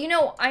 Well, you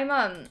know,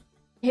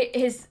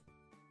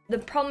 the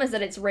problem is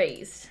that it's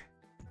raised.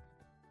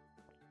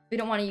 We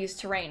don't want to use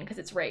terrain because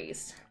it's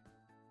raised.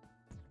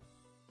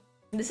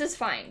 This is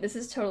fine. This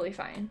is totally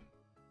fine.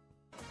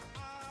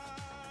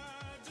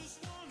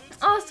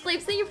 Oh,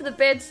 Spleeps, thank you for the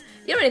bits.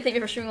 You don't need to thank me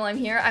for streaming while I'm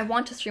here. I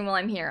want to stream while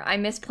I'm here. I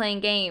miss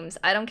playing games.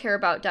 I don't care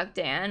about Duck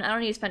Dan. I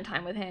don't need to spend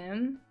time with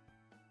him.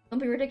 Don't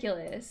be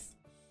ridiculous.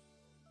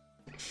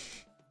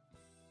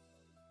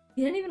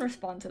 He didn't even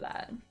respond to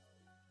that.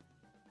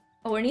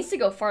 Oh, it needs to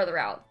go farther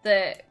out.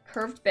 The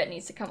curved bit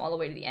needs to come all the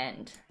way to the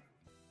end.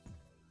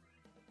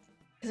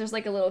 Because there's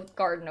like a little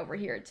garden over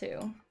here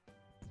too.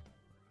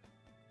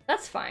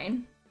 That's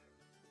fine.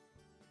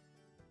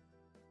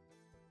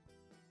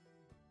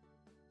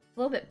 A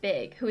little bit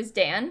big. Who is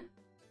Dan?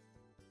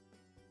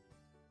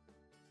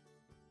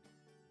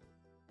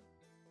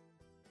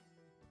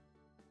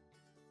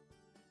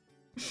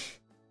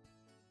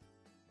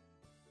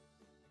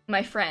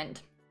 My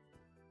friend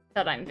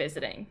that I'm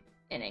visiting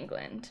in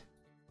England.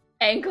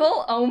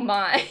 Ankle? Oh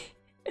my.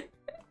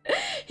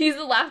 He's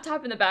the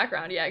laptop in the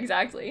background. Yeah,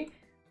 exactly.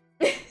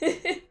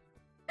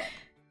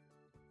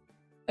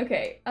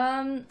 Okay,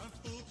 I'm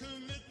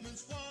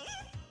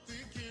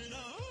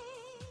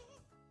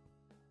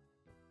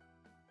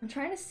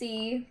trying to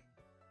see.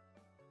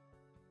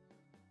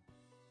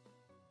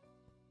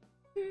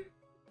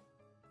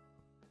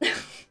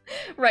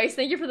 Rice,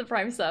 thank you for the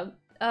Prime sub.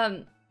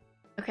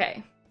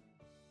 Okay.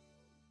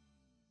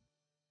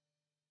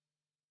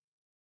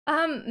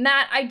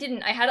 Matt, I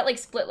didn't. I had it like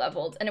split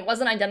leveled and it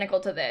wasn't identical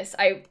to this.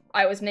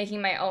 I was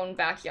making my own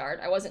backyard.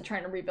 I wasn't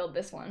trying to rebuild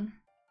this one.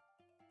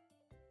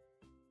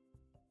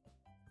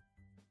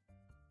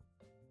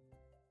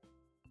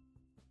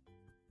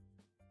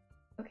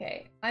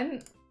 Okay,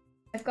 I've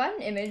got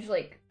an image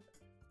like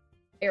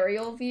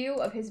aerial view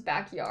of his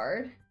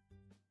backyard.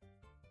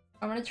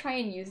 I'm gonna try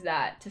and use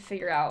that to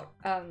figure out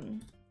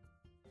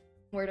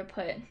where to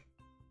put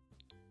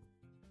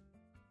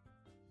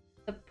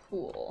the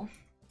pool.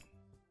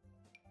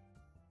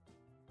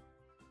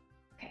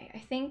 Okay, I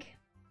think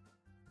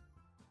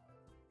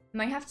I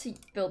might have to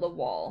build a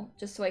wall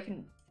just so I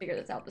can figure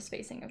this out, the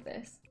spacing of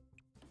this.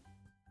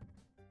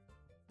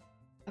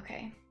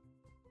 Okay.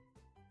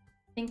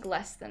 I think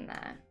less than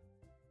that.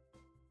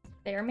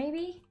 There,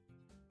 maybe?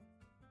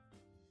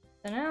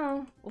 Don't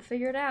know. We'll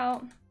figure it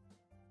out.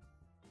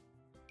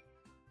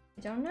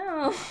 I don't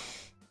know.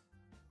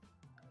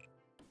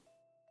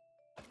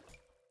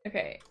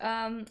 Okay,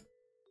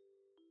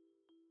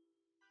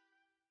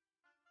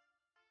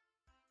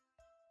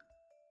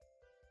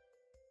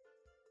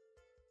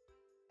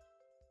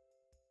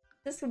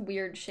 this is a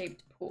weird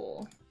shaped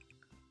pool.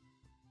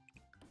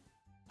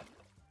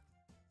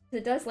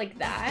 It does like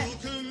that.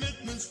 And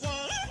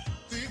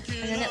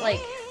then it like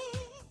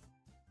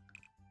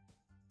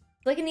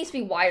it needs to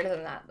be wider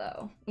than that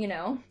though, you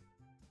know?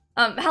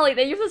 Hallie,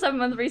 thank you for the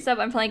 7-month resub.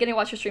 I'm finally getting to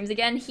watch your streams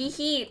again. Hee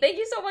hee. Thank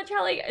you so much,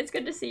 Hallie. It's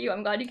good to see you.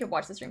 I'm glad you could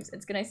watch the streams.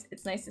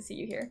 It's nice to see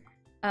you here.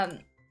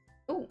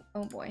 Oh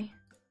boy.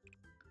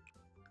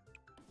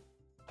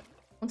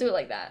 I'll do it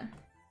like that.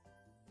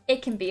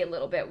 It can be a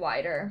little bit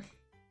wider.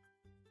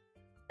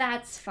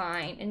 That's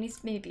fine. It needs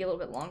to maybe be a little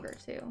bit longer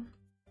too.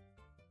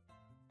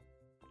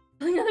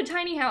 Another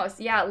tiny house.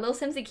 Yeah,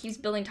 lilsimsie keeps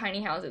building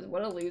tiny houses.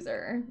 What a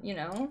loser, you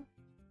know?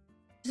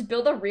 Just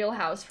build a real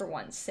house for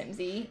once,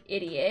 Simsie.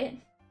 Idiot.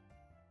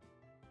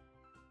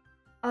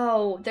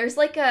 Oh, there's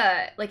like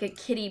a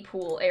kiddie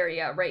pool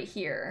area right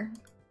here.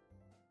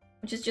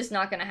 Which is just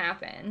not gonna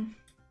happen.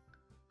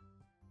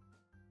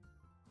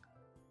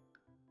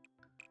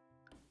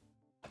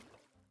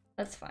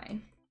 That's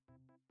fine.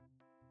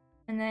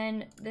 And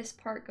then this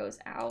part goes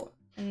out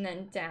and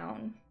then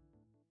down.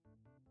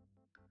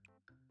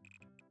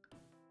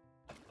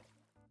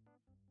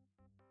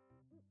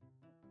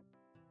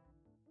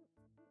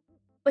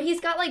 But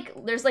he's got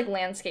like, there's like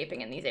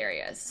landscaping in these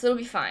areas, so it'll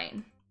be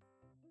fine.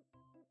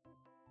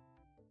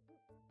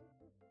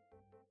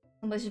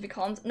 Unless should be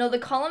columns. No, the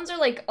columns are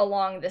like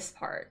along this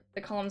part.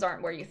 The columns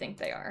aren't where you think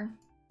they are.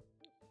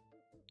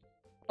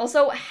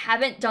 Also,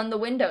 haven't done the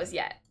windows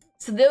yet.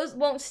 So those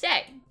won't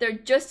stay. They're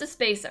just a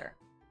spacer.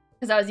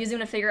 Because I was using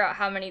them to figure out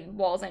how many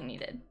walls I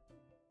needed.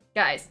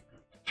 Guys,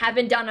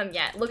 haven't done them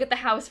yet. Look at the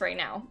house right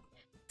now.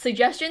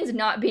 Suggestions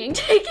not being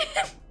taken.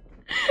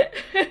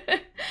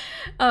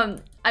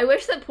 I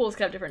wish that pools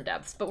could have different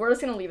depths, but we're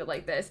just gonna leave it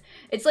like this.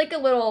 It's like a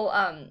little,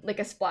 like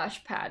a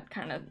splash pad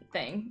kind of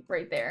thing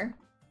right there.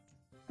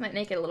 Might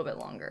make it a little bit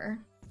longer.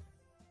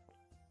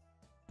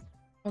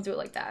 We'll do it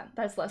like that.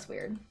 That's less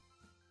weird.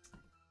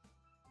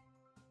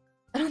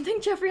 I don't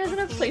think Jeffree has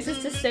enough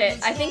places to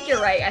sit. I think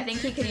you're right. I think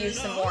he could use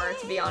some more,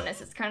 to be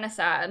honest. It's kind of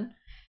sad.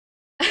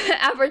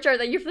 Aperture,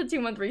 thank you for the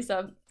 2-month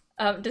resub.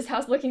 This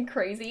house looking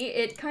crazy?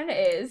 It kind of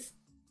is.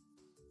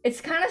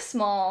 It's kind of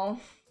small.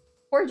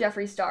 Poor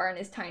Jeffree Star in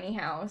his tiny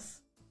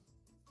house.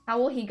 How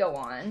will he go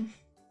on?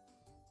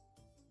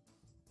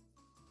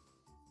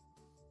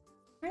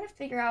 I'm trying to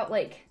figure out,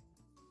 like,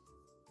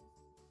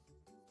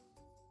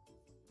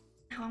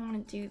 how I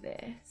want to do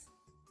this.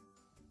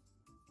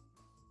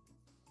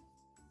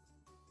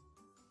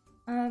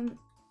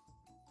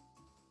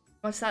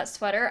 What's that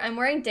sweater? I'm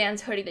wearing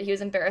Dan's hoodie that he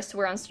was embarrassed to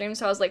wear on stream,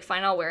 so I was like,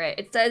 fine, I'll wear it.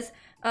 It says,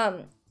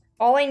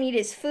 all I need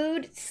is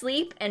food,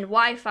 sleep, and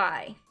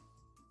Wi-Fi.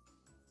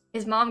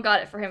 His mom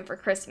got it for him for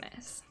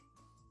Christmas.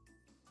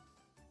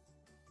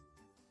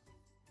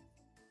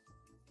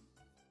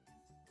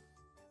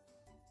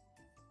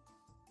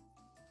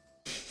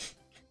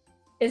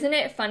 Isn't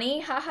it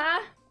funny? Haha.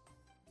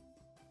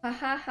 Ha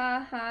ha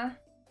ha ha.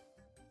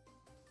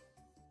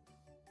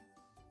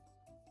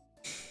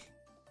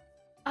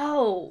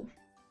 Oh.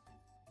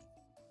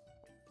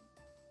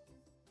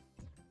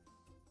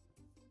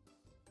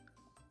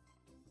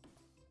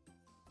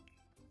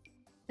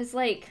 It's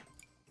like,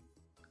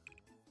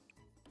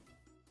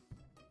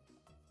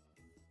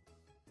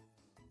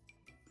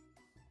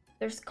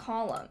 there's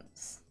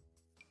columns.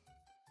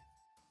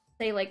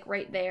 Say like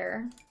right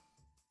there.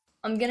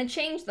 I'm gonna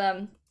change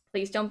them.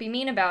 Please don't be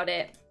mean about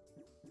it.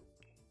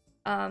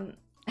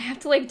 I have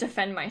to like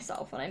defend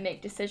myself when I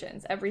make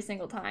decisions every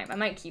single time. I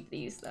might keep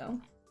these though.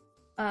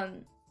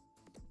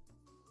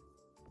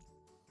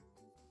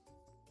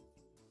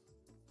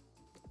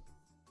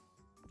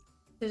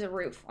 There's a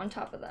roof on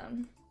top of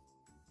them.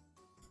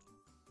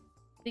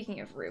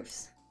 Speaking of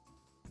roofs.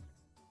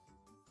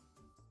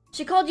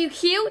 She called you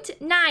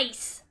cute?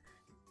 Nice!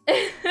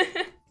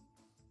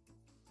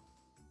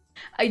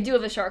 I do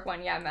have the shark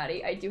one. Yeah,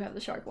 Maddie, I do have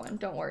the shark one.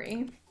 Don't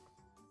worry.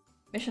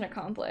 Mission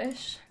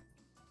accomplished.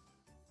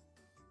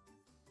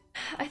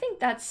 I think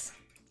that's...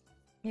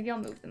 Maybe I'll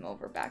move them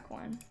over back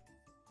one.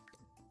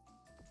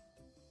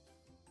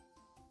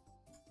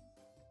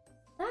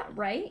 Is that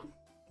right?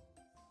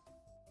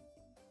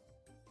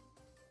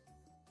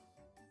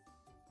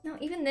 No,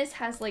 even this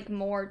has like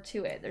more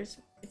to it.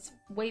 It's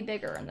way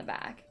bigger in the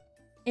back.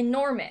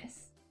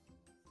 Enormous.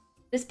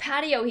 This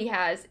patio he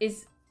has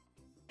is,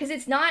 because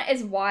it's not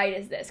as wide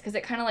as this, because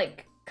it kind of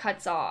like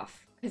cuts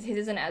off, because his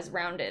isn't as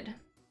rounded.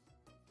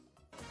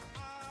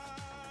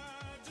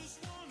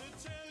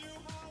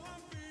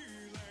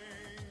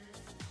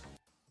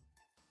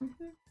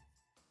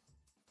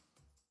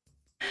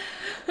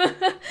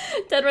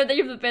 Dead Red, thank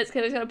you for the bits,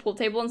 because he's got a pool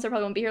table and so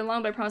probably won't be here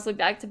long, but I promise I'll be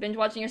back to binge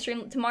watching your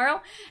stream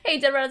tomorrow. Hey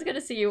Dead Red, it's good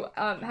to see you.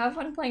 Have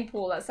fun playing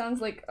pool. That sounds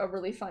like a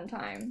really fun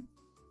time.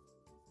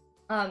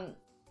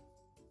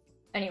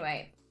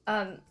 Anyway,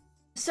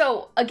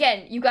 so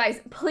again, you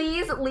guys,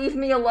 please leave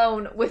me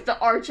alone with the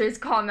arches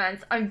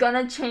comments. I'm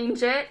gonna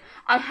change it.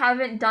 I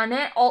haven't done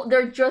it.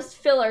 They're just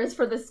fillers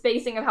for the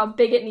spacing of how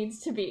big it needs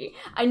to be.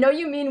 I know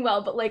you mean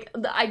well, but like,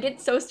 I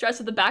get so stressed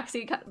with the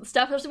backseat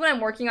stuff, especially when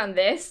I'm working on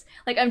this.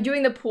 Like, I'm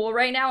doing the pool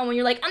right now, and when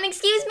you're like,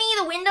 excuse me,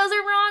 the windows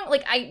are wrong.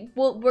 Like,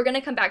 we're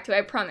gonna come back to it,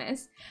 I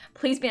promise.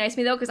 Please be nice to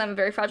me though, because I'm a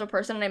very fragile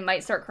person and I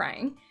might start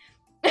crying.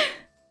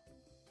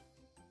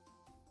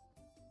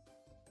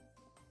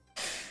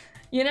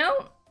 You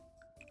know?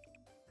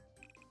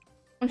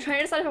 I'm trying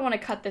to decide if I want to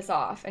cut this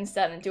off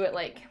instead and do it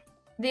like...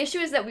 The issue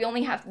is that we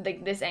only have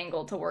like this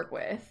angle to work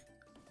with.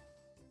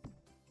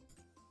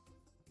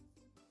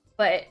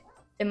 But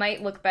it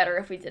might look better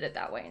if we did it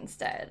that way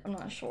instead. I'm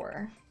not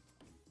sure.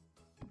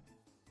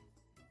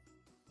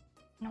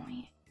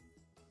 Annoying.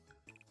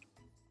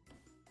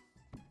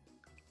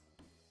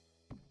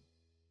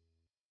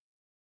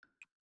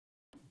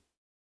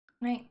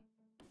 Right.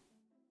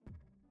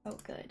 Oh,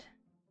 good.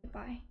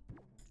 Goodbye.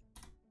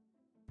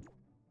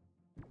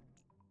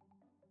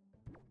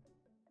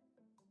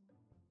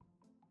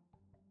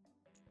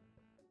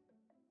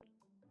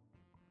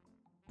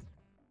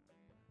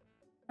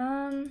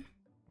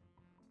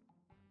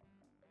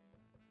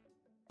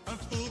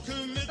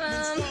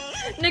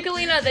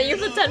 Nicolina, thank you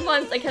for the 10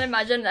 months. I can't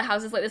imagine that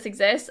houses like this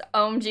exist.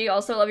 OMG,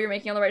 also love you're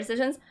making all the right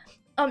decisions.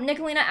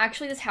 Nicolina,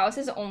 actually this house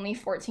is only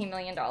 $14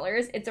 million.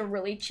 It's a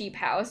really cheap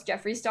house.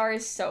 Jeffree Star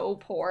is so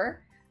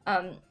poor.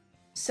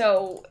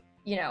 So,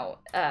 you know,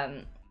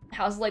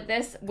 houses like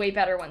this, way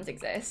better ones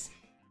exist.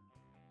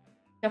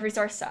 Jeffree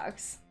Star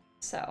sucks,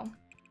 so.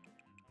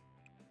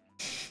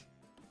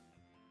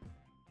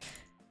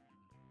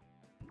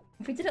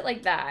 If we did it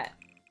like that.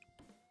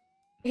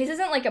 His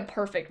isn't like a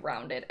perfect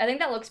rounded. I think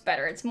that looks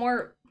better. It's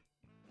more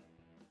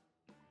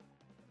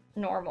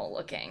normal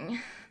looking.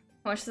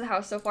 How much is the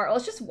house so far? Oh,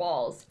 it's just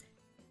walls.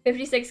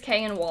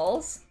 56K in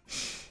walls.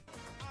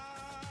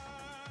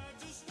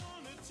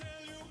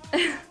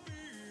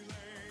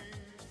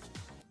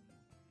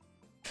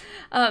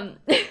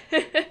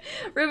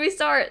 Ruby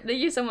Star, thank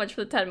you so much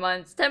for the 10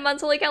 months. 10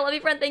 months, holy cow, love you,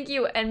 friend, thank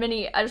you. And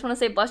Minnie, I just want to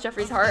say, bless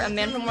Jeffree's heart. A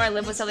man from where I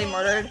live was sadly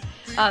murdered.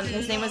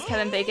 His name was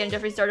Kevin Bacon.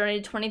 Jeffree Star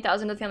donated $20,000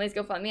 to the family's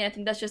GoFundMe, and I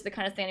think that's just the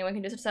kind of thing anyone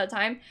can do such at a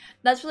time.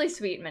 That's really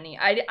sweet, Minnie.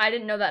 I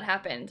didn't know that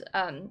happened,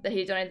 that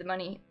he donated the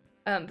money.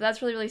 But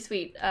that's really, really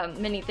sweet.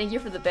 Minnie, thank you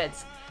for the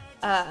bits.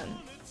 You're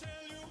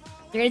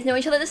gonna get to know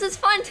each other. This is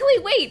fun. Tilly,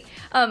 wait.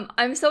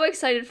 I'm so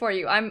excited for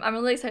you. I'm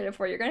really excited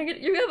for you.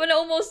 You have an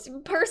almost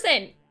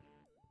person.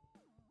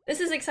 This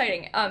is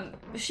exciting.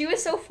 She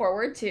was so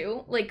forward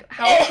too. Like,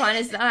 how fun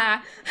is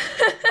that?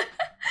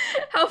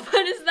 How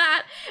fun is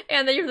that?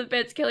 And then you have the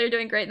bits. Kelly, you're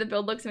doing great. The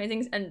build looks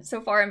amazing. And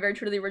so far, I'm very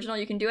true to the original.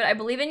 You can do it. I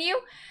believe in you.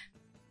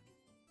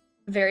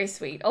 Very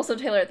sweet. Also,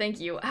 Taylor, thank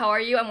you. How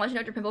are you? I'm watching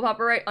Dr. Pimple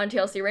Popper right on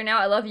TLC right now.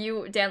 I love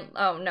you, Dan.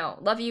 Oh, no.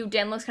 Love you.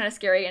 Dan looks kind of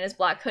scary in his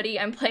black hoodie.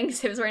 I'm playing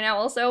Sims right now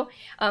also.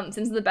 Sims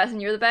is the best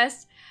and you're the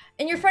best.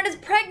 And your friend is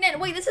pregnant.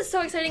 Wait, this is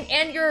so exciting.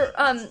 And you're,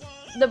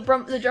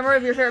 the drummer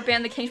of your favorite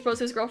band, the Kings Bros,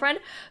 his girlfriend.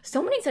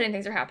 So many exciting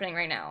things are happening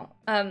right now.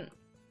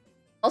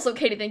 Also,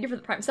 Katie, thank you for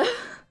the Prime sub.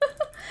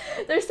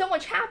 There's so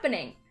much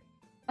happening.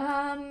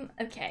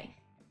 Okay.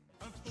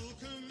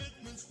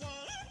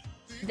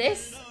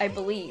 This, I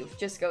believe,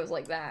 just goes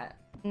like that.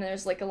 And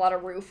there's like a lot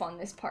of roof on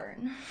this part.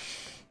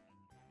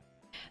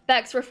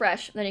 Bex,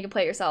 refresh, then you can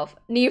play it yourself.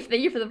 Neve,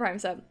 thank you for the Prime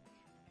sub.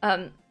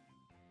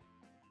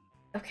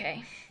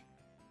 Okay.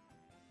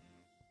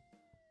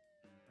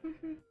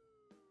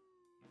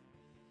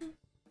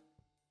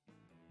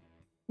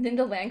 You think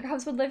the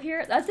Landgrabs would live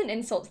here? That's an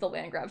insult to the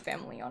Landgrab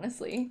family,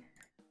 honestly.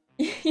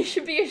 You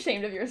should be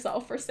ashamed of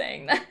yourself for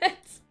saying that.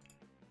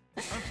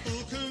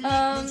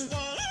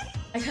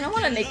 I kind of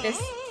want to make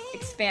this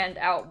expand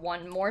out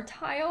one more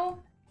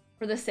tile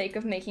for the sake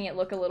of making it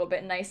look a little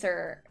bit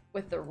nicer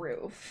with the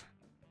roof.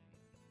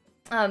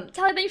 Tally,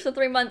 thank you for the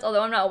 3 months.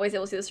 Although I'm not always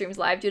able to see the streams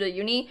live due to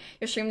uni,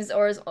 your streams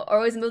are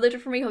always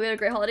motivated for me. Hope you had a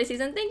great holiday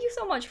season. Thank you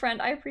so much,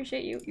 friend. I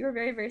appreciate you. You are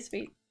very, very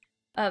sweet.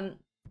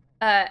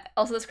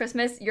 Also this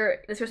Christmas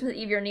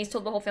Eve, your niece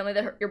told the whole family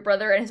that your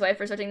brother and his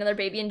wife are starting another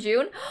baby in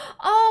June.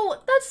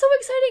 Oh, that's so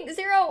exciting,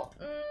 Zero.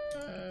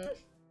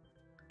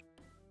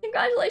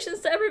 Congratulations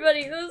to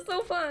everybody. That was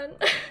so fun.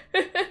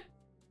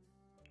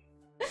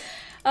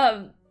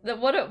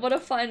 What a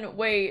fun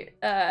way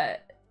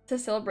to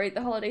celebrate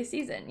the holiday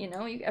season, you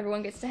know?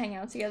 Everyone gets to hang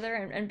out together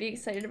and be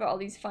excited about all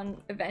these fun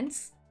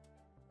events.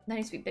 That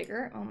needs to be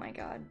bigger. Oh my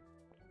god.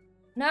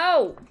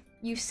 No!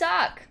 You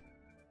suck!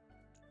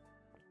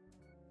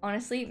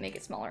 Honestly, make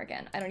it smaller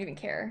again. I don't even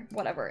care.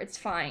 Whatever, it's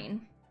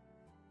fine.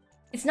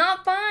 It's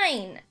not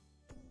fine!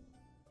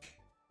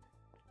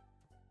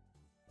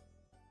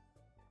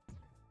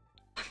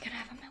 I'm gonna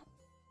have a melt.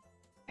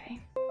 Okay.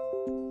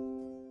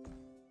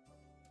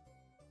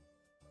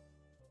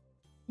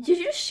 Did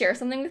you just share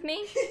something with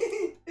me?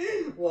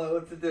 What?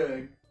 What's it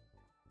doing?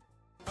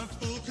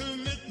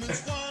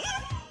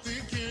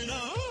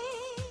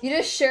 You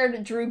just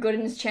shared Drew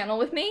Gooden's channel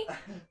with me?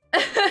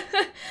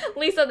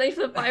 Lisa, thanks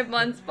for the 5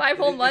 months. 5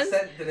 whole months.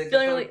 Did it just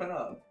Feeling really... open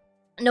up?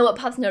 No, it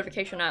pops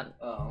notification up.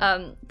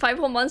 Oh. 5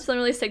 whole months, feeling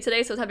really sick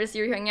today, so it's happy to see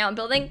you hanging out and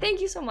building. Thank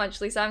you so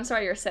much, Lisa. I'm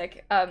sorry you're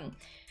sick.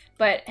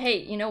 But hey,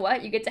 you know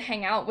what? You get to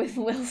hang out with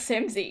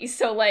lilsimsie,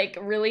 so like,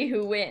 really,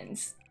 who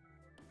wins?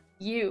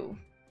 You.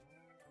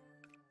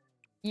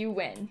 You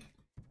win.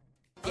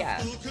 Yeah,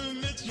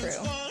 true.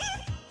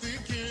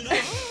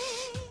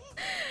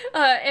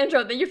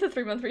 Andro, thank you for the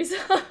 3-month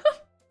resub.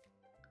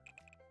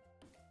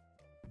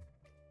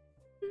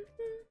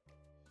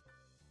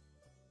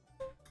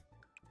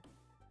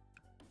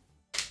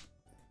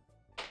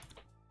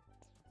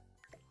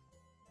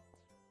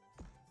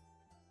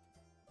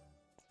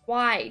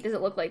 Why does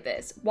it look like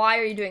this? Why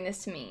are you doing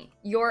this to me?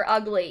 You're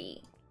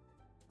ugly.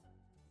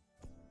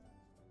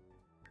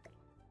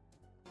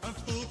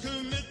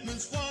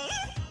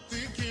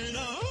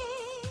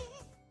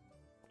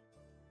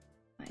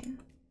 Fine.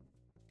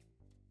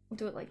 We'll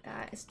do it like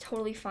that. It's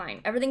totally fine.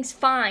 Everything's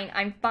fine.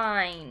 I'm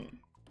fine.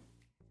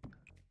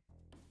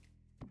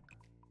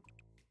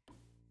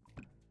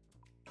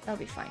 That'll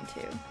be fine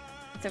too.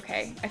 It's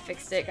okay. I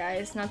fixed it,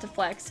 guys. Not to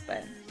flex,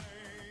 but...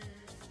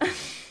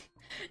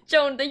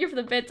 Joan, thank you for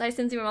the bits. I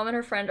sense my mom and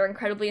her friend are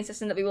incredibly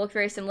insistent that we look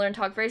very similar and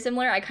talk very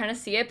similar. I kind of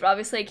see it, but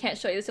obviously I can't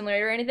show you the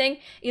similarity or anything.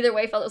 Either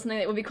way, I felt it was something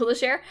that would be cool to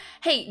share.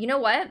 Hey, you know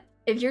what?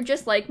 If you're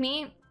just like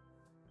me,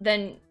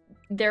 then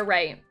they're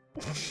right.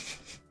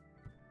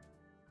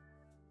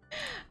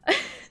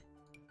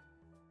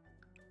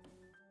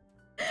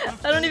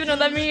 I don't even know what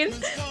that means.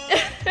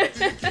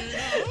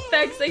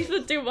 Bex, thanks for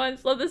the 2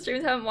 months. Love the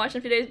streams. Haven't watched in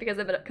a few days because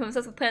I've become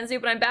obsessed with Planet Zoo,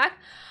 but I'm back.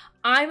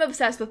 I'm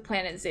obsessed with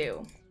Planet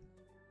Zoo.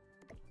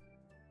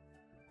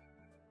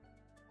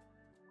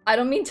 I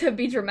don't mean to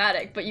be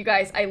dramatic, but you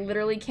guys, I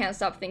literally can't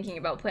stop thinking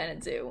about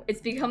Planet Zoo. It's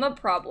become a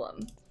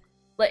problem.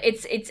 Like,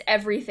 it's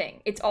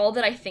everything. It's all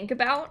that I think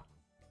about.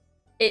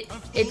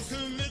 It's,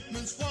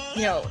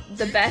 you know,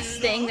 the best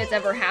thing that's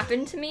ever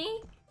happened to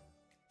me.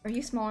 Are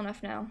you small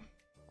enough now?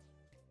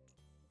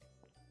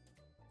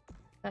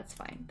 That's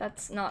fine.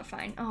 That's not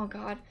fine. Oh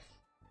god.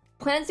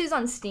 Planet Zoo's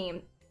on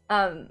Steam.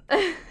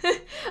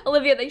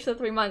 Olivia, thanks for the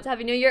 3 months.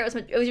 Happy New Year. It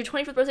was your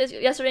 25th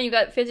birthday yesterday and you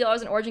got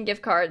 $50 in Origin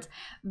gift cards.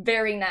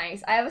 Very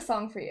nice. I have a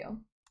song for you.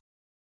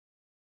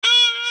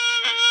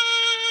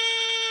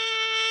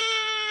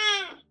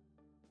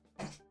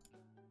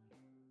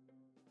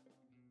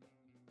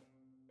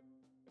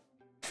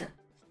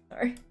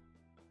 Sorry.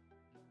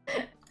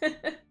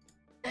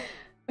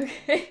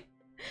 Okay.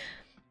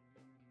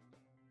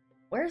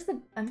 Where's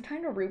the... I'm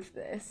trying to roof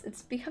this.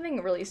 It's becoming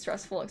a really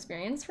stressful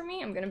experience for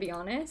me, I'm gonna be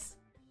honest.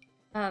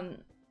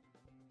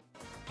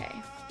 Okay.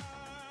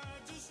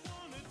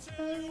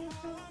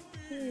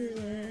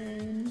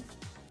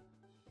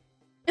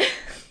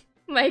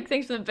 Mike,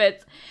 thanks for the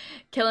bits.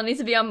 Kayla needs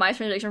to be on my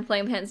stream addiction for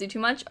playing Planet Zoo too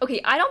much.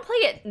 Okay, I don't play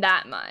it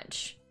that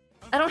much.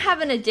 I don't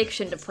have an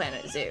addiction to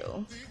Planet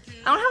Zoo.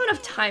 I don't have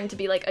enough time to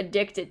be, like,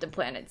 addicted to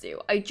Planet Zoo.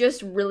 I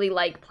just really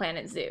like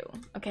Planet Zoo,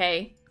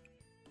 okay?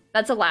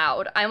 That's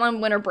allowed. I'm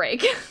on winter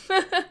break.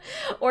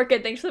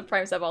 Orchid, thanks for the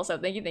Prime sub also.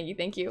 Thank you, thank you,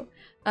 thank you.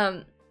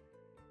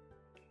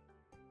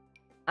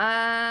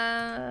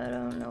 I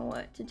don't know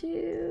what to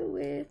do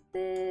with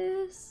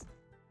this.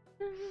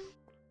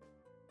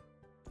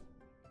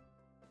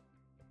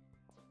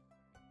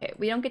 Okay,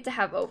 we don't get to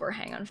have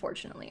overhang,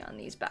 unfortunately, on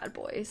these bad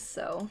boys,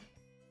 so...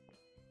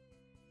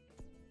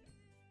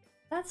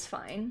 That's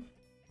fine.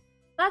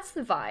 That's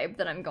the vibe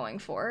that I'm going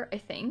for, I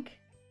think.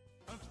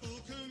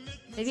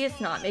 Maybe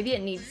it's not. Maybe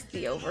it needs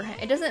the overhang.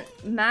 It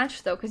doesn't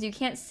match, though, because you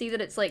can't see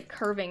that it's, like,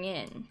 curving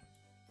in.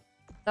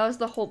 That was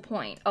the whole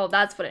point. Oh,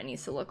 that's what it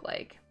needs to look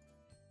like.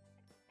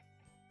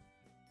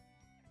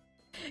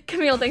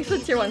 Camille, thanks for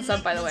the tier 1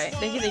 sub, by the way.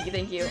 Thank you, thank you,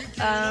 thank you.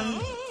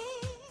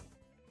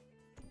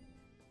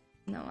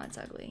 No, that's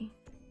ugly.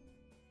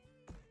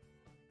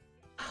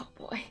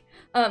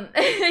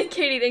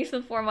 Katie, thanks for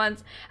the 4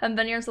 months. I haven't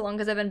been here so long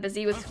because I've been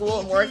busy with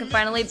school and work and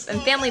family,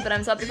 but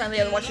I'm so happy to finally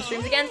be able to watch your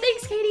streams again.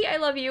 Thanks, Katie. I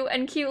love you.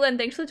 And Caitlin,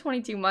 thanks for the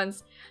 22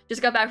 months.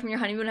 Just got back from your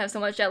honeymoon and have so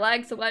much jet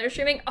lag. So glad you're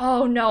streaming.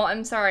 Oh no,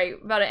 I'm sorry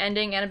about it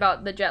ending and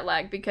about the jet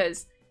lag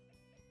because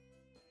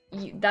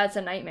that's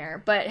a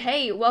nightmare. But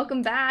hey,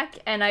 welcome back,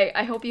 and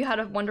I hope you had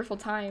a wonderful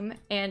time,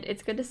 and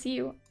it's good to see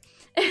you.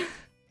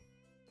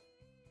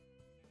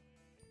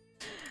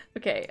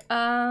 Okay,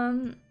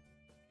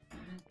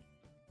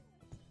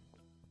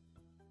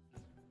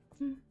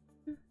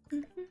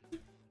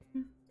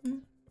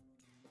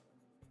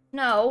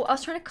 no, I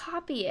was trying to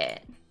copy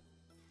it.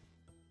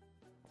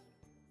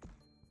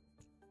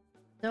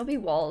 There'll be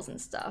walls and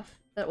stuff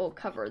that will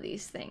cover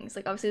these things.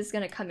 Like, obviously it's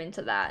gonna come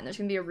into that, and there's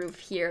gonna be a roof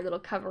here that'll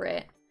cover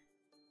it.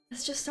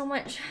 It's just so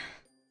much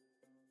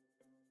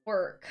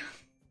work.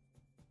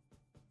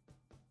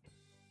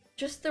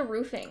 Just the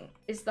roofing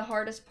is the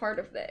hardest part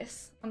of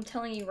this. I'm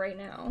telling you right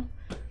now.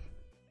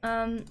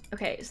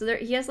 Okay, so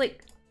he has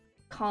like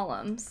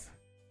columns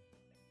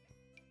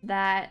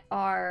that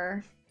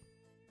are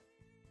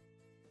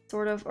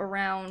sort of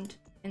around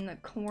in the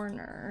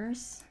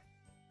corners.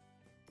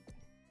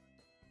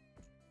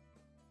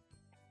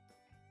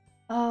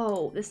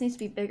 Oh, this needs to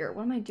be bigger.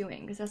 What am I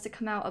doing? Because it has to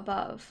come out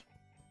above.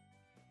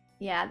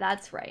 Yeah,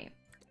 that's right.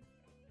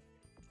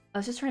 I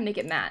was just trying to make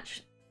it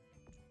match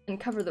and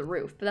cover the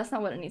roof, but that's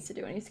not what it needs to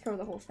do. It needs to cover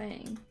the whole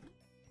thing.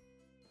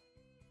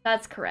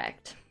 That's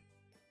correct.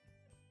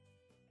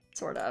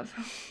 Sort of.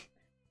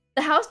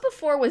 The house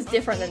before was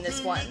different than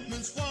this one,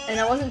 and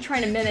I wasn't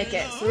trying to mimic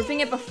it. So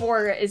roofing it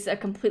before is a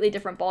completely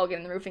different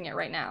ballgame than roofing it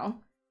right now.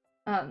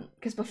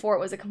 Because before it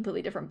was a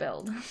completely different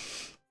build.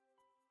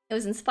 It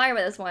was inspired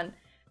by this one.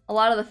 A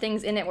lot of the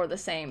things in it were the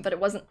same, but it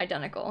wasn't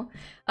identical.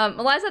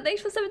 Eliza,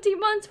 thanks for 17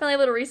 months. Finally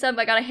able to resub.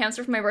 I got a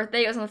hamster for my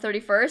birthday. It was on the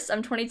 31st.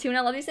 I'm 22 and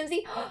I love you,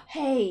 Simsie.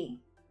 Hey.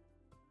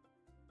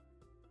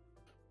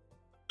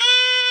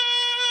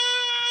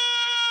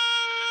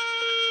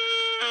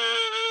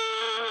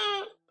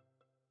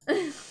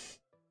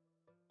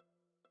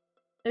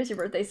 There's your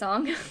birthday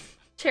song.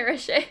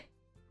 Cherish it.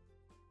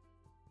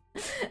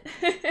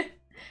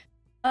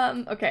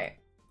 Okay.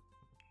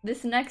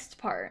 This next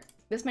part.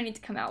 This might need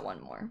to come out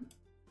one more.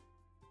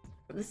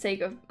 For the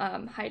sake of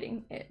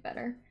hiding it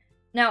better.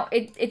 Now,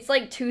 it's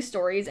like 2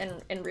 stories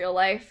in real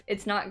life.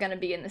 It's not gonna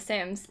be in The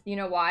Sims. You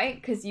know why?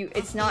 Because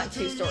it's not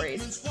 2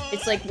 stories.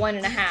 It's like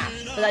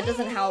 1.5. But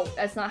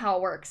that's not how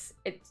it works.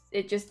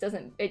 It just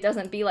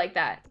doesn't be like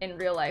that in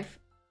real life.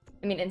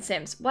 I mean, in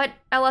Sims. What?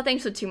 Ella,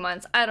 thanks for 2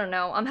 months. I don't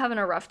know. I'm having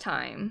a rough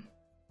time.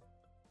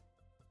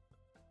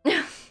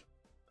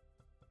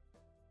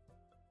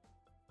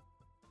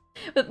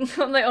 With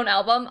my own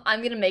album?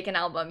 I'm gonna make an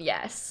album,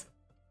 yes.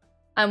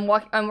 I'm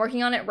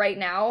working on it right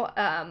now.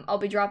 I'll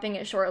be dropping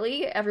it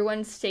shortly.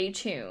 Everyone stay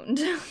tuned.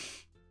 I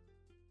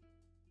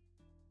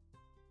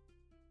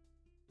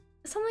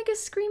sound like a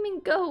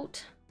screaming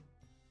goat.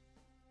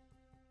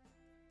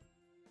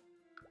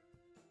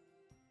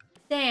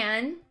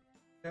 Dan?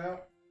 Yeah.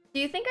 Do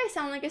you think I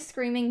sound like a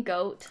screaming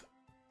goat?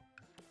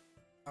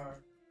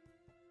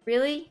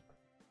 Really?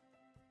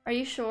 Are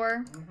you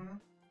sure? Mm-hmm.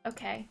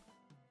 Okay.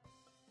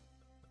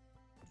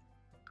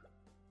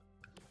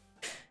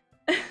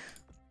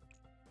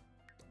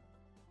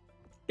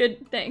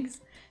 Good,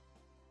 thanks.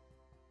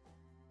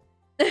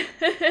 Oh,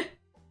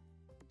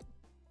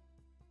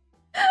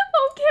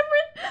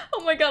 Cameron!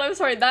 Oh my god, I'm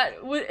sorry. That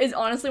is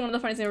honestly one of the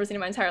funniest things I've ever seen in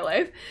my entire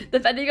life.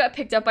 The fact that you got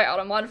picked up by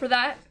Automod for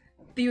that,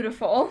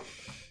 beautiful.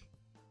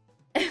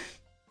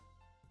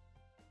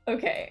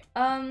 Okay,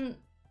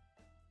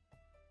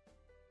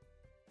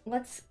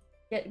 let's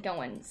get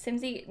going.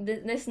 Simsie,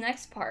 this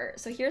next part.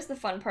 So here's the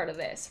fun part of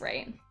this,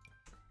 right?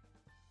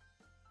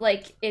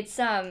 Like, it's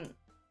a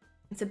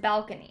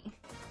balcony.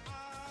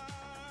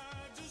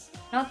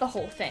 Not the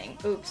whole thing.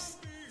 Oops.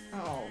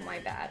 Oh, my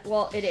bad.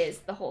 Well, it is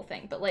the whole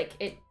thing, but like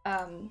it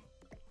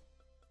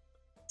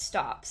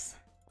stops.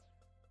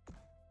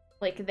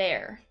 Like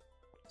there.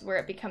 Where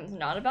it becomes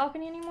not a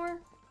balcony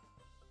anymore.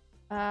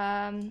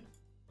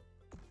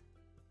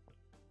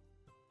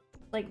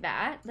 Like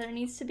that it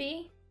needs to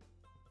be.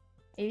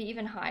 Maybe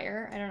even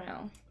higher. I don't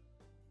know.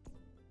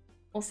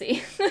 We'll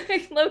see.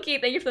 Loki,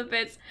 thank you for the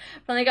bits.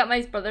 Finally got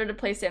my brother to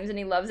play Sims and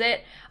he loves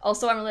it.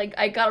 Also,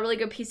 I got a really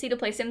good PC to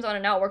play Sims on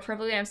and now it worked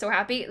perfectly and I'm so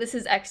happy. This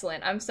is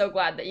excellent. I'm so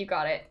glad that you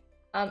got it.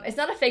 It's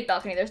not a fake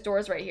balcony. There's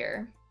doors right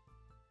here.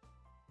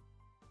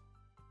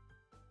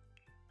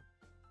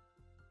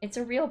 It's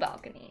a real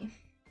balcony.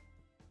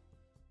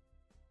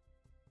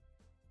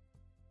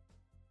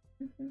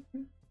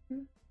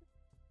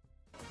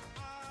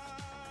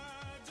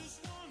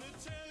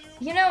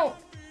 You know,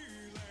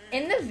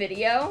 in the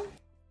video,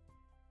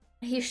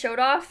 he showed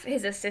off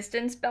his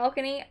assistant's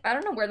balcony. I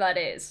don't know where that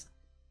is.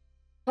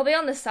 Probably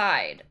on the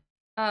side.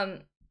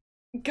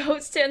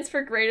 Goat stands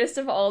for greatest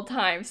of all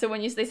time. So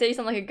when they say you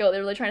sound like a goat,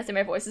 they're really trying to say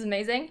my voice is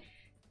amazing.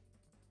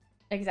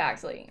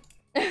 Exactly.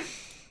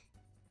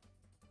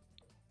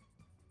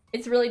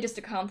 It's really just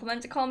a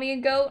compliment to call me a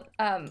goat.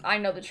 I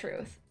know the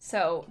truth,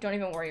 so don't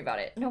even worry about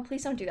it. No,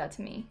 please don't do that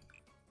to me.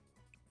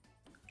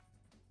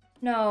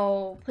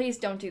 No, please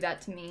don't do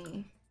that to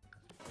me.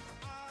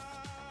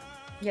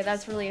 Yeah,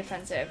 that's really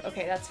offensive.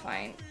 Okay, that's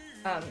fine.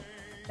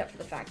 Except for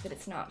the fact that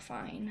it's not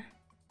fine.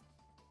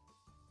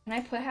 Can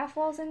I put half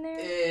walls in there?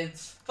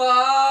 It's fine.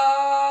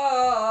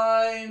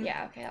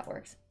 Yeah, okay, that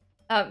works.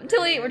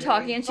 Tilly, we're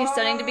talking and she's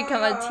studying to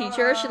become a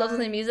teacher. She loves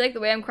listening to music the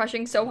way I'm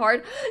crushing so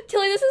hard.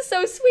 Tilly, this is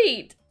so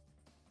sweet.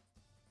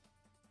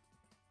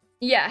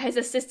 Yeah, his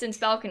assistant's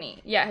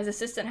balcony. Yeah, his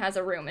assistant has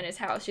a room in his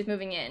house. She's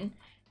moving in.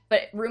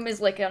 But room is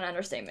like an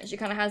understatement. She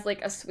kind of has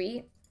like a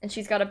suite and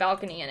she's got a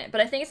balcony in it. But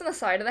I think it's on the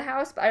side of the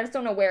house, but I just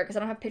don't know where because I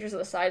don't have pictures of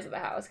the size of the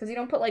house because you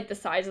don't put like the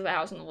size of the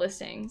house in the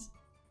listings.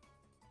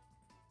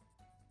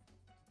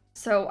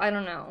 So, I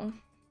don't know.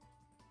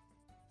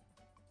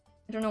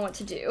 I don't know what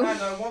to do.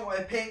 And I want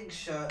my pink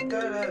shirt. Dun,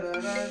 dun,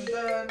 dun, dun,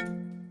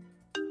 dun.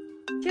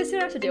 You guys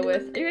don't have to deal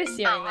with. Are you guys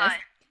seeing Oh, this? hi.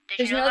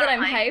 Did you know that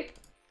I'm hype?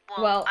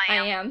 Well, I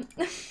am.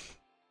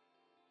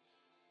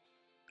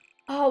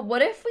 Oh,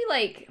 what if we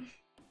like...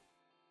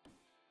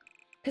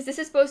 Because this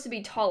is supposed to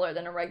be taller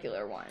than a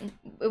regular one.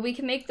 We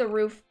can make the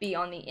roof be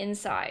on the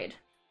inside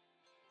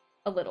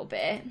a little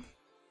bit.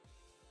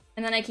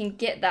 And then I can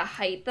get the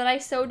height that I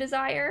so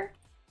desire.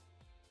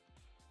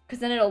 Because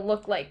then it'll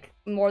look like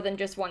more than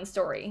just one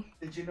story.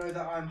 Did you know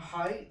that I'm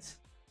height?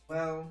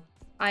 Well,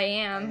 I I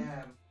am.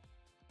 am.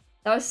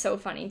 That was so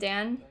funny,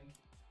 Dan. Thank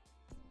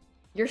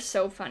You're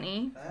so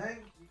funny.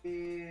 Thank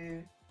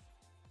you.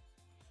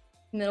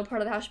 Middle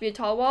part of the house should be a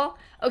tall wall.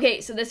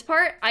 Okay, so this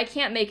part, I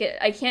can't make it,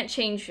 I can't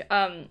change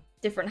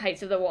different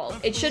heights of the wall.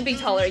 It should be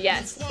taller,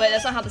 yes, but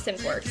that's not how The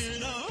Sims works.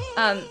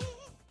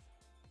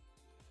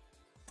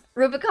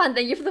 Rubicon,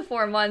 thank you for the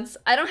 4 months.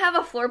 I don't have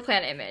a floor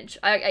plan image.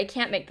 I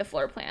can't make the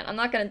floor plan. I'm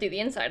not gonna do the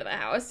inside of the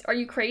house. Are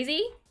you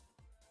crazy?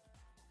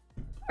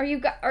 Are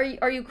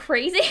you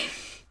crazy?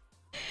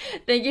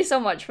 Thank you so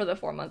much for the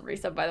 4-month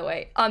resub, by the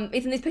way.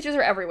 Ethan, these pictures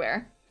are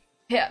everywhere.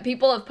 Yeah,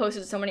 people have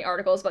posted so many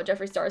articles about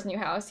Jeffree Star's new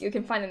house. You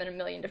can find them in a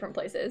million different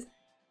places.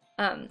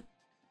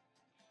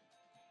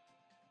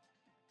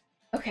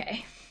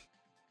 Okay.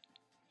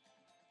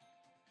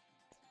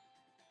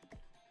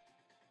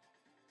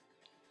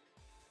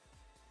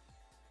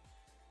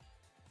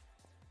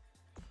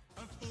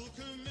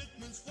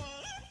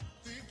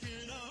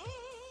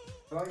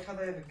 I like how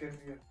they have a good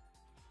view.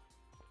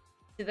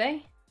 Do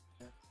they?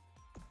 Yeah.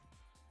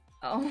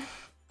 Oh.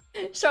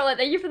 Charlotte,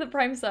 thank you for the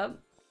Prime sub.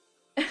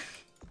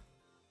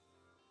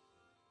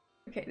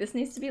 Okay, this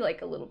needs to be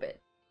like a little bit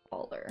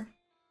taller.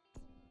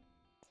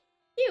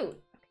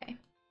 Cute. Okay.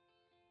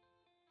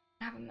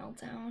 I have a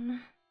meltdown.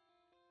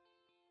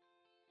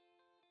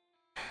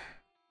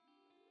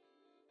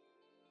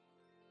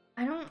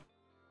 I don't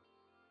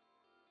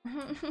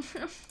know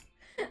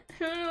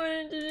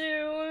what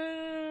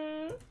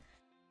to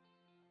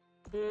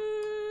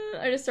do.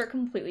 I just start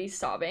completely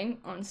sobbing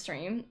on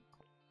stream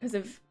because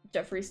of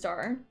Jeffree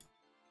Star.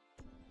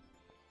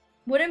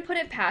 Wouldn't put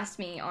it past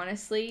me,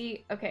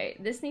 honestly. Okay,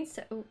 this needs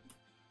to... Oh.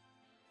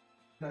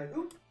 No.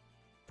 Ooh.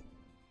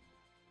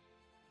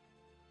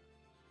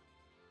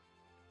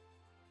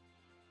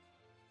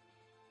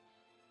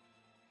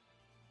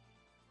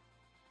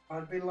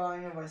 I'd be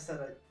lying if I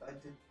said I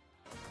did.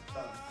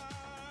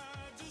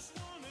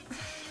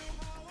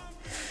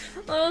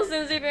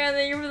 Lilsimsie fan,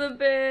 thank you for the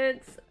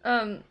bits.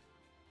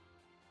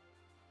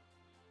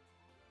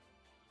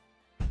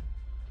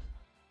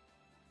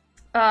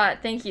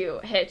 Thank you,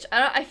 Hitch.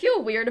 I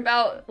feel weird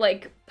about,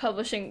 like,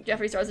 publishing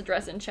Jeffree Star's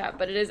address in chat,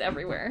 but it is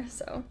everywhere,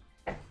 so.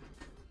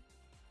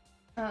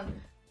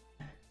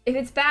 If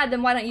it's bad,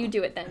 then why don't you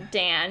do it then,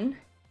 Dan?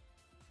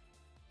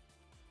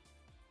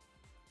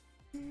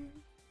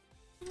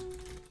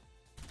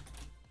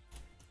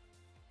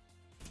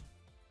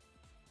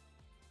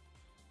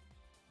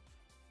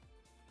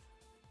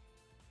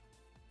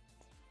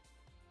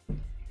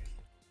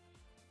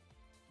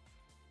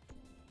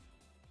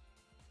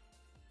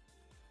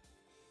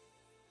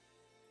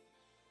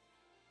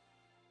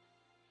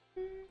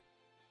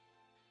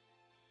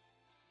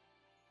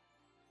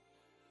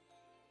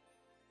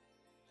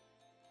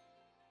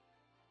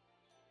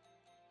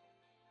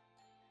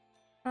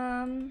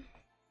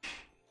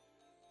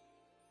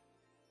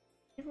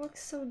 It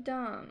looks so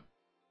dumb.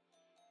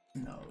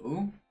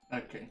 No.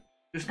 Okay.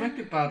 Just make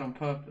it bad on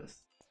purpose.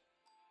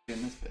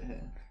 In this bit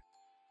here.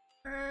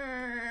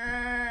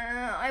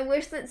 I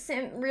wish that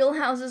real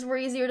houses were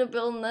easier to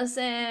build in The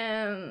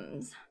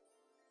Sims.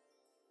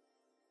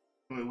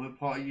 Wait, what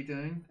part are you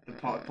doing? The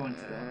part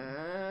pointed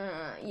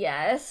at?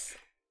 Yes.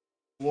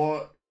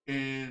 What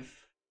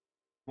if...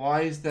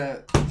 Why is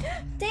there...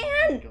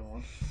 Dan!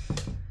 Oh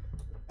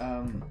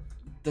God.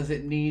 Does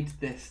it need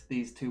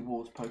these 2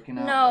 walls poking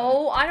out?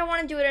 No, I don't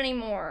want to do it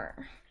anymore.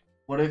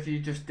 What if you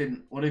just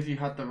didn't... What if you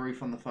had the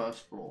roof on the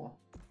first floor?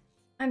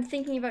 I'm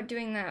thinking about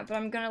doing that, but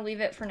I'm gonna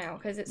leave it for now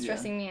because it's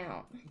stressing me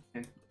out.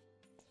 Okay.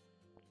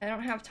 I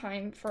don't have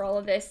time for all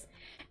of this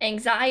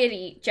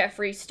anxiety,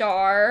 Jeffree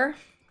Star.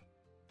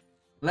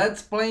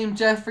 Let's blame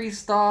Jeffree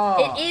Star.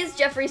 It is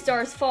Jeffree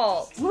Star's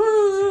fault.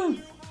 Woo!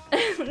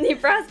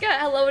 Nebraska,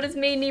 hello, it is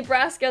me,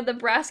 Nebraska, the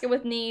Braska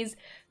with knees.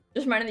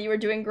 Just reminding that you were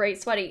doing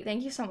great, Sweaty.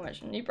 Thank you so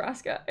much,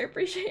 Nebraska. I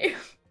appreciate you.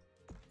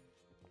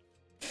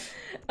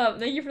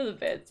 Thank you for the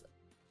bits.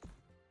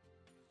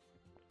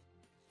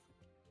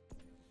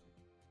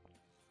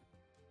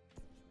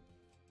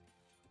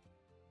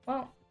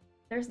 Well,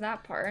 there's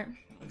that part.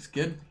 Looks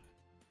good.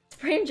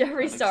 Blame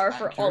Jeffree Star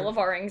for all accurate. of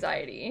our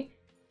anxiety.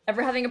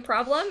 Ever having a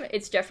problem?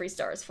 It's Jeffree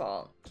Star's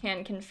fault.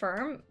 Can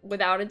confirm,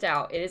 without a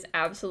doubt, it is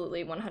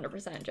absolutely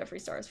 100% Jeffree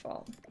Star's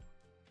fault.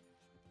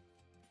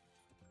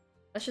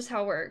 That's just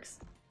how it works.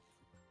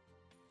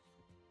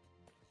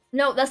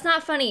 No, that's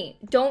not funny.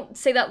 Don't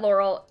say that,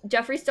 Laurel.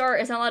 Jeffree Star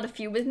is not allowed to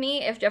feud with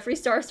me. If Jeffree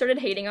Star started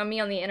hating on me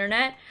on the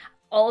internet,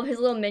 all of his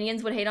little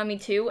minions would hate on me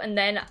too, and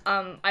then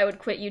I would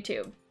quit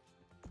YouTube.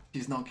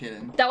 She's not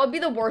kidding. That would be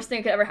the worst thing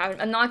that could ever happen.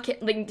 I'm not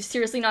like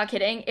seriously not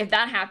kidding. If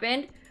that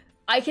happened,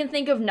 I can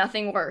think of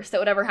nothing worse that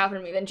would ever happen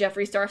to me than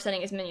Jeffree Star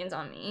sending his minions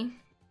on me.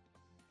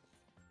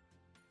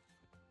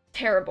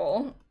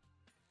 Terrible.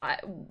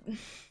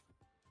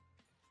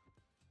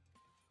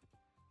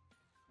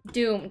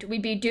 Doomed.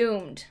 We'd be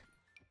doomed.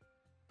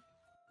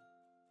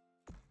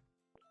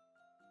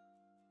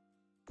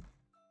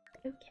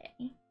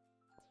 Okay.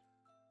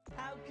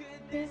 How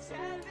could this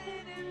happen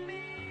to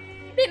me?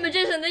 Hey,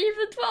 Magician, thank you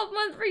for the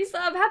 12-month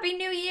resub. Happy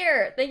New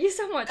Year. Thank you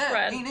so much,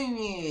 friend.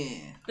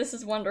 This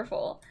is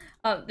wonderful.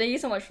 Thank you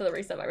so much for the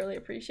resub. I really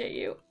appreciate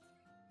you.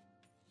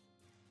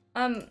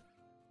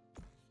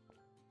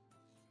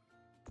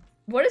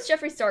 What does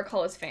Jeffree Star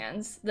call his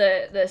fans?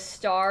 The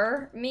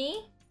star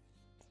me?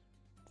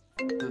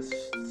 The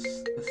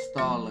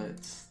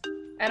starlets.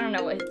 I don't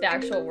know what the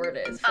actual word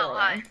is for Oh,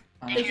 hi.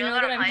 them. Did you know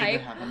that I'm Do they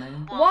hype? have a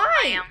name? Well, Why?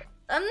 I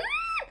am.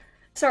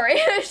 Sorry,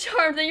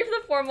 Charm, thank you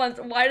for the 4 months.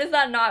 Why does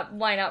that not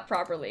line up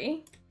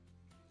properly?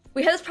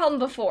 We had this problem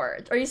before.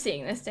 Are you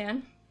seeing this,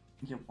 Dan?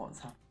 Yeah, what's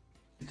happening?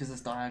 Because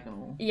it's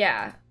diagonal.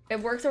 Yeah,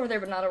 it works over there,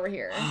 but not over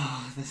here.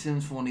 The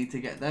Sims 4 need to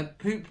get their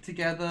poop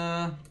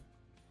together.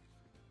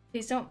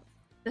 Please don't.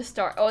 The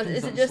star. Oh, Please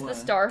is it don't just the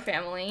swear. Star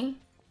family?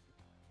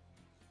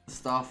 The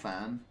Star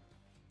fan.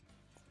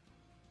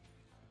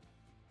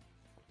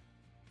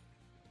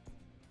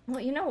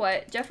 Well, you know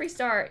what, Jeffree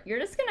Star, you're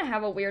just gonna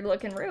have a weird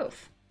looking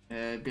roof.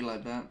 Yeah, it'd be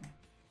like that.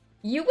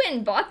 You went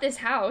and bought this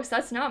house.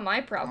 That's not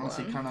my problem.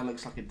 Honestly, it kind of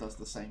looks like it does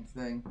the same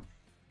thing.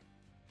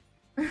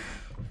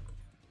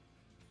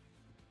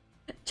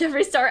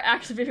 Jeffree Star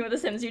actually beefing with a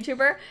Sims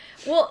YouTuber.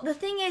 Well, the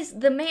thing is,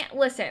 the man.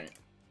 Listen,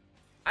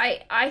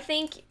 I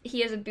think he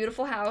has a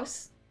beautiful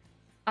house.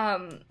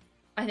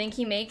 I think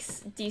he makes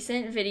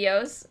decent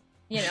videos.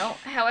 You know,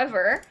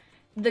 however,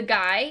 the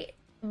guy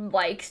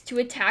likes to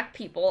attack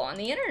people on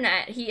the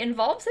internet. He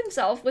involves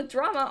himself with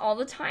drama all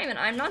the time, and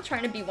I'm not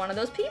trying to be one of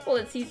those people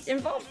that he's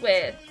involved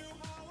with.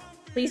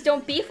 Please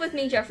don't beef with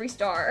me, Jeffree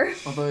Star.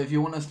 Although, if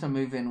you want us to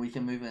move in, we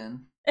can move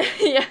in.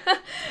 Yeah.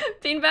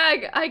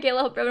 Beanbag, hi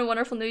Kayla, hope you're having a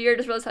wonderful new year.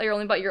 Just realized how you're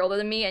only about a year older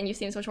than me and you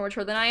seem so much more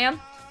mature than I am.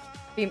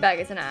 Beanbag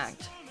is an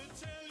act.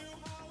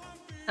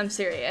 I'm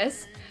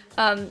serious.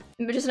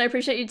 Just I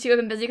appreciate you too. I've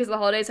been busy because of the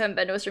holidays. I haven't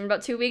been to a stream in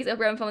about 2 weeks. I hope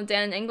you're having fun with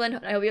Dan in England.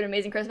 I hope you had an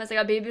amazing Christmas. I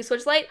got a baby blue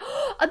Switch Lite.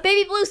 A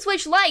baby blue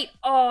Switch Lite!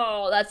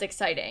 Oh, that's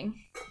exciting.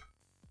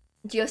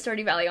 Do you have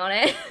Stardew Valley on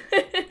it?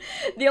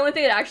 The only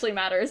thing that actually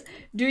matters.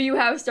 Do you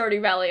have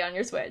Stardew Valley on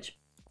your Switch?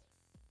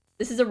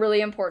 This is a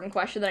really important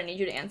question that I need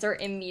you to answer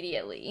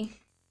immediately.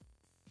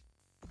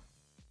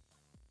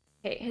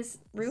 Okay, his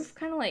roof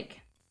kind of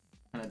like...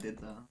 Kind of did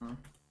that, huh?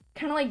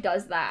 Kind of like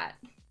does that.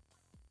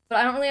 But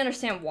I don't really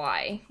understand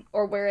why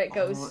or where it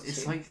goes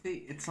It's to. like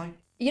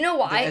You know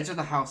why? the edge of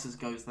the houses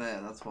goes there.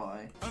 That's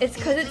why. It's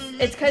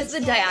because the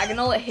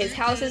diagonal that his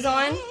house is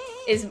on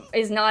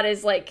is not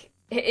as like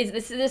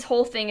this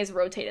whole thing is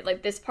rotated.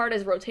 Like this part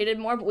is rotated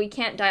more, but we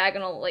can't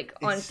diagonal like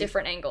on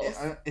different angles.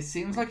 It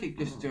seems like it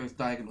just goes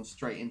diagonal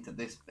straight into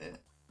this bit.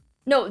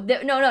 No.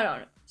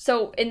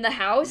 So in the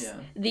house, Yeah.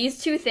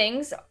 these two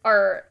things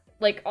are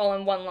like all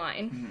in one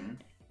line. Mm-hmm.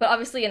 But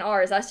obviously in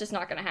ours, that's just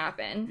not gonna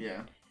happen.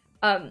 Yeah.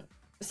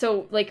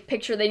 So like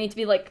picture they need to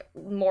be like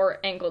more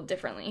angled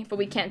differently, but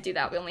we can't do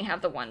that. We only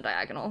have the one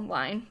diagonal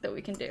line that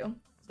we can do.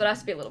 So it has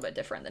to be a little bit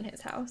different than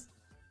his house.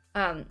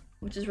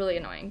 Which is really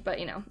annoying, but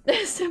you know.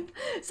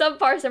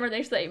 Subpar Summer,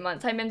 thanks for the 8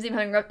 months. Hi Mimsy, I'm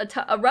having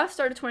a rough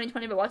start to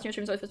 2020, but watching your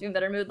streams always supposed to be in a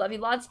better mood. Love you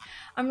lots.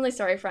 I'm really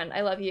sorry, friend.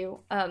 I love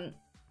you. When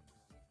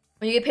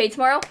you get paid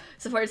tomorrow,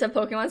 support yourself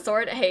Pokemon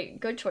Sword. Hey,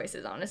 good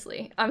choices,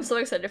 honestly. I'm so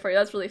excited for you.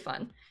 That's really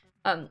fun.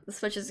 The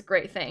Switch is a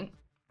great thing.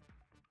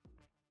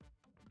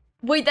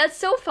 Wait, that's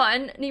so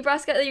fun,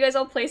 Nebraska, that you guys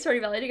all play Stardew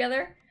Valley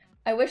together.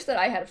 I wish that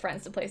I had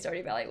friends to play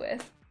Stardew Valley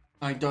with.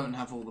 I don't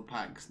have all the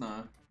packs,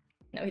 no.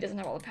 No, he doesn't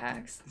have all the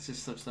packs. It's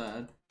just so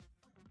sad.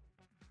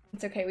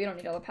 It's okay, we don't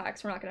need all the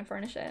packs. We're not gonna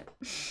furnish it.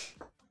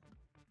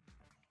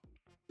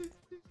 Are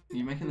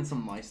you making this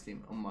on my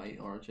Steam, on my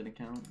Origin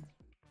account?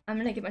 I'm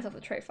gonna give myself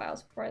the tray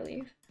files before I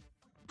leave.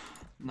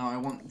 No, I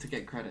want to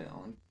get credit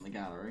on the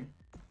gallery.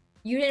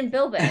 You didn't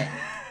build it.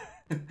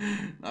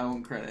 I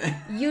want credit.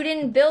 You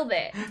didn't build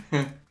it.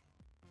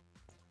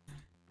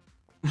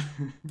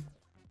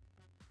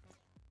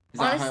 Is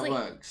that how Honestly- it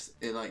works?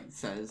 It like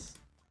says.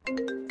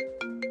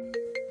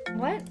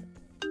 What?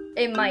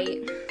 It might.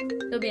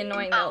 It'll be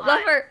annoying though. Oh, hi.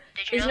 Lover,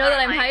 Did you know that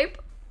I'm hype?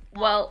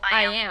 Well,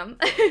 I am.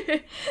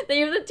 Thank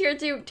you for the tier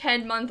 2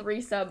 10-month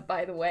resub,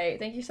 by the way.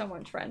 Thank you so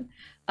much, friend.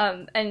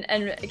 And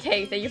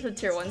Kay, thank you for the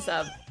tier 1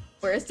 sub.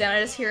 Where's Dan?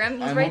 I just hear him.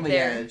 He's I'm right on the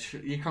there. edge.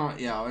 You can't.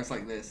 Yeah, I was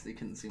like this. You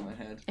couldn't see my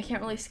head. I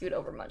can't really scoot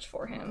over much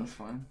for No, him. that's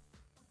fine.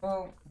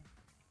 Well,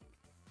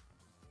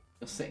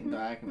 just sitting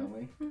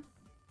diagonally.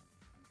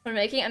 I'm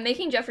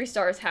making Jeffree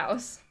Star's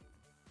house.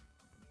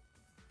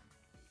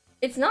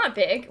 It's not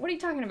big. What are you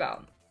talking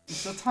about?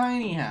 It's a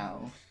tiny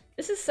house.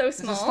 This is so It's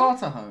small. a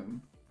starter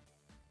home.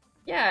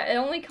 Yeah, it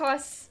only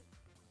costs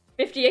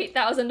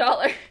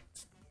 $58,000.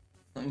 It's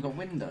not even got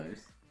windows.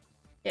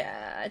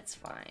 Yeah, it's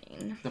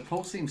fine. The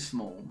pool seems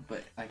small,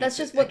 but I guess That's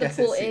just what the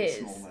pool is.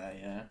 Small there,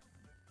 yeah.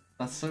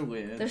 That's so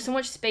weird. There's so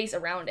much space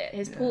around it.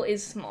 His pool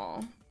is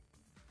small.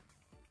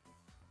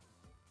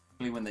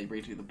 Hopefully when they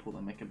redo the pool,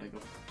 they make it bigger.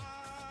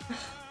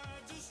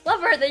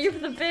 Lover, thank you for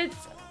the bits.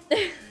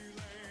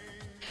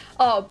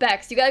 Oh,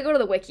 Bex, you gotta go to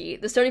the wiki.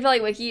 The Stony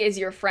Valley wiki is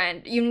your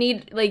friend. You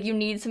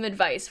need some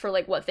advice for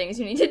like what things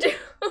you need to do.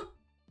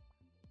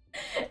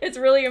 It's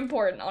really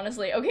important,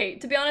 honestly. Okay,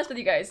 to be honest with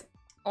you guys,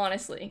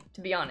 honestly,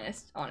 to be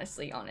honest, go on.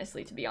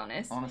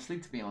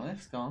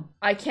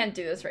 I can't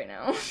do this right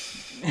now.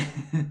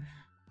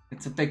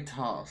 It's a big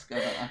task.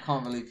 I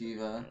can't believe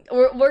you've.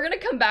 We're gonna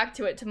come back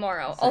to it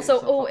tomorrow. Set Also,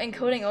 yourself oh, up for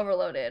encoding this.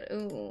 overloaded.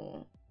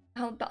 Ooh,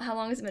 how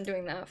long has it been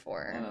doing that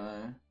for? I don't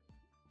know.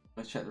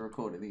 Let's check the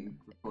recording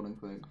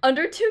quick.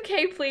 Under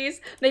 2K,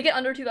 please. Make it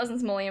under 2,000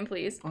 simoleon,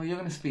 please. Oh, you're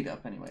gonna speed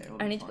up anyway.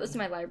 I need to put this in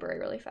my library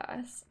really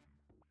fast.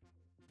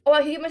 Oh,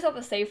 I could give myself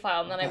a save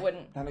file and then I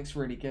wouldn't. That looks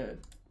really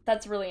good.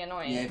 That's really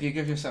annoying. Yeah, if you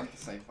give yourself the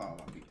save file,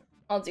 that'd be good.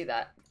 I'll do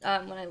that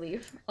when I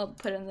leave. I'll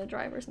put it in the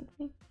drive or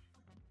something.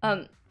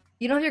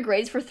 You don't have your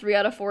grades for 3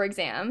 out of 4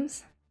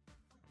 exams?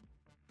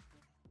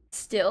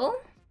 Still?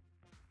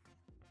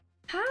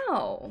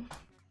 How?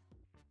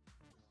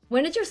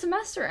 When did your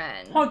semester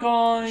end? Hi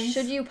guys!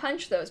 Should you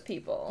punch those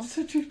people?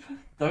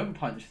 Don't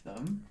punch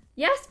them.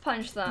 Yes,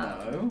 punch them.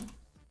 No.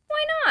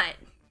 Why not?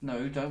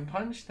 No, don't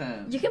punch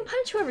them. You can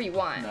punch whoever you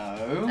want.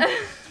 No.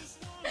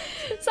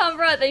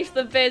 Sombra, thanks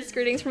for the bits.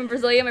 Greetings from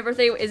Brasilia. My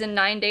birthday is in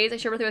 9 days. I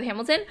share birthday with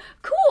Hamilton.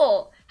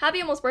 Cool! Happy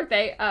almost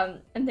birthday.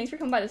 And thanks for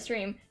coming by the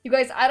stream. You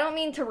guys, I don't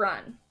mean to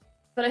run,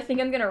 but I think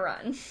I'm gonna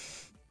run.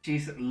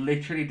 She's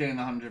literally doing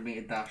the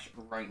 100-meter dash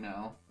right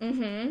now.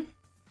 Mm-hmm.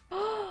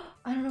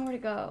 I don't know where to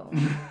go.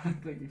 I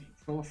think you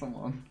saw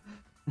someone.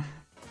 I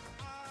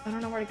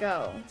don't know where to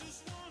go.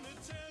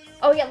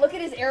 Oh yeah, look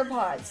at his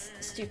AirPods.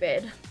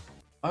 Stupid.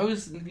 I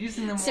was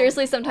using them.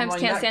 Seriously, on sometimes my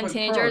can't stand MacBook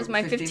teenagers. Pro,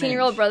 My 15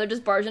 15-year-old inch. brother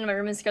just barged into my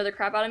room and scared the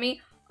crap out of me.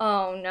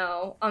 Oh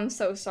no, I'm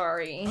so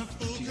sorry.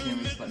 She's gonna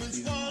be like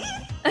season 1.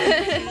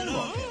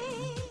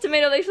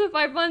 Tomato, thanks for the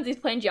 5 months. He's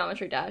playing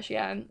Geometry Dash,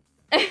 yeah.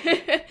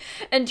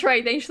 And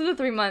Trey, thanks for the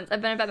 3 months.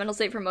 I've been in bad mental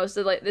state for most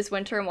of this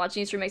winter, and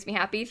watching you stream makes me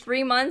happy.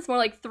 3 months, more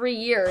like 3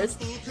 years.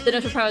 Didn't know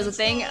Twitch Prime was a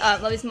thing.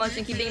 Love you so much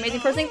and keep being an amazing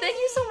person. Thank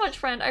you so much,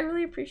 friend. I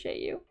really appreciate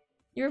you.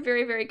 You're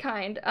very, very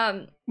kind.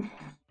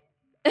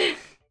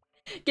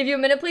 Give you a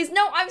minute, please.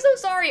 No, I'm so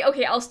sorry.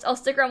 Okay, I'll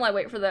stick around while I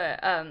wait for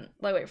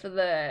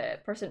the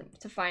person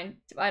to find.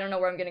 I don't know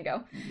where I'm gonna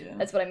go. Yeah.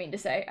 That's what I mean to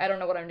say. I don't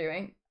know what I'm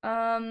doing.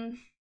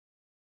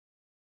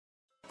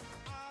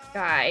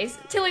 Guys,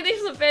 Tilly,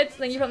 thanks for the bits.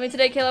 Thank you for me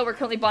today, Kayla. We're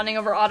currently bonding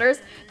over otters.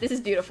 This is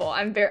beautiful.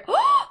 I'm very.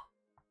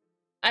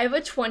 I have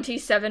a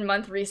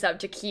 27-month resub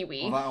to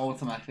Kiwi. Well, that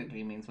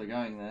automatically means we're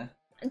going there.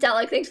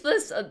 Dalek, thanks for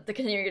this. The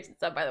continuing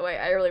sub, by the way.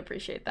 I really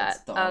appreciate that.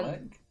 It's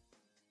Dalek.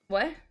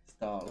 What? It's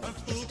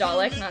Dalek. It's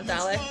Dalek, not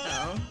Dalek.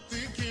 Oh.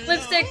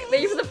 Lipstick,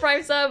 thank you for the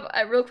Prime sub.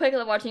 Real quick, I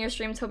love watching your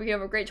streams. Hope you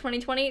have a great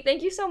 2020.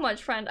 Thank you so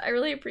much, friend. I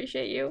really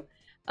appreciate you.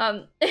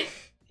 Thank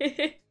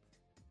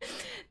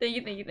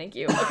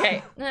you.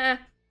 Okay.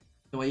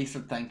 The way you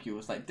said thank you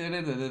was like Thank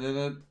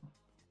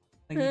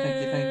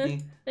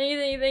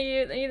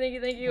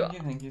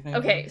you.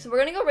 Okay, so we're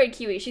gonna go raid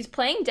Kiwi. She's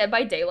playing Dead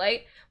by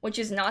Daylight, which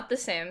is not The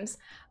Sims.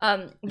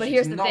 But She's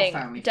here's the not thing: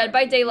 family Dead by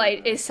friendly Daylight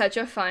either. is such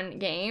a fun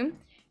game.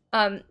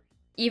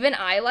 Even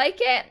I like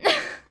it,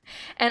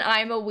 and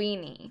I'm a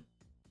weenie.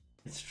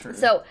 It's true.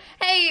 So,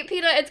 hey,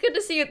 Peta, it's good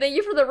to see you. Thank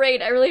you for the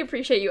raid. I really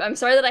appreciate you. I'm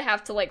sorry that I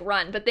have to,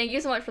 run, but thank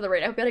you so much for the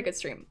raid. I hope you had a good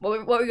stream.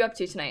 What were you up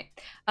to tonight?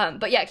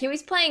 But yeah,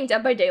 Kiwi's playing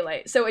Dead by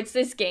Daylight. So it's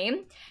this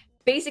game.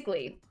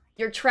 Basically,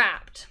 you're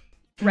trapped,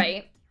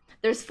 right?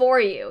 There's 4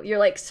 of you.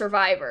 You're,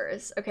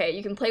 survivors. Okay,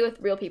 you can play with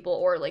real people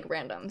or,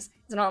 randoms.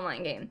 It's an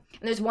online game.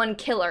 And there's one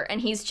killer, and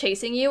he's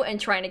chasing you and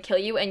trying to kill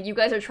you, and you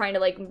guys are trying to,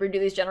 redo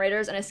these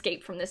generators and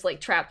escape from this,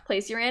 trapped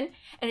place you're in.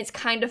 And it's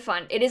kind of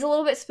fun. It is a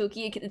little bit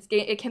spooky.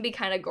 It can be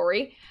kind of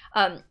gory.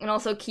 And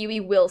also, Kiwi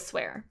will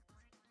swear.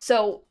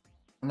 So...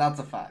 And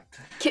that's a fact.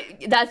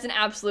 That's an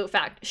absolute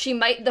fact.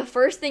 The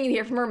first thing you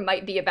hear from her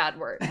might be a bad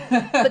word.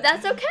 But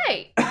that's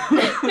okay.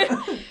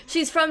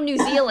 She's from New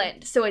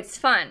Zealand, so it's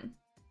fun.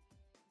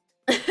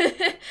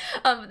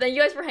 Thank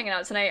you guys for hanging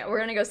out tonight. We're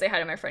gonna go say hi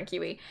to my friend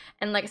Kiwi,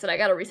 and like I said, I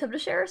got a resub to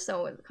share,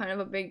 so it's kind of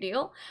a big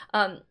deal.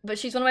 But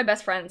she's one of my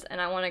best friends, and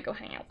I want to go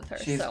hang out with her.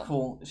 She's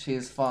cool.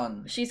 She's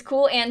fun. She's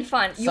cool and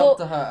fun. Sub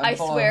to her and I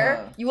follow swear,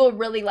 her. you will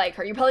really like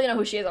her. You probably know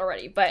who she is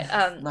already, but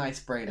Nice,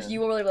 Brayden. you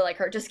will really like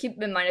her. Just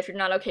keep in mind, if you're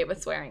not okay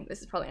with swearing, this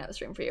is probably not the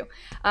stream for you.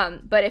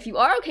 But if you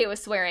are okay with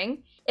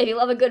swearing, if you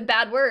love a good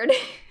bad word,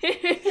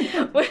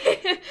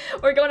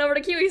 we're going over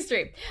to Kiwi's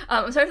stream.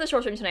 I'm sorry for the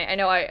short stream tonight. I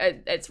know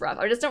it's rough.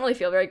 I just don't really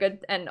feel very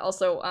good, and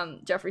also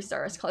Jeffree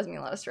Star is causing me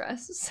a lot of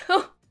stress.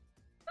 So,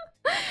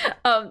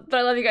 but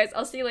I love you guys.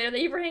 I'll see you later.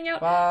 Thank you for hanging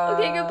out. Bye.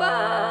 Okay,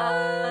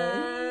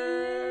 goodbye.